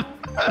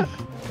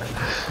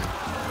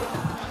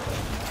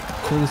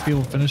 before this game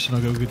will finish, and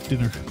I'll go get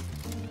dinner.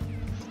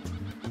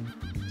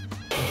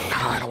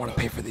 I don't want to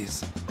pay for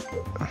these.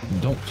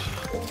 Don't.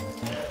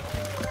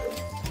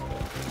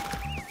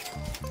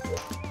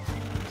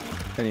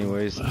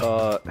 Anyways,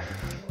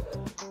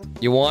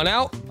 You want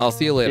out? I'll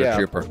see you later, yeah,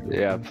 Trooper.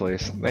 yeah,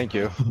 please. Thank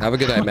you. Have a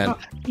good night, man.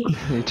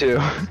 Me too.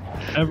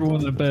 Everyone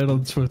that bet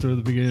on Swiftor at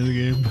the beginning of the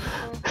game.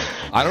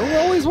 I don't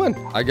always win.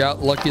 I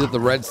got lucky that the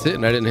Reds hit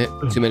and I didn't hit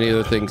too many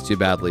other things too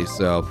badly.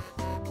 So,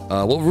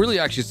 what really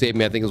actually saved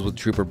me, I think, is when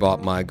Trooper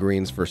bought my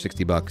greens for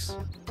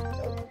 $60.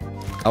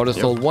 I would have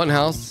sold one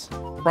house,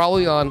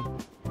 probably on.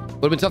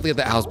 Would have been tough to get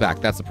that house back.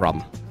 That's the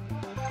problem.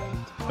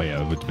 Oh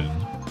yeah, it would have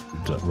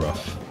been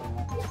rough.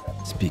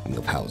 Speaking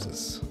of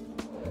houses,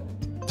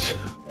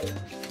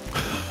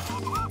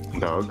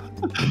 Dog.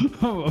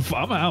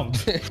 I'm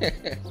out.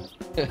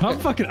 I'm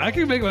fucking. I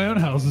can make my own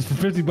houses for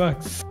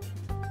 $50.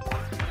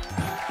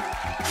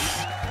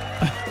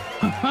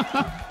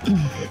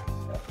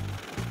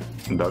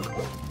 Doug,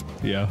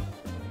 Yeah.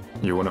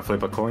 you wanna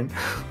flip a coin?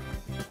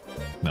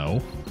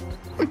 No.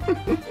 But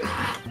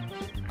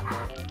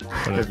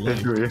I'd like-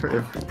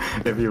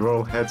 If you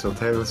roll heads or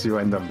tails, you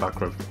end up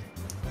backward.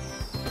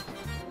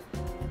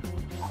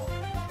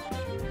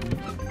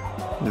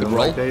 You don't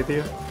roll? like the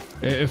idea?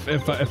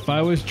 If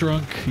I was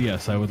drunk,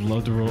 yes, I would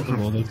love to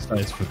roll those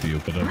dice with you,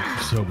 but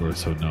I'm sober,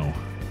 so no.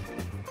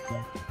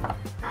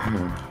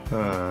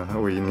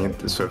 We need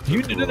to sort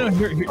You no,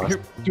 here,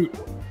 dude.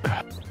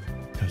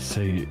 I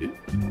say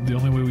the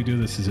only way we do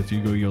this is if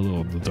you go yellow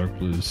on the dark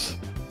blues.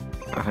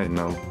 I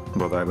know,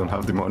 but I don't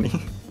have the money.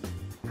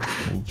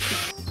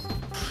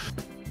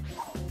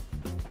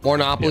 more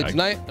Monopoly Yeah,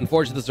 tonight.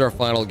 Unfortunately, this is our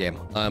final game.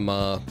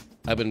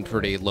 I've been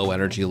pretty low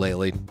energy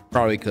lately,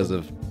 probably because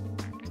of.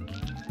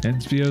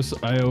 NSBS,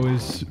 I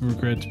always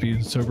regret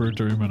being sober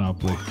during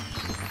Monopoly.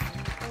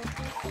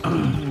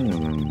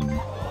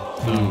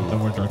 No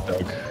more drunk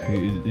dog.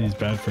 He's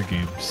bad for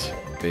games.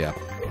 But yeah,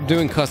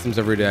 doing customs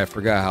every day. I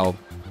forgot how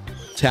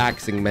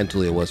taxing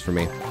mentally it was for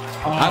me.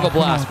 I have a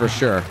blast for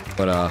sure,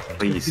 but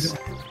Please.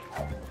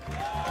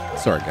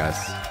 sorry guys.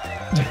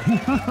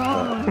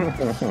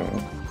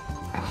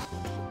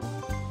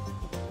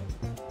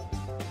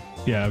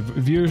 Yeah,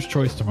 viewer's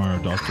choice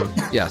tomorrow, Doctor.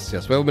 Yes, we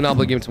have a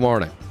Monopoly game tomorrow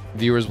night.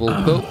 Viewers will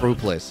vote for who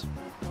plays.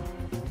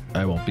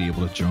 I won't be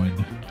able to join.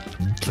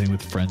 I'm playing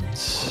with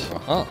friends.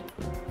 Uh-huh.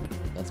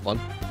 That's fun.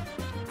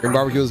 Green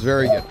barbecue is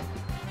very good.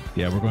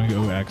 Yeah, we're going to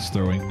go axe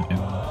throwing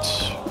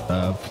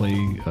and play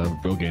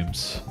real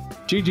games.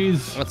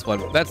 GG's. That's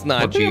fun. That's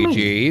not GG.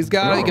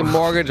 He can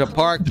mortgage a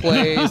park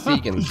place.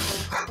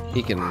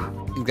 He's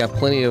got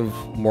plenty of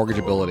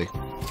mortgageability.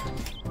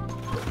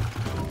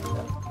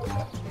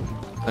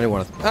 I didn't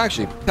want to.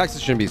 Actually,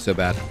 taxes shouldn't be so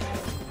bad.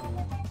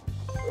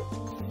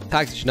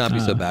 Taxes should not be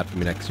so bad for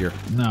me next year.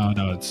 No,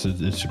 it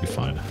should be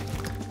fine.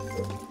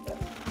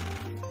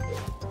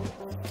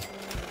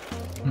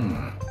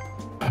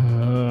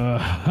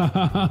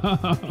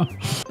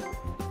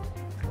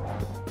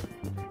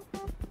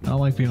 I don't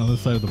like being on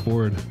this side of the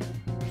board.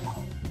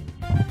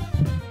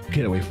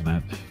 Get away from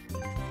that.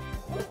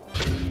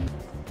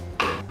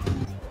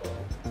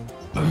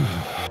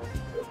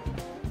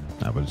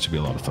 Nah, but it should be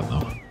a lot of fun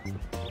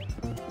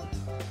though.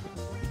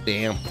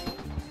 Damn.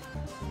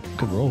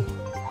 Good roll.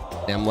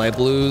 Damn light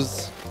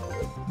blues.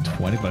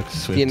 $20.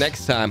 See you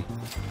next time.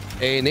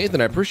 Hey,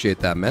 Nathan, I appreciate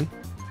that, man.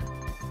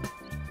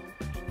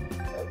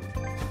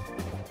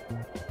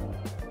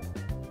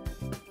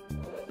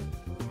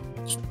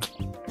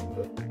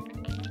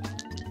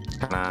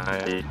 Can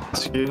I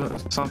ask you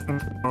something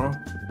tomorrow?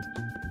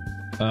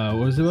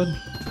 What was it, bud?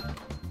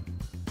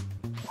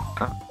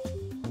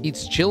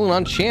 He's chilling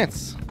on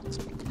chance.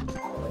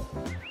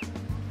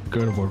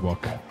 Go to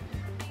Boardwalk.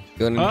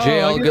 Going to Oh,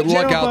 jail. you're Good in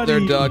luck jail, out there,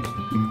 buddy. Doug.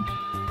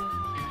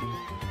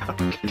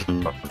 I'm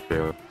kicking back the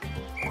tail.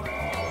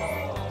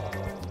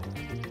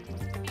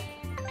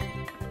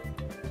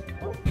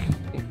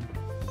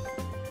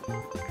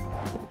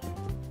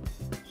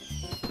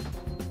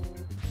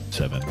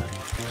 7.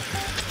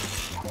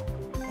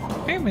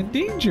 I'm in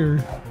danger.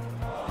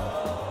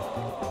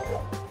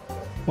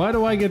 Why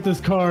do I get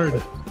this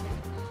card?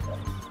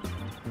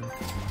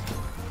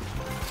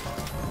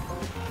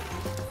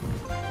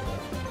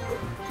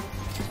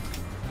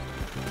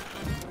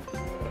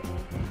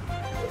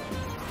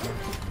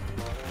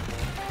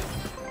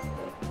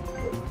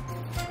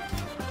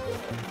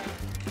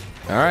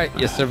 All right,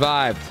 you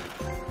survived.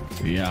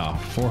 Yeah,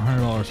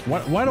 $400.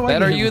 Why do I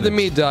Better get you with than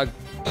this? me, Doug.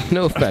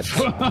 No offense.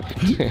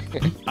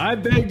 I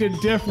beg to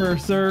differ,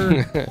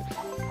 sir.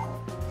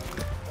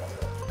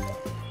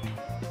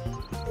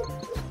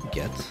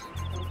 Get.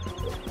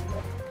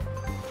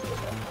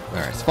 All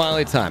right, it's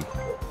finally time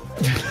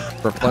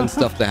for fun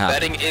stuff to happen.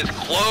 Betting is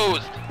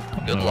closed.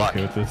 Good I'm luck.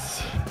 okay with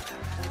this.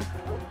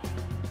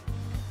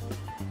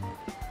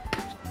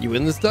 You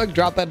win this, Doug?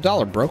 Drop that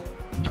dollar, bro.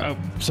 Oh,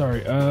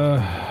 sorry.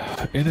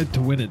 In it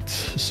to win it,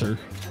 sir.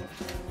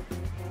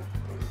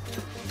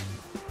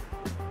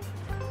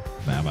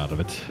 Nah, I'm out of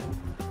it.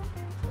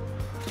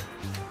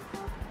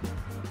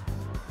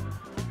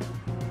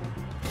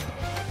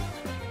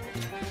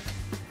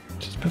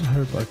 Just spend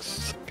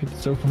 $100. Get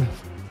this over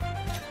with.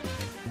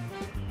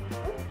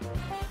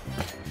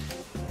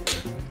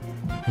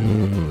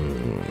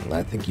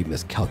 I think you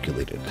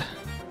miscalculated,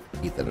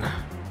 Ethan.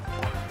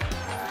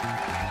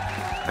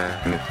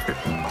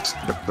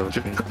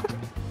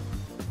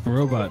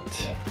 Robot.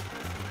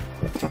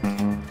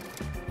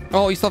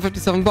 Oh, you saw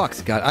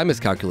 $57. God, I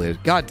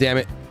miscalculated. God damn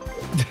it.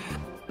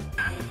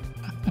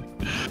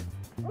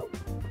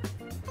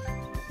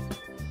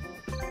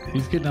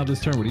 He's getting out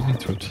this turn. What do you mean,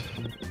 Swift?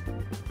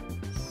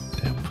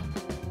 Damn.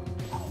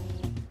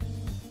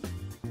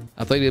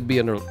 I thought it'd be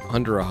under.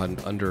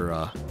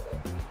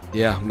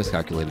 Yeah,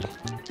 miscalculated.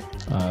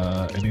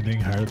 Anything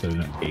higher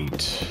than an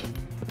 8.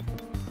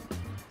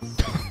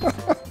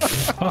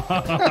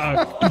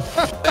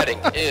 Betting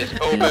is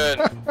open.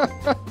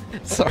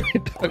 Sorry,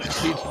 Doug.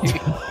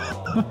 GG.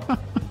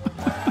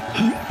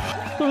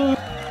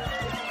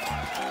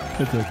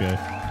 It's okay.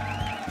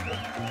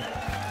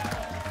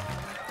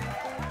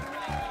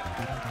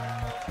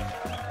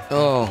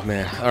 Oh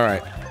man. All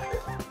right.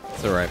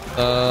 It's all right.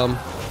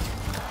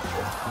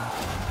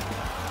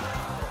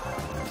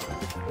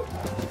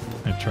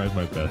 I tried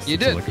my best. You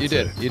That's all did. I can You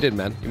say. did. You did,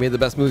 man. You made the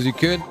best moves you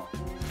could.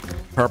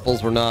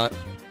 Purples were not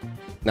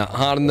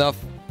hot enough.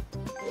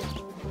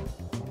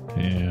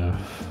 Yeah.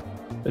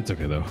 It's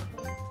okay though.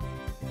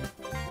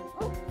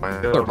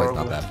 Third place,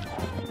 not bad.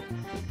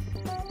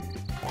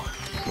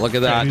 Look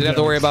at that. Didn't have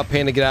to worry about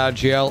paying to get out of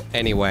jail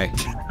anyway.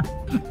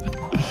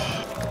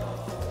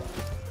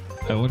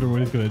 I wonder what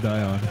he's gonna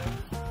die on.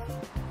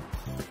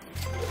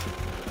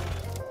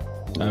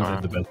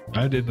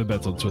 I did the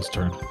bets on Swiss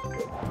turn.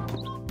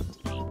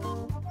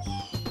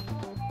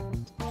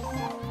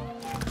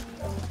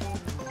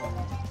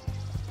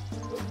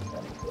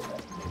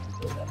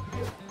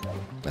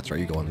 That's right.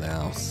 You go in the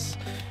house.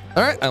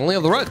 All right. I only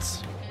have the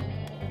reds.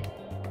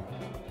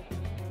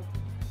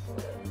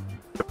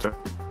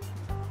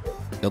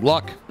 Good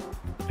luck.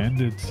 And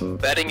it's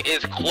Betting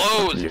is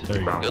closed. There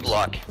you go. Good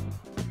luck.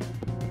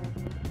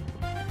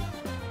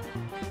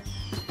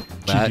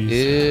 That GGs.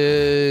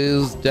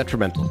 is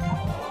detrimental.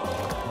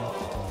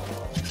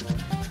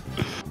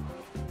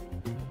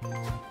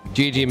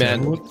 GG, man.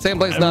 Everyone- Same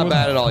place, not everyone-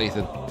 bad at all,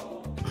 Ethan.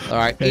 All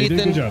right, Hey, you did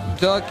a Ethan, good job.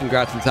 Doug,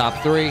 congrats on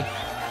top 3.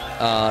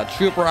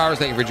 Trooper Hours,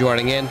 thank you for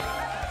joining in.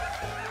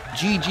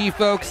 GG,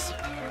 folks.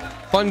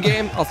 Fun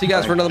game. I'll see you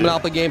guys for another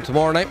Monopoly game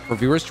tomorrow night for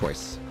Viewer's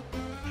Choice.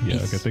 yeah.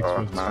 Peace.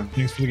 Okay.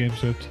 Thanks for the game,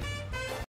 Swift.